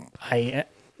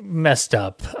messed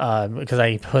up because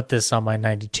I put this on my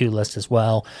 92 list as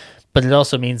well. But it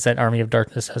also means that Army of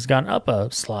Darkness has gone up a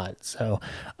slot. So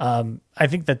I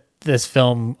think that this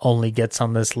film only gets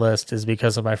on this list is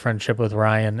because of my friendship with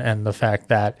Ryan and the fact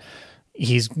that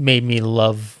he's made me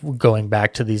love going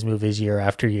back to these movies year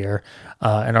after year.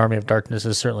 And Army of Darkness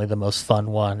is certainly the most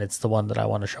fun one. It's the one that I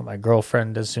want to show my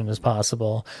girlfriend as soon as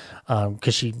possible,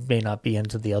 because she may not be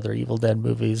into the other Evil Dead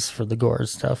movies for the gore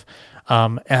stuff.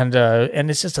 And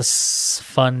it's just a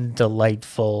fun,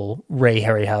 delightful Ray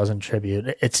Harryhausen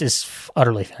tribute. It's just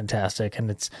utterly fantastic, and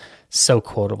it's so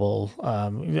quotable.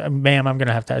 Ma'am, I'm going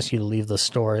to have to ask you to leave the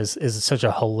store is such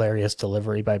a hilarious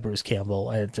delivery by Bruce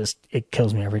Campbell. It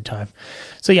kills me every time.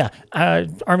 So yeah,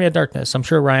 Army of Darkness. I'm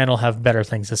sure Ryan will have better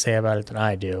things to say about it than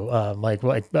I do, like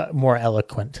more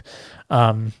eloquent.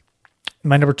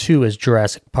 My number 2 is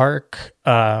Jurassic Park.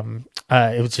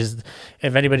 Which is,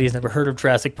 if anybody's never heard of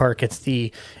Jurassic Park, it's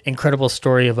the incredible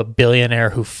story of a billionaire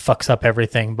who fucks up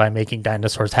everything by making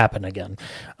dinosaurs happen again.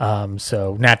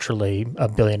 So naturally, a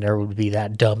billionaire would be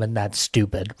that dumb and that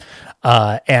stupid.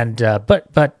 But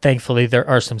thankfully, there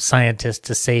are some scientists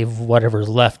to save whatever's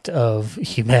left of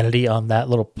humanity on that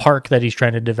little park that he's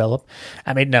trying to develop.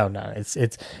 I mean, no,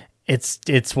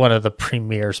 it's one of the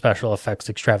premier special effects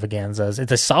extravaganzas.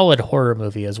 It's a solid horror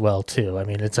movie as well, too. I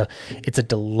mean, it's a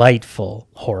delightful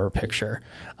horror picture.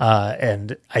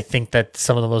 And I think that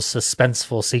some of the most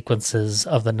suspenseful sequences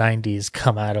of the 90s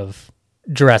come out of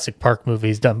Jurassic Park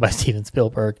movies done by Steven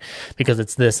Spielberg, because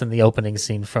it's this and the opening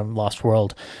scene from Lost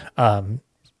World. And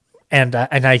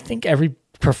I think every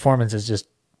performance is just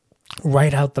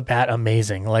right out the bat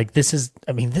amazing. Like this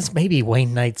may be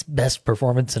Wayne Knight's best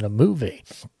performance in a movie.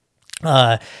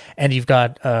 And you've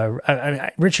got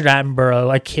Richard Attenborough.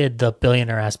 I kid the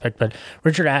billionaire aspect, but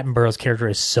Richard Attenborough's character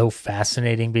is so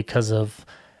fascinating because of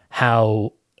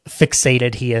how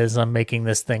fixated he is on making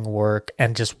this thing work,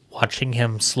 and just watching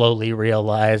him slowly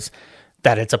realize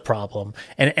that it's a problem.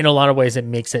 And in a lot of ways, it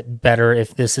makes it better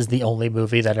if this is the only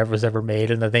movie that was ever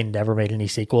made and that they never made any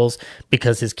sequels,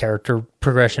 because his character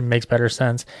progression makes better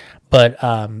sense. But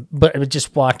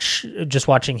just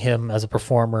watching him as a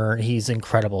performer, he's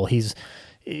incredible.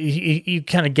 You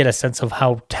kind of get a sense of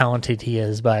how talented he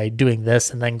is by doing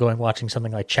this, and then watching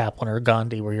something like Chaplin or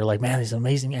Gandhi, where you're like, man, he's an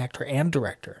amazing actor and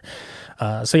director.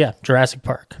 So yeah, Jurassic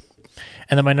Park.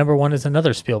 And then my number 1 is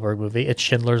another Spielberg movie. It's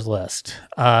Schindler's List.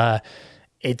 I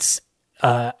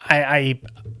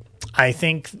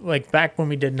think, like, back when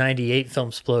we did 98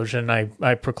 Filmsplosion,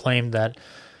 I proclaimed that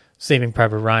Saving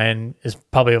Private Ryan is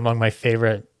probably among my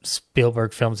favorite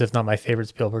Spielberg films, if not my favorite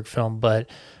Spielberg film. But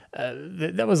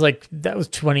that was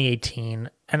 2018,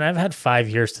 and I've had 5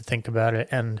 years to think about it.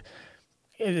 And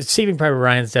Saving Private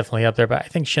Ryan is definitely up there, but I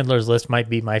think Schindler's List might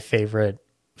be my favorite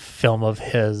film of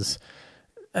his.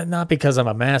 Not because I'm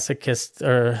a masochist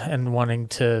and wanting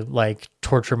to like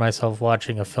torture myself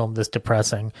watching a film this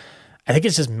depressing. I think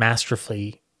it's just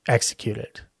masterfully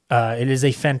executed. It is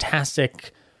a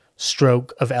fantastic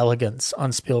stroke of elegance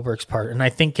on Spielberg's part, and I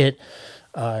think it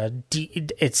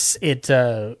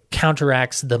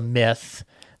counteracts the myth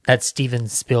that Steven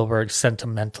Spielberg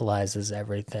sentimentalizes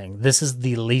everything. This is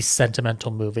the least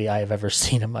sentimental movie I have ever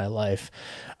seen in my life.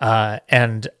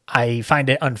 And I find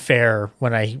it unfair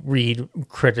when I read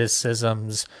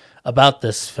criticisms about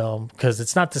this film, because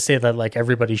it's not to say that like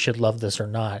everybody should love this or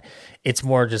not. It's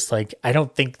more just like, I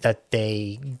don't think that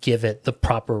they give it the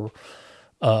proper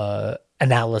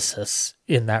analysis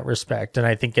in that respect. And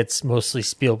I think it's mostly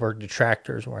Spielberg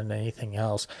detractors more than anything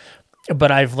else. But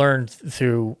I've learned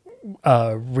through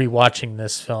rewatching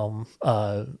this film,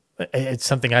 it's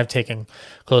something I've taken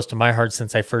close to my heart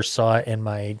since I first saw it in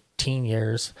my teen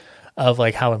years, of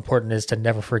like how important it is to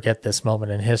never forget this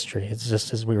moment in history. It's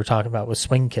just as we were talking about with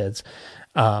Swing Kids,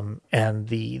 and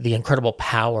the incredible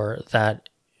power that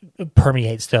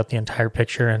permeates throughout the entire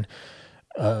picture, and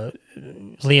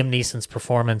Liam Neeson's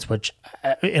performance, which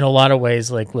in a lot of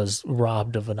ways like was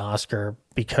robbed of an Oscar,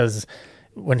 because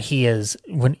when he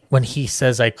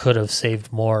says I could have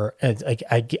saved more,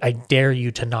 I dare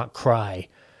you to not cry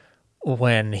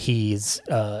when he's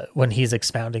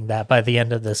expounding that by the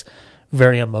end of this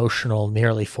very emotional,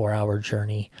 nearly 4-hour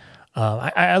journey.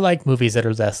 I like movies that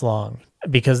are this long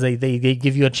because they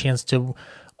give you a chance to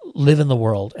live in the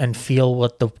world and feel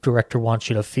what the director wants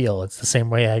you to feel. It's the same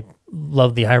way I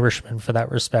love The Irishman for that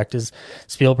respect. Is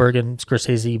Spielberg and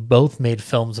Scorsese both made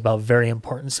films about very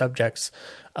important subjects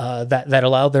that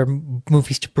allow their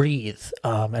movies to breathe.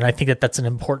 And I think that that's an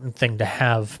important thing to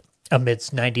have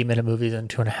amidst 90-minute movies and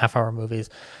 2.5-hour movies.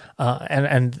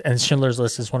 And Schindler's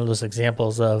List is one of those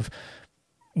examples of,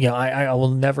 I will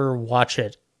never watch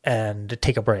it and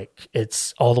take a break.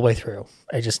 It's all the way through.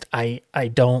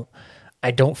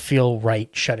 I don't feel right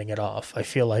shutting it off. I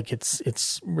feel like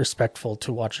it's respectful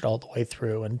to watch it all the way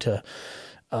through and to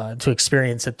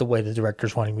experience it the way the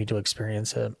director's wanting me to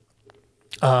experience it.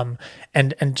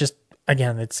 And just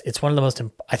again, it's one of the most.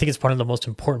 I think it's one of the most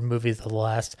important movies of the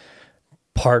last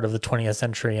part of the 20th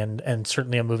century, and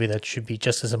certainly a movie that should be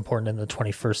just as important in the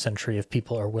 21st century if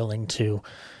people are willing to,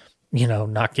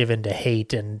 not give in to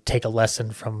hate and take a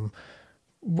lesson from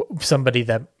somebody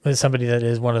that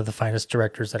is one of the finest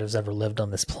directors that has ever lived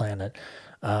on this planet.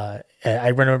 I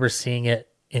remember seeing it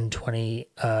during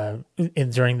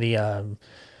the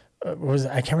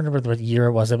I can't remember what year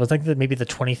it was. It was like maybe the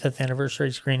 25th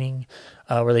anniversary screening,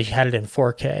 where they had it in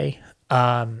 4K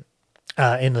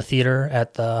in the theater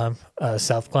at the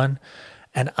South Glen,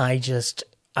 and I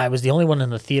was the only one in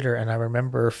the theater, and I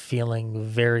remember feeling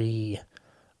very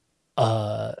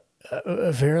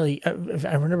very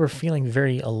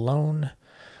alone,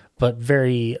 but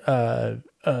very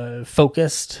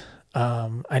focused.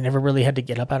 I never really had to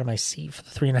get up out of my seat for the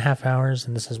 3.5 hours,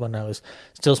 and this is when I was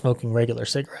still smoking regular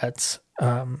cigarettes.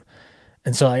 And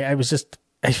so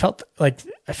it felt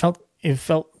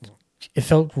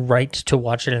right to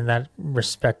watch it in that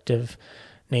respective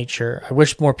nature. I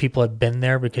wish more people had been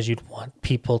there, because you'd want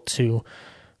people to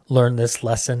learn this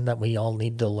lesson that we all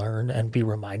need to learn and be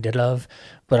reminded of.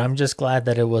 But I'm just glad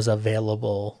that it was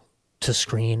available to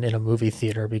screen in a movie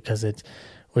theater, because it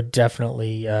would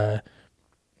definitely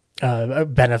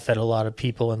benefit a lot of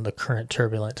people in the current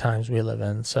turbulent times we live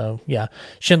in. So yeah,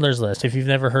 Schindler's List. If you've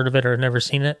never heard of it or never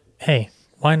seen it, hey,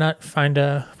 why not find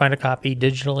a copy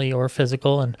digitally or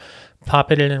physical and pop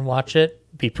it in and watch it?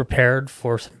 Be prepared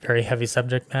for some very heavy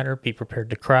subject matter. Be prepared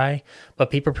to cry,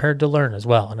 but be prepared to learn as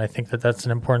well. And I think that that's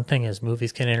an important thing, is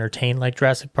movies can entertain like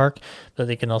Jurassic Park, but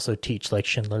they can also teach like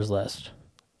Schindler's List.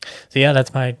 So yeah,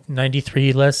 that's my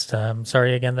 93 list.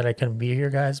 Sorry again that I couldn't be here,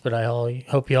 guys, but I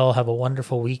hope you all have a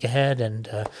wonderful week ahead, and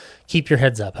keep your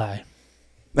heads up high.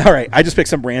 All right. I just picked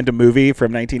some random movie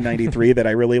from 1993 that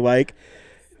I really like.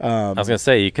 I was going to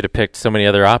say, you could have picked so many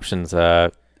other options,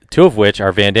 two of which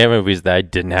are Van Damme movies that I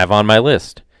didn't have on my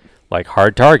list. Like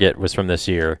Hard Target was from this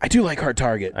year. I do like Hard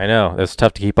Target. I know. It's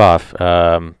tough to keep off.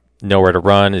 Nowhere to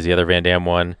Run is the other Van Damme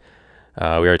one. We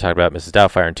already talked about Mrs.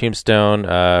 Doubtfire and Tombstone.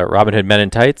 Robin Hood Men in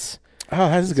Tights. Oh,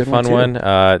 that's a good fun one,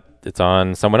 too. It's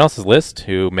on someone else's list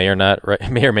who may or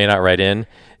may not write in.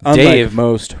 Unlike Dave,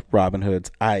 most Robin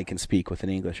Hoods, I can speak with an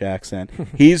English accent.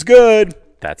 He's good.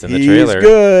 That's in the trailer. He's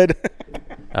good.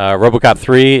 RoboCop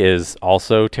 3 is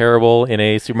also terrible in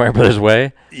a Super Mario Brothers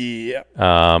way. Yeah.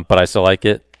 But I still like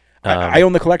it. I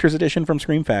own the collector's edition from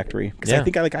Scream Factory, because I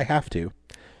think I have to.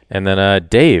 And then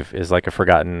Dave is like a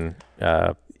forgotten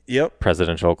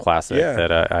presidential classic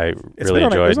that I really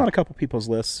enjoyed. It was on a couple people's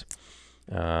lists.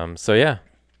 So yeah.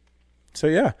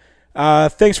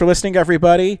 Thanks for listening,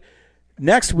 everybody.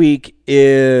 Next week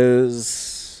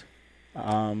is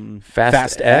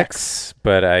Fast X,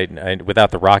 but I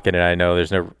without the rock in it, I know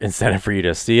there's no incentive for you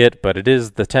to see it, but it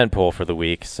is the tentpole for the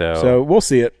week. So we'll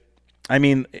see it. I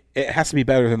mean, it has to be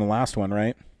better than the last one,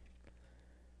 right?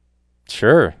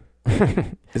 Sure.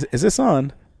 Is this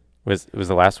on? Was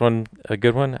the last one a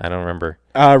good one? I don't remember.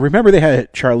 Remember they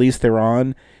had Charlize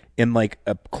Theron in like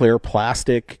a clear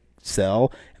plastic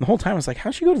cell, and the whole time I was like,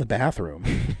 how'd she go to the bathroom?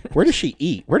 Where does she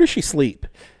eat? Where does she sleep?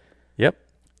 Yep.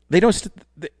 They don't.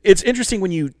 It's interesting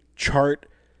when you chart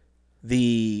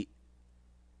the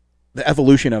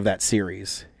evolution of that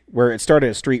series, where it started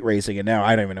as street racing, and now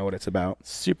I don't even know what it's about.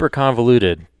 Super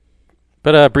convoluted.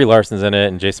 But Brie Larson's in it,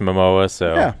 and Jason Momoa,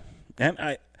 so yeah. And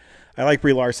I like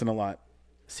Brie Larson a lot.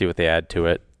 See what they add to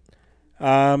it.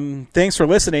 Thanks for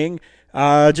listening.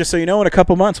 Just so you know, in a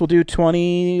couple months, we'll do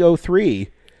 2003.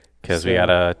 Because we got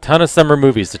a ton of summer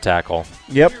movies to tackle.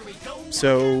 Yep.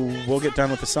 So we'll get done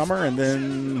with the summer, and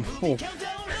then we'll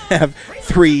have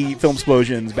 3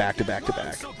 Filmsplosions back to back to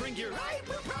back.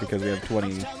 Because we have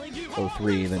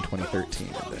 2003 and then 2013.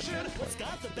 And then 20...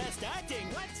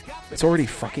 It's already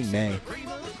fucking May.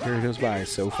 Here it goes by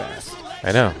so fast.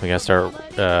 I know. We got to start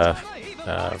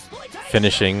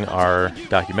finishing our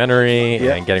documentary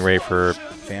and getting ready for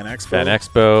Fan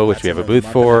Expo. Which we have a booth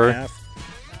for.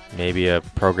 Maybe a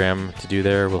program to do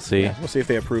there. We'll see. Yeah, we'll see if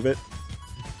they approve it.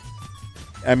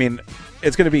 I mean,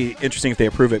 it's going to be interesting if they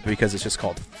approve it because it's just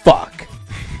called fuck.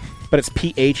 But it's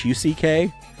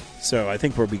PHUCK, so I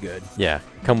think we'll be good. Yeah.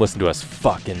 Come listen to us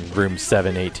fuck in room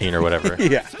 718 or whatever.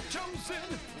 Yeah.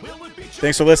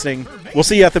 Thanks for listening. We'll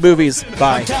see you at the movies.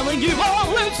 Bye. I'm telling you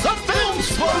all, it's a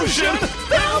Filmsplosion!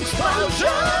 Filmsplosion!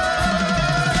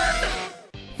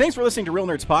 Thanks for listening to Real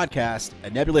Nerds Podcast, a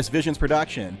Nebulous Visions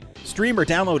production. Stream or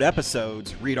download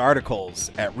episodes, read articles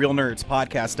at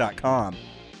realnerdspodcast.com.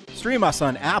 Stream us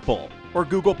on Apple or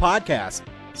Google Podcast,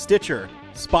 Stitcher,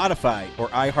 Spotify, or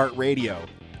iHeartRadio.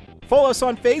 Follow us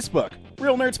on Facebook,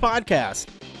 Real Nerds Podcast.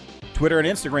 Twitter and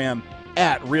Instagram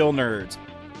at Real Nerds.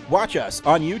 Watch us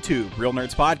on YouTube, Real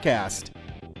Nerds Podcast.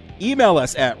 Email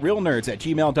us at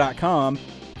realnerds@gmail.com.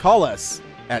 Call us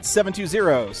at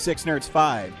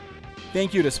 720-6nerds5.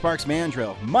 Thank you to Sparks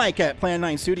Mandrill, Mike at Plan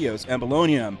 9 Studios, and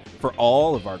Bolognium for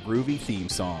all of our groovy theme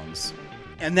songs.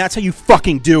 And that's how you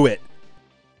fucking do it.